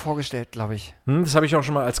auch schon mal vorgestellt, glaube ich. Das habe ich auch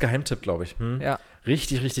schon mal als Geheimtipp, glaube ich. Ja.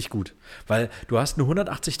 Richtig, richtig gut. Weil du hast nur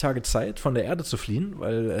 180 Tage Zeit, von der Erde zu fliehen,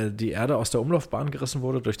 weil die Erde aus der Umlaufbahn gerissen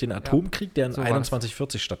wurde durch den Atomkrieg, der in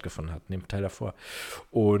 2140 stattgeffen hat, neben Teil davor.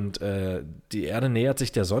 Und die Erde nähert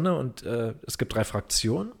sich der Sonne und es gibt 3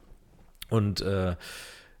 Fraktionen. Und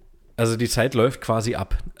also die Zeit läuft quasi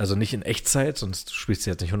ab. Also nicht in Echtzeit, sonst spielst du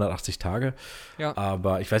jetzt nicht 180 Tage. Ja.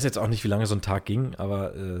 Aber ich weiß jetzt auch nicht, wie lange so ein Tag ging,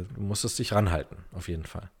 aber du musstest dich ranhalten, auf jeden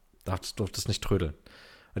Fall. Durftest nicht trödeln.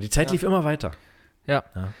 Aber die Zeit lief immer weiter. Ja.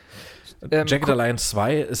 Jagged Alliance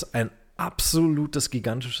 2 ist ein absolutes,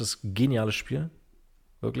 gigantisches, geniales Spiel.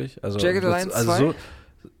 Wirklich. Also, Jagged Alliance 2?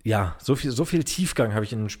 So viel Tiefgang habe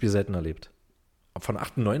ich in einem Spiel selten erlebt. Von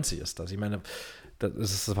 98 ist das. Ich meine,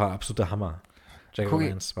 das war absoluter Hammer. Jagged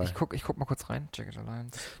Alliance 2. Ich guck mal kurz rein. Jagged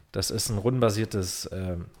Alliance. Das ist ein rundenbasiertes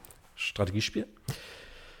Strategiespiel.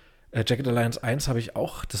 Jagged Alliance 1 habe ich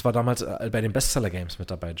auch, das war damals bei den Bestseller-Games mit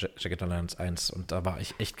dabei, Jagged Alliance 1. Und da war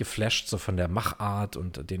ich echt geflasht, so von der Machart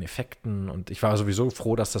und den Effekten. Und ich war sowieso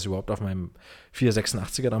froh, dass das überhaupt auf meinem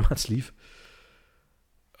 486er damals lief.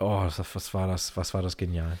 Oh, was war das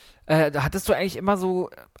genial. Hattest du eigentlich immer so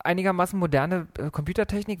einigermaßen moderne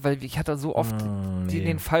Computertechnik? Weil ich hatte so oft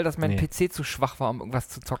den Fall, dass mein PC zu schwach war, um irgendwas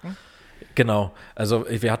zu zocken. Genau, also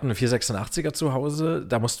wir hatten einen 486er zu Hause,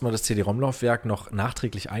 da mussten wir das CD-ROM-Laufwerk noch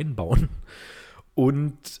nachträglich einbauen.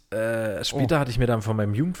 Und später hatte ich mir dann von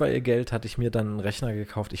meinem Jugendweihegeld einen Rechner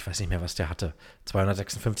gekauft, ich weiß nicht mehr, was der hatte,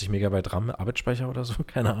 256 Megabyte RAM, Arbeitsspeicher oder so,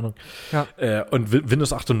 keine Ahnung. Ja. Und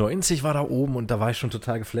Windows 98 war da oben und da war ich schon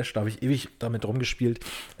total geflasht, da habe ich ewig damit rumgespielt,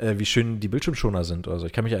 wie schön die Bildschirmschoner sind. Also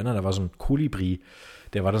ich kann mich erinnern, da war so ein Kolibri,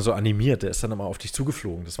 der war dann so animiert, der ist dann immer auf dich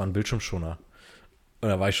zugeflogen, das war ein Bildschirmschoner. Und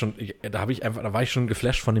da war ich schon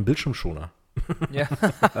geflasht von dem Bildschirmschoner. Ja.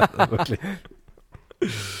 Also wirklich.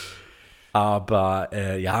 Aber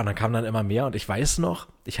und dann kam dann immer mehr und ich weiß noch,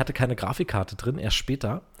 ich hatte keine Grafikkarte drin, erst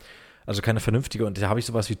später, also keine vernünftige, und da habe ich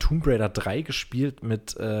sowas wie Tomb Raider 3 gespielt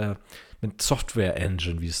mit Software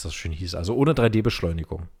Engine, wie es das schön hieß, also ohne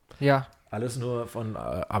 3D-Beschleunigung. Ja. Alles nur von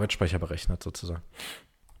Arbeitsspeicher berechnet sozusagen.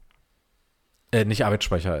 Nicht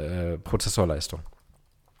Arbeitsspeicher, Prozessorleistung.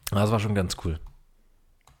 Das war schon ganz cool.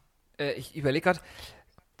 Ich überlege gerade,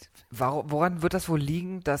 woran wird das wohl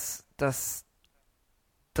liegen, dass es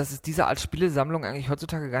diese Art Spielesammlung eigentlich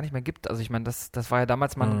heutzutage gar nicht mehr gibt? Also ich meine, das war ja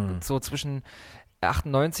damals mal so zwischen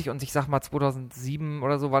 98 und ich sag mal 2007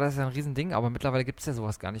 oder so war das ja ein Riesending, aber mittlerweile gibt es ja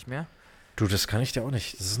sowas gar nicht mehr. Du, das kann ich dir auch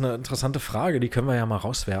nicht. Das ist eine interessante Frage, die können wir ja mal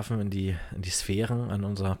rauswerfen in die Sphären an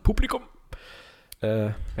unser Publikum.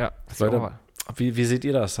 Ja, das Leute, ist auch mal. Wie seht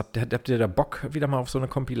ihr das? Habt ihr da Bock wieder mal auf so eine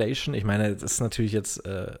Compilation? Ich meine, das ist natürlich jetzt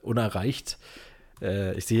unerreicht.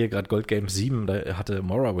 Ich sehe hier gerade Gold Games 7, da hatte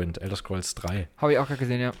Morrowind, Elder Scrolls 3. Habe ich auch gerade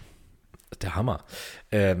gesehen, ja. Der Hammer.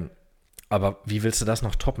 Aber wie willst du das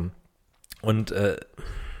noch toppen? Und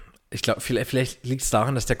ich glaube, vielleicht liegt es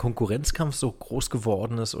daran, dass der Konkurrenzkampf so groß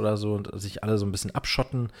geworden ist oder so und sich alle so ein bisschen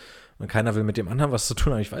abschotten und keiner will mit dem anderen was zu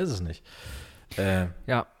tun haben. Ich weiß es nicht. Ja.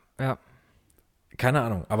 Keine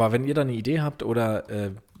Ahnung, aber wenn ihr da eine Idee habt oder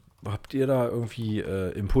habt ihr da irgendwie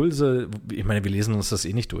Impulse, ich meine, wir lesen uns das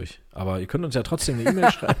eh nicht durch, aber ihr könnt uns ja trotzdem eine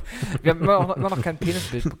E-Mail schreiben. Wir haben immer noch kein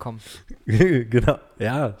Penisbild bekommen. Genau,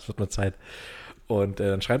 ja, es wird mal Zeit. Und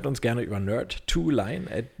dann schreibt uns gerne über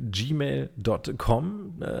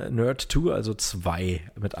nerd2line@gmail.com, nerd2, also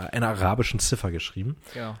 2, mit einer arabischen Ziffer geschrieben.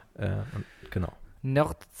 Ja. Genau.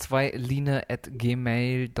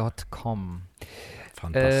 nerd2line@gmail.com.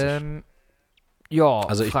 Fantastisch. Ja,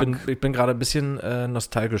 also ich bin gerade ein bisschen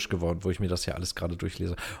nostalgisch geworden, wo ich mir das hier alles gerade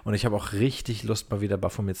durchlese. Und ich habe auch richtig Lust, mal wieder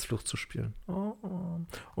Baphomets Flucht zu spielen.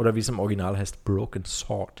 Oder wie es im Original heißt, Broken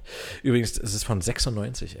Sword. Übrigens, es ist von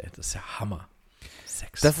 96, ey. Das ist ja Hammer.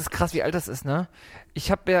 Das ist krass, wie alt das ist, ne?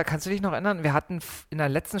 Kannst du dich noch erinnern, wir hatten in der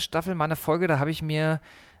letzten Staffel mal eine Folge, da habe ich mir,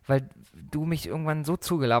 weil du mich irgendwann so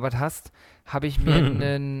zugelabert hast, habe ich mir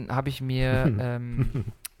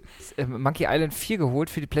Monkey Island 4 geholt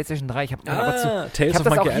für die PlayStation 3. Tales of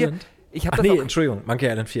Monkey Island? Entschuldigung, Monkey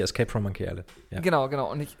Island 4, Escape from Monkey Island. Ja.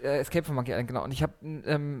 Genau. Und Escape from Monkey Island, genau. Und ich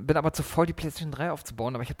bin aber zu voll, die PlayStation 3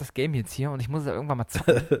 aufzubauen, aber ich habe das Game jetzt hier und ich muss es ja irgendwann mal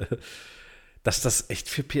zocken. Dass das echt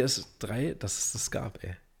für PS3, dass es das gab,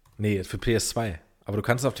 ey. Nee, für PS2. Aber du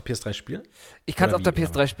kannst es auf der PS3 spielen? Ich kann es auf der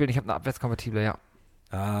PS3 spielen, ich habe eine abwärtskompatible, ja.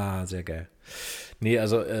 Ah, sehr geil. Nee,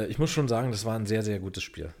 also ich muss schon sagen, das war ein sehr, sehr gutes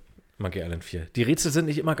Spiel. Monkey Island 4. Die Rätsel sind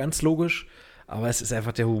nicht immer ganz logisch, aber es ist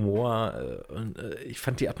einfach der Humor und ich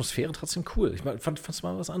fand die Atmosphäre trotzdem cool. Ich fand es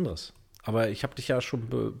mal was anderes. Aber ich habe dich ja schon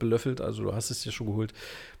belöffelt, also du hast es dir schon geholt.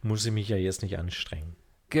 Muss ich mich ja jetzt nicht anstrengen.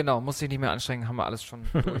 Genau, muss ich nicht mehr anstrengen, haben wir alles schon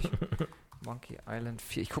durch. Monkey Island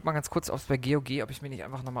 4. Ich guck mal ganz kurz, ob es bei GOG, ob ich mir nicht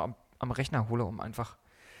einfach nochmal am Rechner hole, um einfach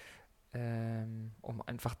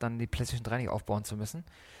dann die PlayStation 3 nicht aufbauen zu müssen.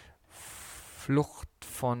 Flucht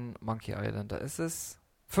von Monkey Island, da ist es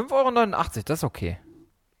 5,89 €, das ist okay.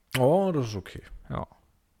 Oh, das ist okay.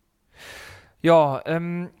 Ja,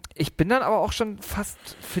 ich bin dann aber auch schon fast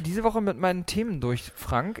für diese Woche mit meinen Themen durch,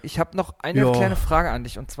 Frank. Ich habe noch eine kleine Frage an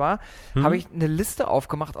dich. Und zwar habe ich eine Liste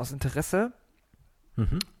aufgemacht aus Interesse,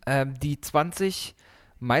 die 20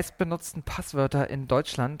 meistbenutzten Passwörter in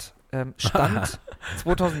Deutschland Stand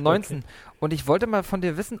 2019. Und ich wollte mal von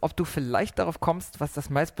dir wissen, ob du vielleicht darauf kommst, was das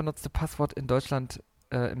meistbenutzte Passwort in Deutschland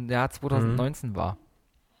im Jahr 2019 war.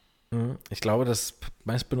 Ich glaube, das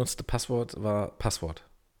meistbenutzte Passwort war Passwort.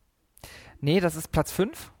 Nee, das ist Platz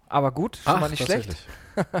 5, aber gut, schon mal nicht schlecht.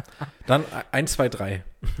 Dann 1, 2, 3.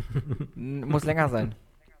 Muss länger sein.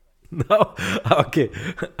 No. Okay,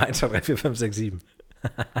 1, 2, 3, 4, 5, 6, 7.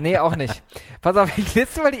 Nee, auch nicht. Pass auf, ich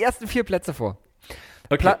lese mal die ersten 4 Plätze vor.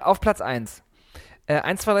 Okay. Auf Platz 1.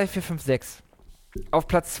 1, 2, 3, 4, 5, 6. Auf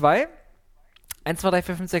Platz 2. 1, 2, 3,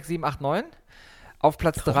 4, 5, 6, 7, 8, 9. Auf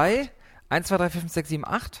Platz 3. 1, 2, 3, 4, 5, 6, 7,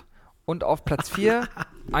 8. Und auf Platz 4.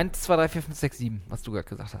 1, 2, 3, 4, 5, 6, 7. Was du gerade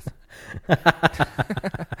gesagt hast.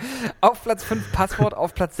 Auf Platz 5 Passwort.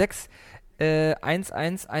 Auf Platz 6. 1,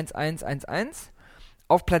 1, 1, 1, 1, 1.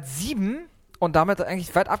 Auf Platz 7. Und damit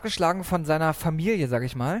eigentlich weit abgeschlagen von seiner Familie, sag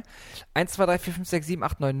ich mal. 1, 2, 3, 4, 5, 6, 7,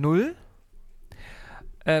 8, 9, 0.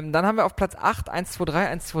 Dann haben wir auf Platz 8 1, 2, 3,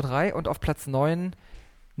 1, 2, 3 und auf Platz 9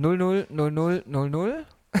 0, 0, 0, 0, 0, 0.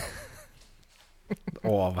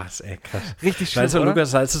 Oh, was, ey, krass. Richtig schön, Also, oder?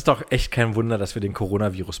 Lukas, es ist doch echt kein Wunder, dass wir den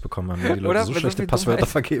Coronavirus bekommen haben, wenn die Leute so schlechte Passwörter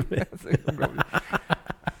vergeben. Das ist unglaublich.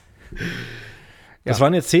 Das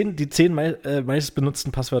waren jetzt die 10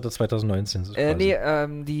 meistbenutzten Passwörter 2019. Ich habe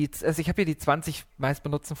hier die 20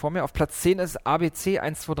 meistbenutzten vor mir. Auf Platz 10 ist ABC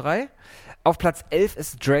 1, 2, 3. Auf Platz 11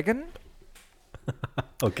 ist Dragon.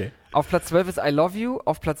 Okay. Auf Platz 12 ist I Love You.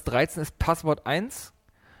 Auf Platz 13 ist Passwort 1.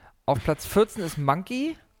 Auf Platz 14 ist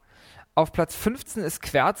Monkey. Auf Platz 15 ist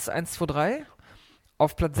Querz 1, 2, 3.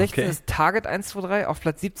 Auf Platz 16 ist Target 1, 2, 3. Auf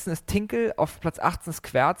Platz 17 ist Tinkel. Auf Platz 18 ist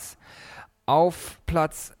Querz. Auf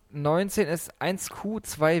Platz 19 ist 1Q,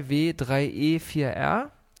 2W, 3E, 4R.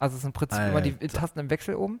 Also es sind im Prinzip immer die Tasten im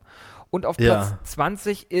Wechsel oben. Und auf Platz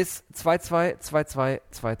 20 ist 22, 22,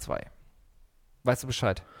 22. Weißt du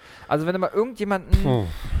Bescheid? Also wenn du mal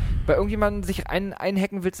bei irgendjemandem sich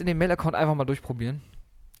einhacken willst in den Mail-Account, einfach mal durchprobieren.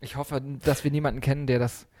 Ich hoffe, dass wir niemanden kennen, der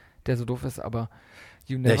so doof ist, aber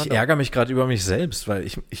ich ärgere mich gerade über mich selbst, weil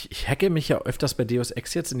ich hacke mich ja öfters bei Deus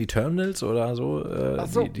Ex jetzt in die Terminals oder so,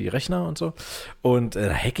 die Rechner und so. Und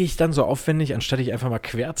da hacke ich dann so aufwendig, anstatt ich einfach mal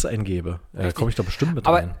Querz eingebe. Da komme ich doch bestimmt mit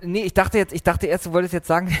rein. Aber nee, ich dachte erst, du wolltest jetzt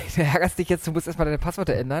sagen, du ärgerst dich jetzt, du musst erstmal deine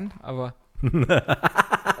Passwörter ändern, aber...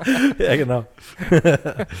 Ja, genau.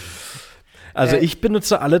 Also ich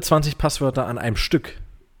benutze alle 20 Passwörter an einem Stück.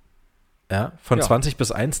 Ja, von 20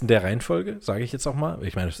 bis 1 in der Reihenfolge, sage ich jetzt auch mal.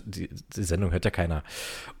 Ich meine, die Sendung hört ja keiner.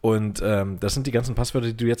 Und das sind die ganzen Passwörter,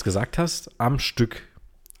 die du jetzt gesagt hast, am Stück.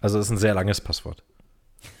 Also das ist ein sehr langes Passwort.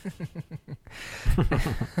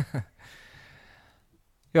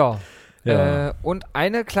 Ja. Und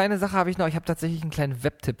eine kleine Sache habe ich noch. Ich habe tatsächlich einen kleinen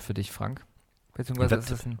Webtipp für dich, Frank. Beziehungsweise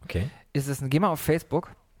ist es ein, geh mal auf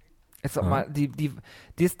Facebook. Ist auch mal,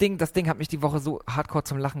 das Ding hat mich die Woche so hardcore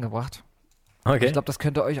zum Lachen gebracht. Okay. Ich glaube, das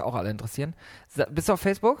könnte euch auch alle interessieren. Bist du auf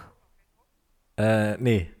Facebook?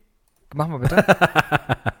 Nee. Mach mal bitte.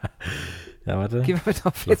 Ja, warte. Geh mal bitte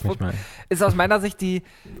auf Facebook. Ist aus meiner Sicht die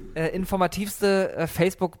informativste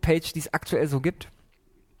Facebook-Page, die es aktuell so gibt.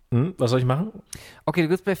 Was soll ich machen? Okay, du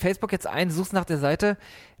gibst bei Facebook jetzt ein, suchst nach der Seite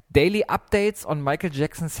Daily Updates on Michael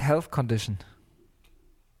Jackson's Health Condition.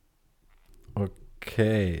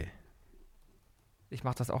 Okay. Ich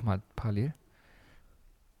mache das auch mal parallel.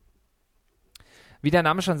 Wie der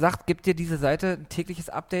Name schon sagt, gibt dir diese Seite ein tägliches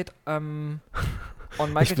Update on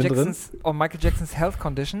Michael Jackson's Health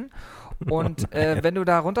Condition. Und wenn du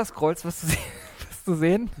da runterscrollst, wirst du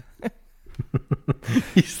sehen,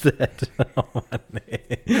 He's dead. Oh Mann,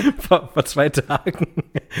 nee. Vor 2 Tagen.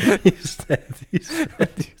 He's dead.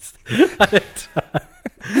 Alter.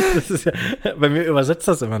 Das ist ja, bei mir übersetzt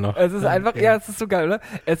das immer noch. Es ist einfach, ja, es ist so geil, oder?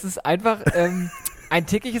 Es ist einfach ein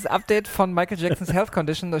tägliches Update von Michael Jacksons Health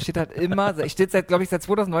Condition. Da steht halt immer, steht seit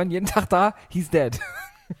 2009 jeden Tag da, he's dead.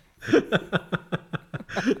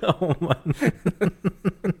 Oh Mann.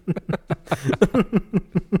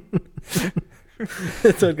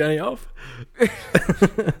 Das hört gar nicht auf.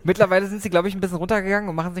 Mittlerweile sind sie, glaube ich, ein bisschen runtergegangen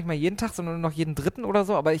und machen es nicht mehr jeden Tag, sondern nur noch jeden dritten oder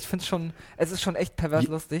so. Aber ich finde es ist schon echt pervers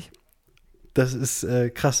lustig. Das ist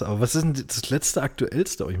krass. Aber was ist denn das letzte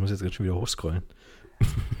Aktuellste? Oh, ich muss jetzt gerade schon wieder hochscrollen.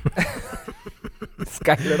 Das ist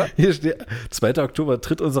geil, oder? Hier steht, 2. Oktober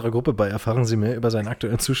tritt unserer Gruppe bei. Erfahren Sie mehr über seinen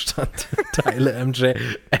aktuellen Zustand. Teile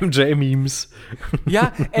MJ-Memes.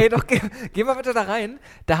 Ja, ey, doch, geh mal bitte da rein.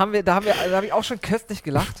 Da habe ich auch schon köstlich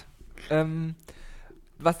gelacht.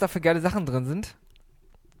 Was da für geile Sachen drin sind.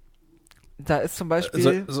 Da ist zum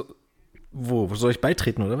Beispiel... Wo soll ich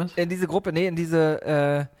beitreten, oder was? In diese Gruppe, in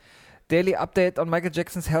diese Daily Update on Michael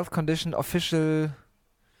Jackson's Health Condition Official...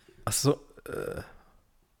 Ach so,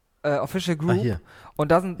 Official Group. hier.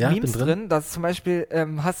 Und da sind Memes drin. Da ist zum Beispiel,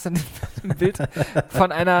 hast du ein Bild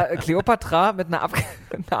von einer Kleopatra mit einer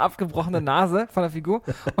abgebrochenen Nase von der Figur.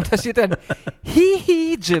 Und da steht dann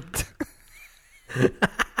Egypt.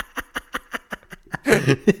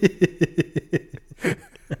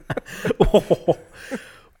 Oh,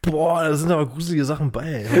 boah, da sind aber gruselige Sachen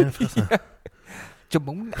bei. Meine Fresse.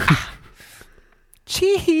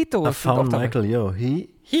 Cheetos. I found Michael, yo.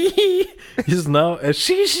 He's now a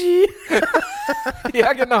Shishi.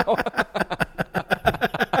 Ja, genau.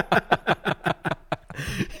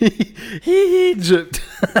 Egypt.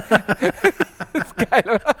 Das ist geil,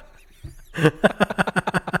 oder?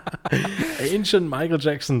 Ancient Michael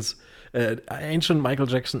Jackson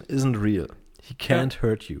isn't real. He can't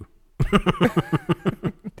hurt you.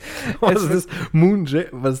 Was ist das?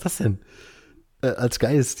 Was ist das denn? Als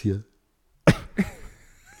Geist hier.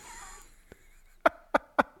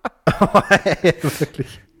 Oh, ey,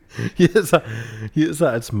 wirklich. Hier ist er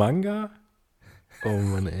als Manga. Oh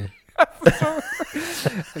Mann, ey.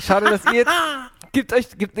 Schade, dass ihr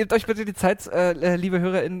jetzt nehmt euch bitte die Zeit, liebe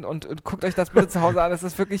HörerInnen, und guckt euch das bitte zu Hause an. Das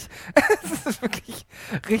ist wirklich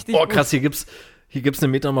richtig Oh, krass, hier gibt's eine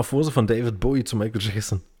Metamorphose von David Bowie zu Michael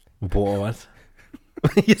Jackson. Boah, was?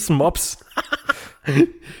 Hier ist ein Mops.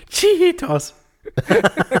 Cheetos.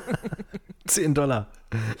 $10.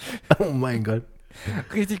 Oh mein Gott.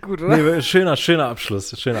 Richtig gut, oder? Nee, schöner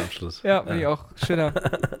Abschluss. Ja, bin ich auch.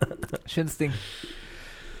 Schönes Ding.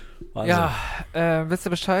 Wahnsinn. Ja, wisst ihr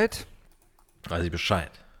Bescheid? Weiß ich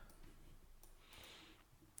Bescheid.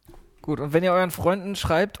 Gut, und wenn ihr euren Freunden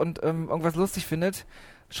schreibt und irgendwas lustig findet,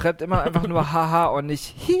 schreibt immer einfach nur haha und nicht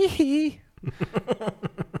hihi.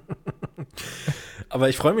 Aber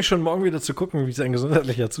ich freue mich schon, morgen wieder zu gucken, wie sein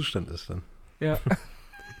gesundheitlicher Zustand ist dann. Ja.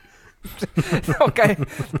 Ist auch geil.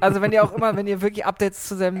 Also wenn ihr wirklich Updates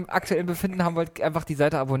zu seinem aktuellen Befinden haben wollt, einfach die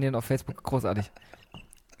Seite abonnieren auf Facebook. Großartig.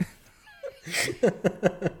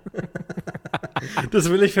 Das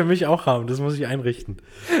will ich für mich auch haben, das muss ich einrichten.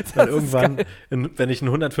 Weil irgendwann, wenn ich in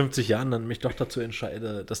 150 Jahren dann mich doch dazu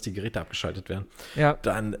entscheide, dass die Geräte abgeschaltet werden,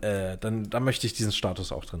 dann möchte ich diesen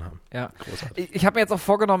Status auch drin haben. Ja. Großartig. Ich habe mir jetzt auch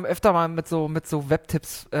vorgenommen, öfter mal mit so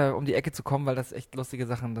Webtipps um die Ecke zu kommen, weil das echt lustige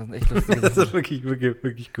Sachen sind. Das ist wirklich, wirklich,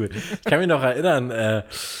 wirklich cool. Ich kann mich noch erinnern,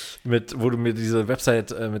 wo du mir diese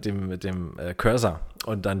Website mit dem Cursor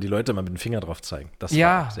und dann die Leute mal mit dem Finger drauf zeigen. Das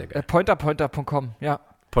war sehr geil. Pointer.com, ja.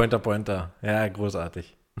 Pointer. Ja,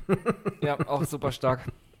 großartig. Ja, auch super stark.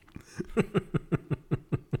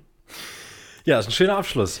 Ja, ist ein schöner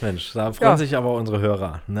Abschluss, Mensch. Da freuen sich aber unsere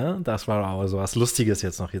Hörer. Ne? Das war aber so was Lustiges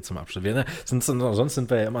jetzt noch hier zum Abschluss. Sonst sind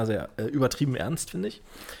wir ja immer sehr übertrieben ernst, finde ich.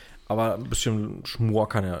 Aber ein bisschen Humor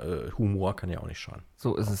kann ja auch nicht schaden.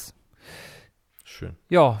 So ist es. Schön.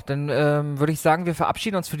 Ja, dann würde ich sagen, wir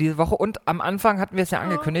verabschieden uns für diese Woche. Und am Anfang hatten wir es ja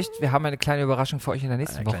angekündigt, wir haben eine kleine Überraschung für euch in der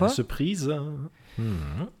nächsten Woche. Eine kleine Surprise.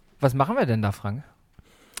 Was machen wir denn da, Frank?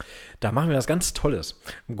 Da machen wir was ganz Tolles.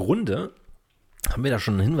 Im Grunde haben wir da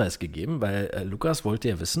schon einen Hinweis gegeben, weil Lukas wollte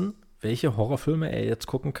ja wissen, welche Horrorfilme er jetzt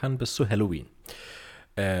gucken kann bis zu Halloween.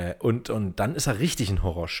 Und dann ist er richtig in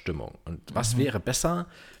Horrorstimmung. Und was wäre besser,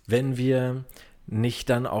 wenn wir nicht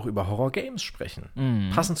dann auch über Horror-Games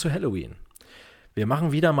sprechen? Passend zu Halloween. Wir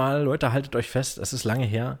machen wieder mal, Leute, haltet euch fest, es ist lange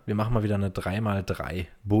her, wir machen mal wieder eine 3x3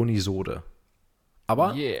 Bonisode.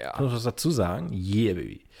 Aber, ich muss was dazu sagen,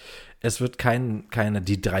 baby. Es wird keine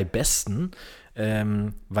die 3 besten,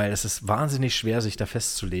 weil es ist wahnsinnig schwer, sich da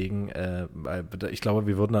festzulegen. Weil ich glaube,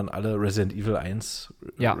 wir würden dann alle Resident Evil 1,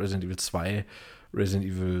 Resident Evil 2 Resident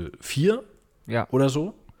Evil 4 Ja. oder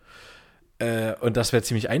so. Und das wäre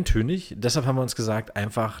ziemlich eintönig. Deshalb haben wir uns gesagt,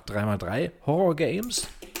 einfach 3x3 Horror-Games.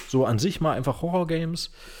 So an sich mal einfach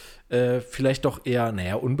Horror-Games. Vielleicht doch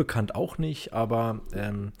eher, unbekannt auch nicht, aber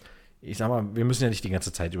ich sag mal, wir müssen ja nicht die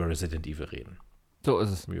ganze Zeit über Resident Evil reden. So ist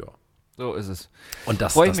es. Ja. So ist es. Und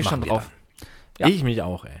das freue ich mich machen schon wir drauf. Ja. Ja. Ich mich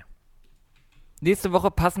auch, ey. Nächste Woche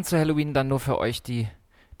passend zu Halloween dann nur für euch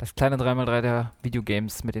das kleine 3x3 der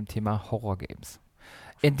Videogames mit dem Thema Horror-Games.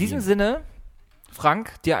 In diesem Sinne,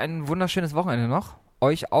 Frank, dir ein wunderschönes Wochenende noch.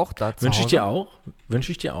 Euch auch dazu. Wünsche ich dir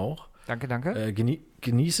auch. Danke.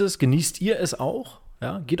 Genießt ihr es auch.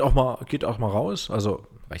 Ja, geht auch mal raus. Also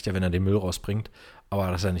reicht ja, wenn er den Müll rausbringt, aber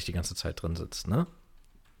dass er nicht die ganze Zeit drin sitzt, ne?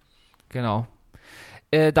 Genau.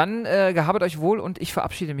 Dann gehabet euch wohl und ich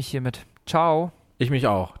verabschiede mich hiermit. Ciao. Ich mich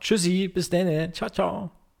auch. Tschüssi, bis dann. Ciao,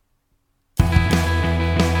 ciao.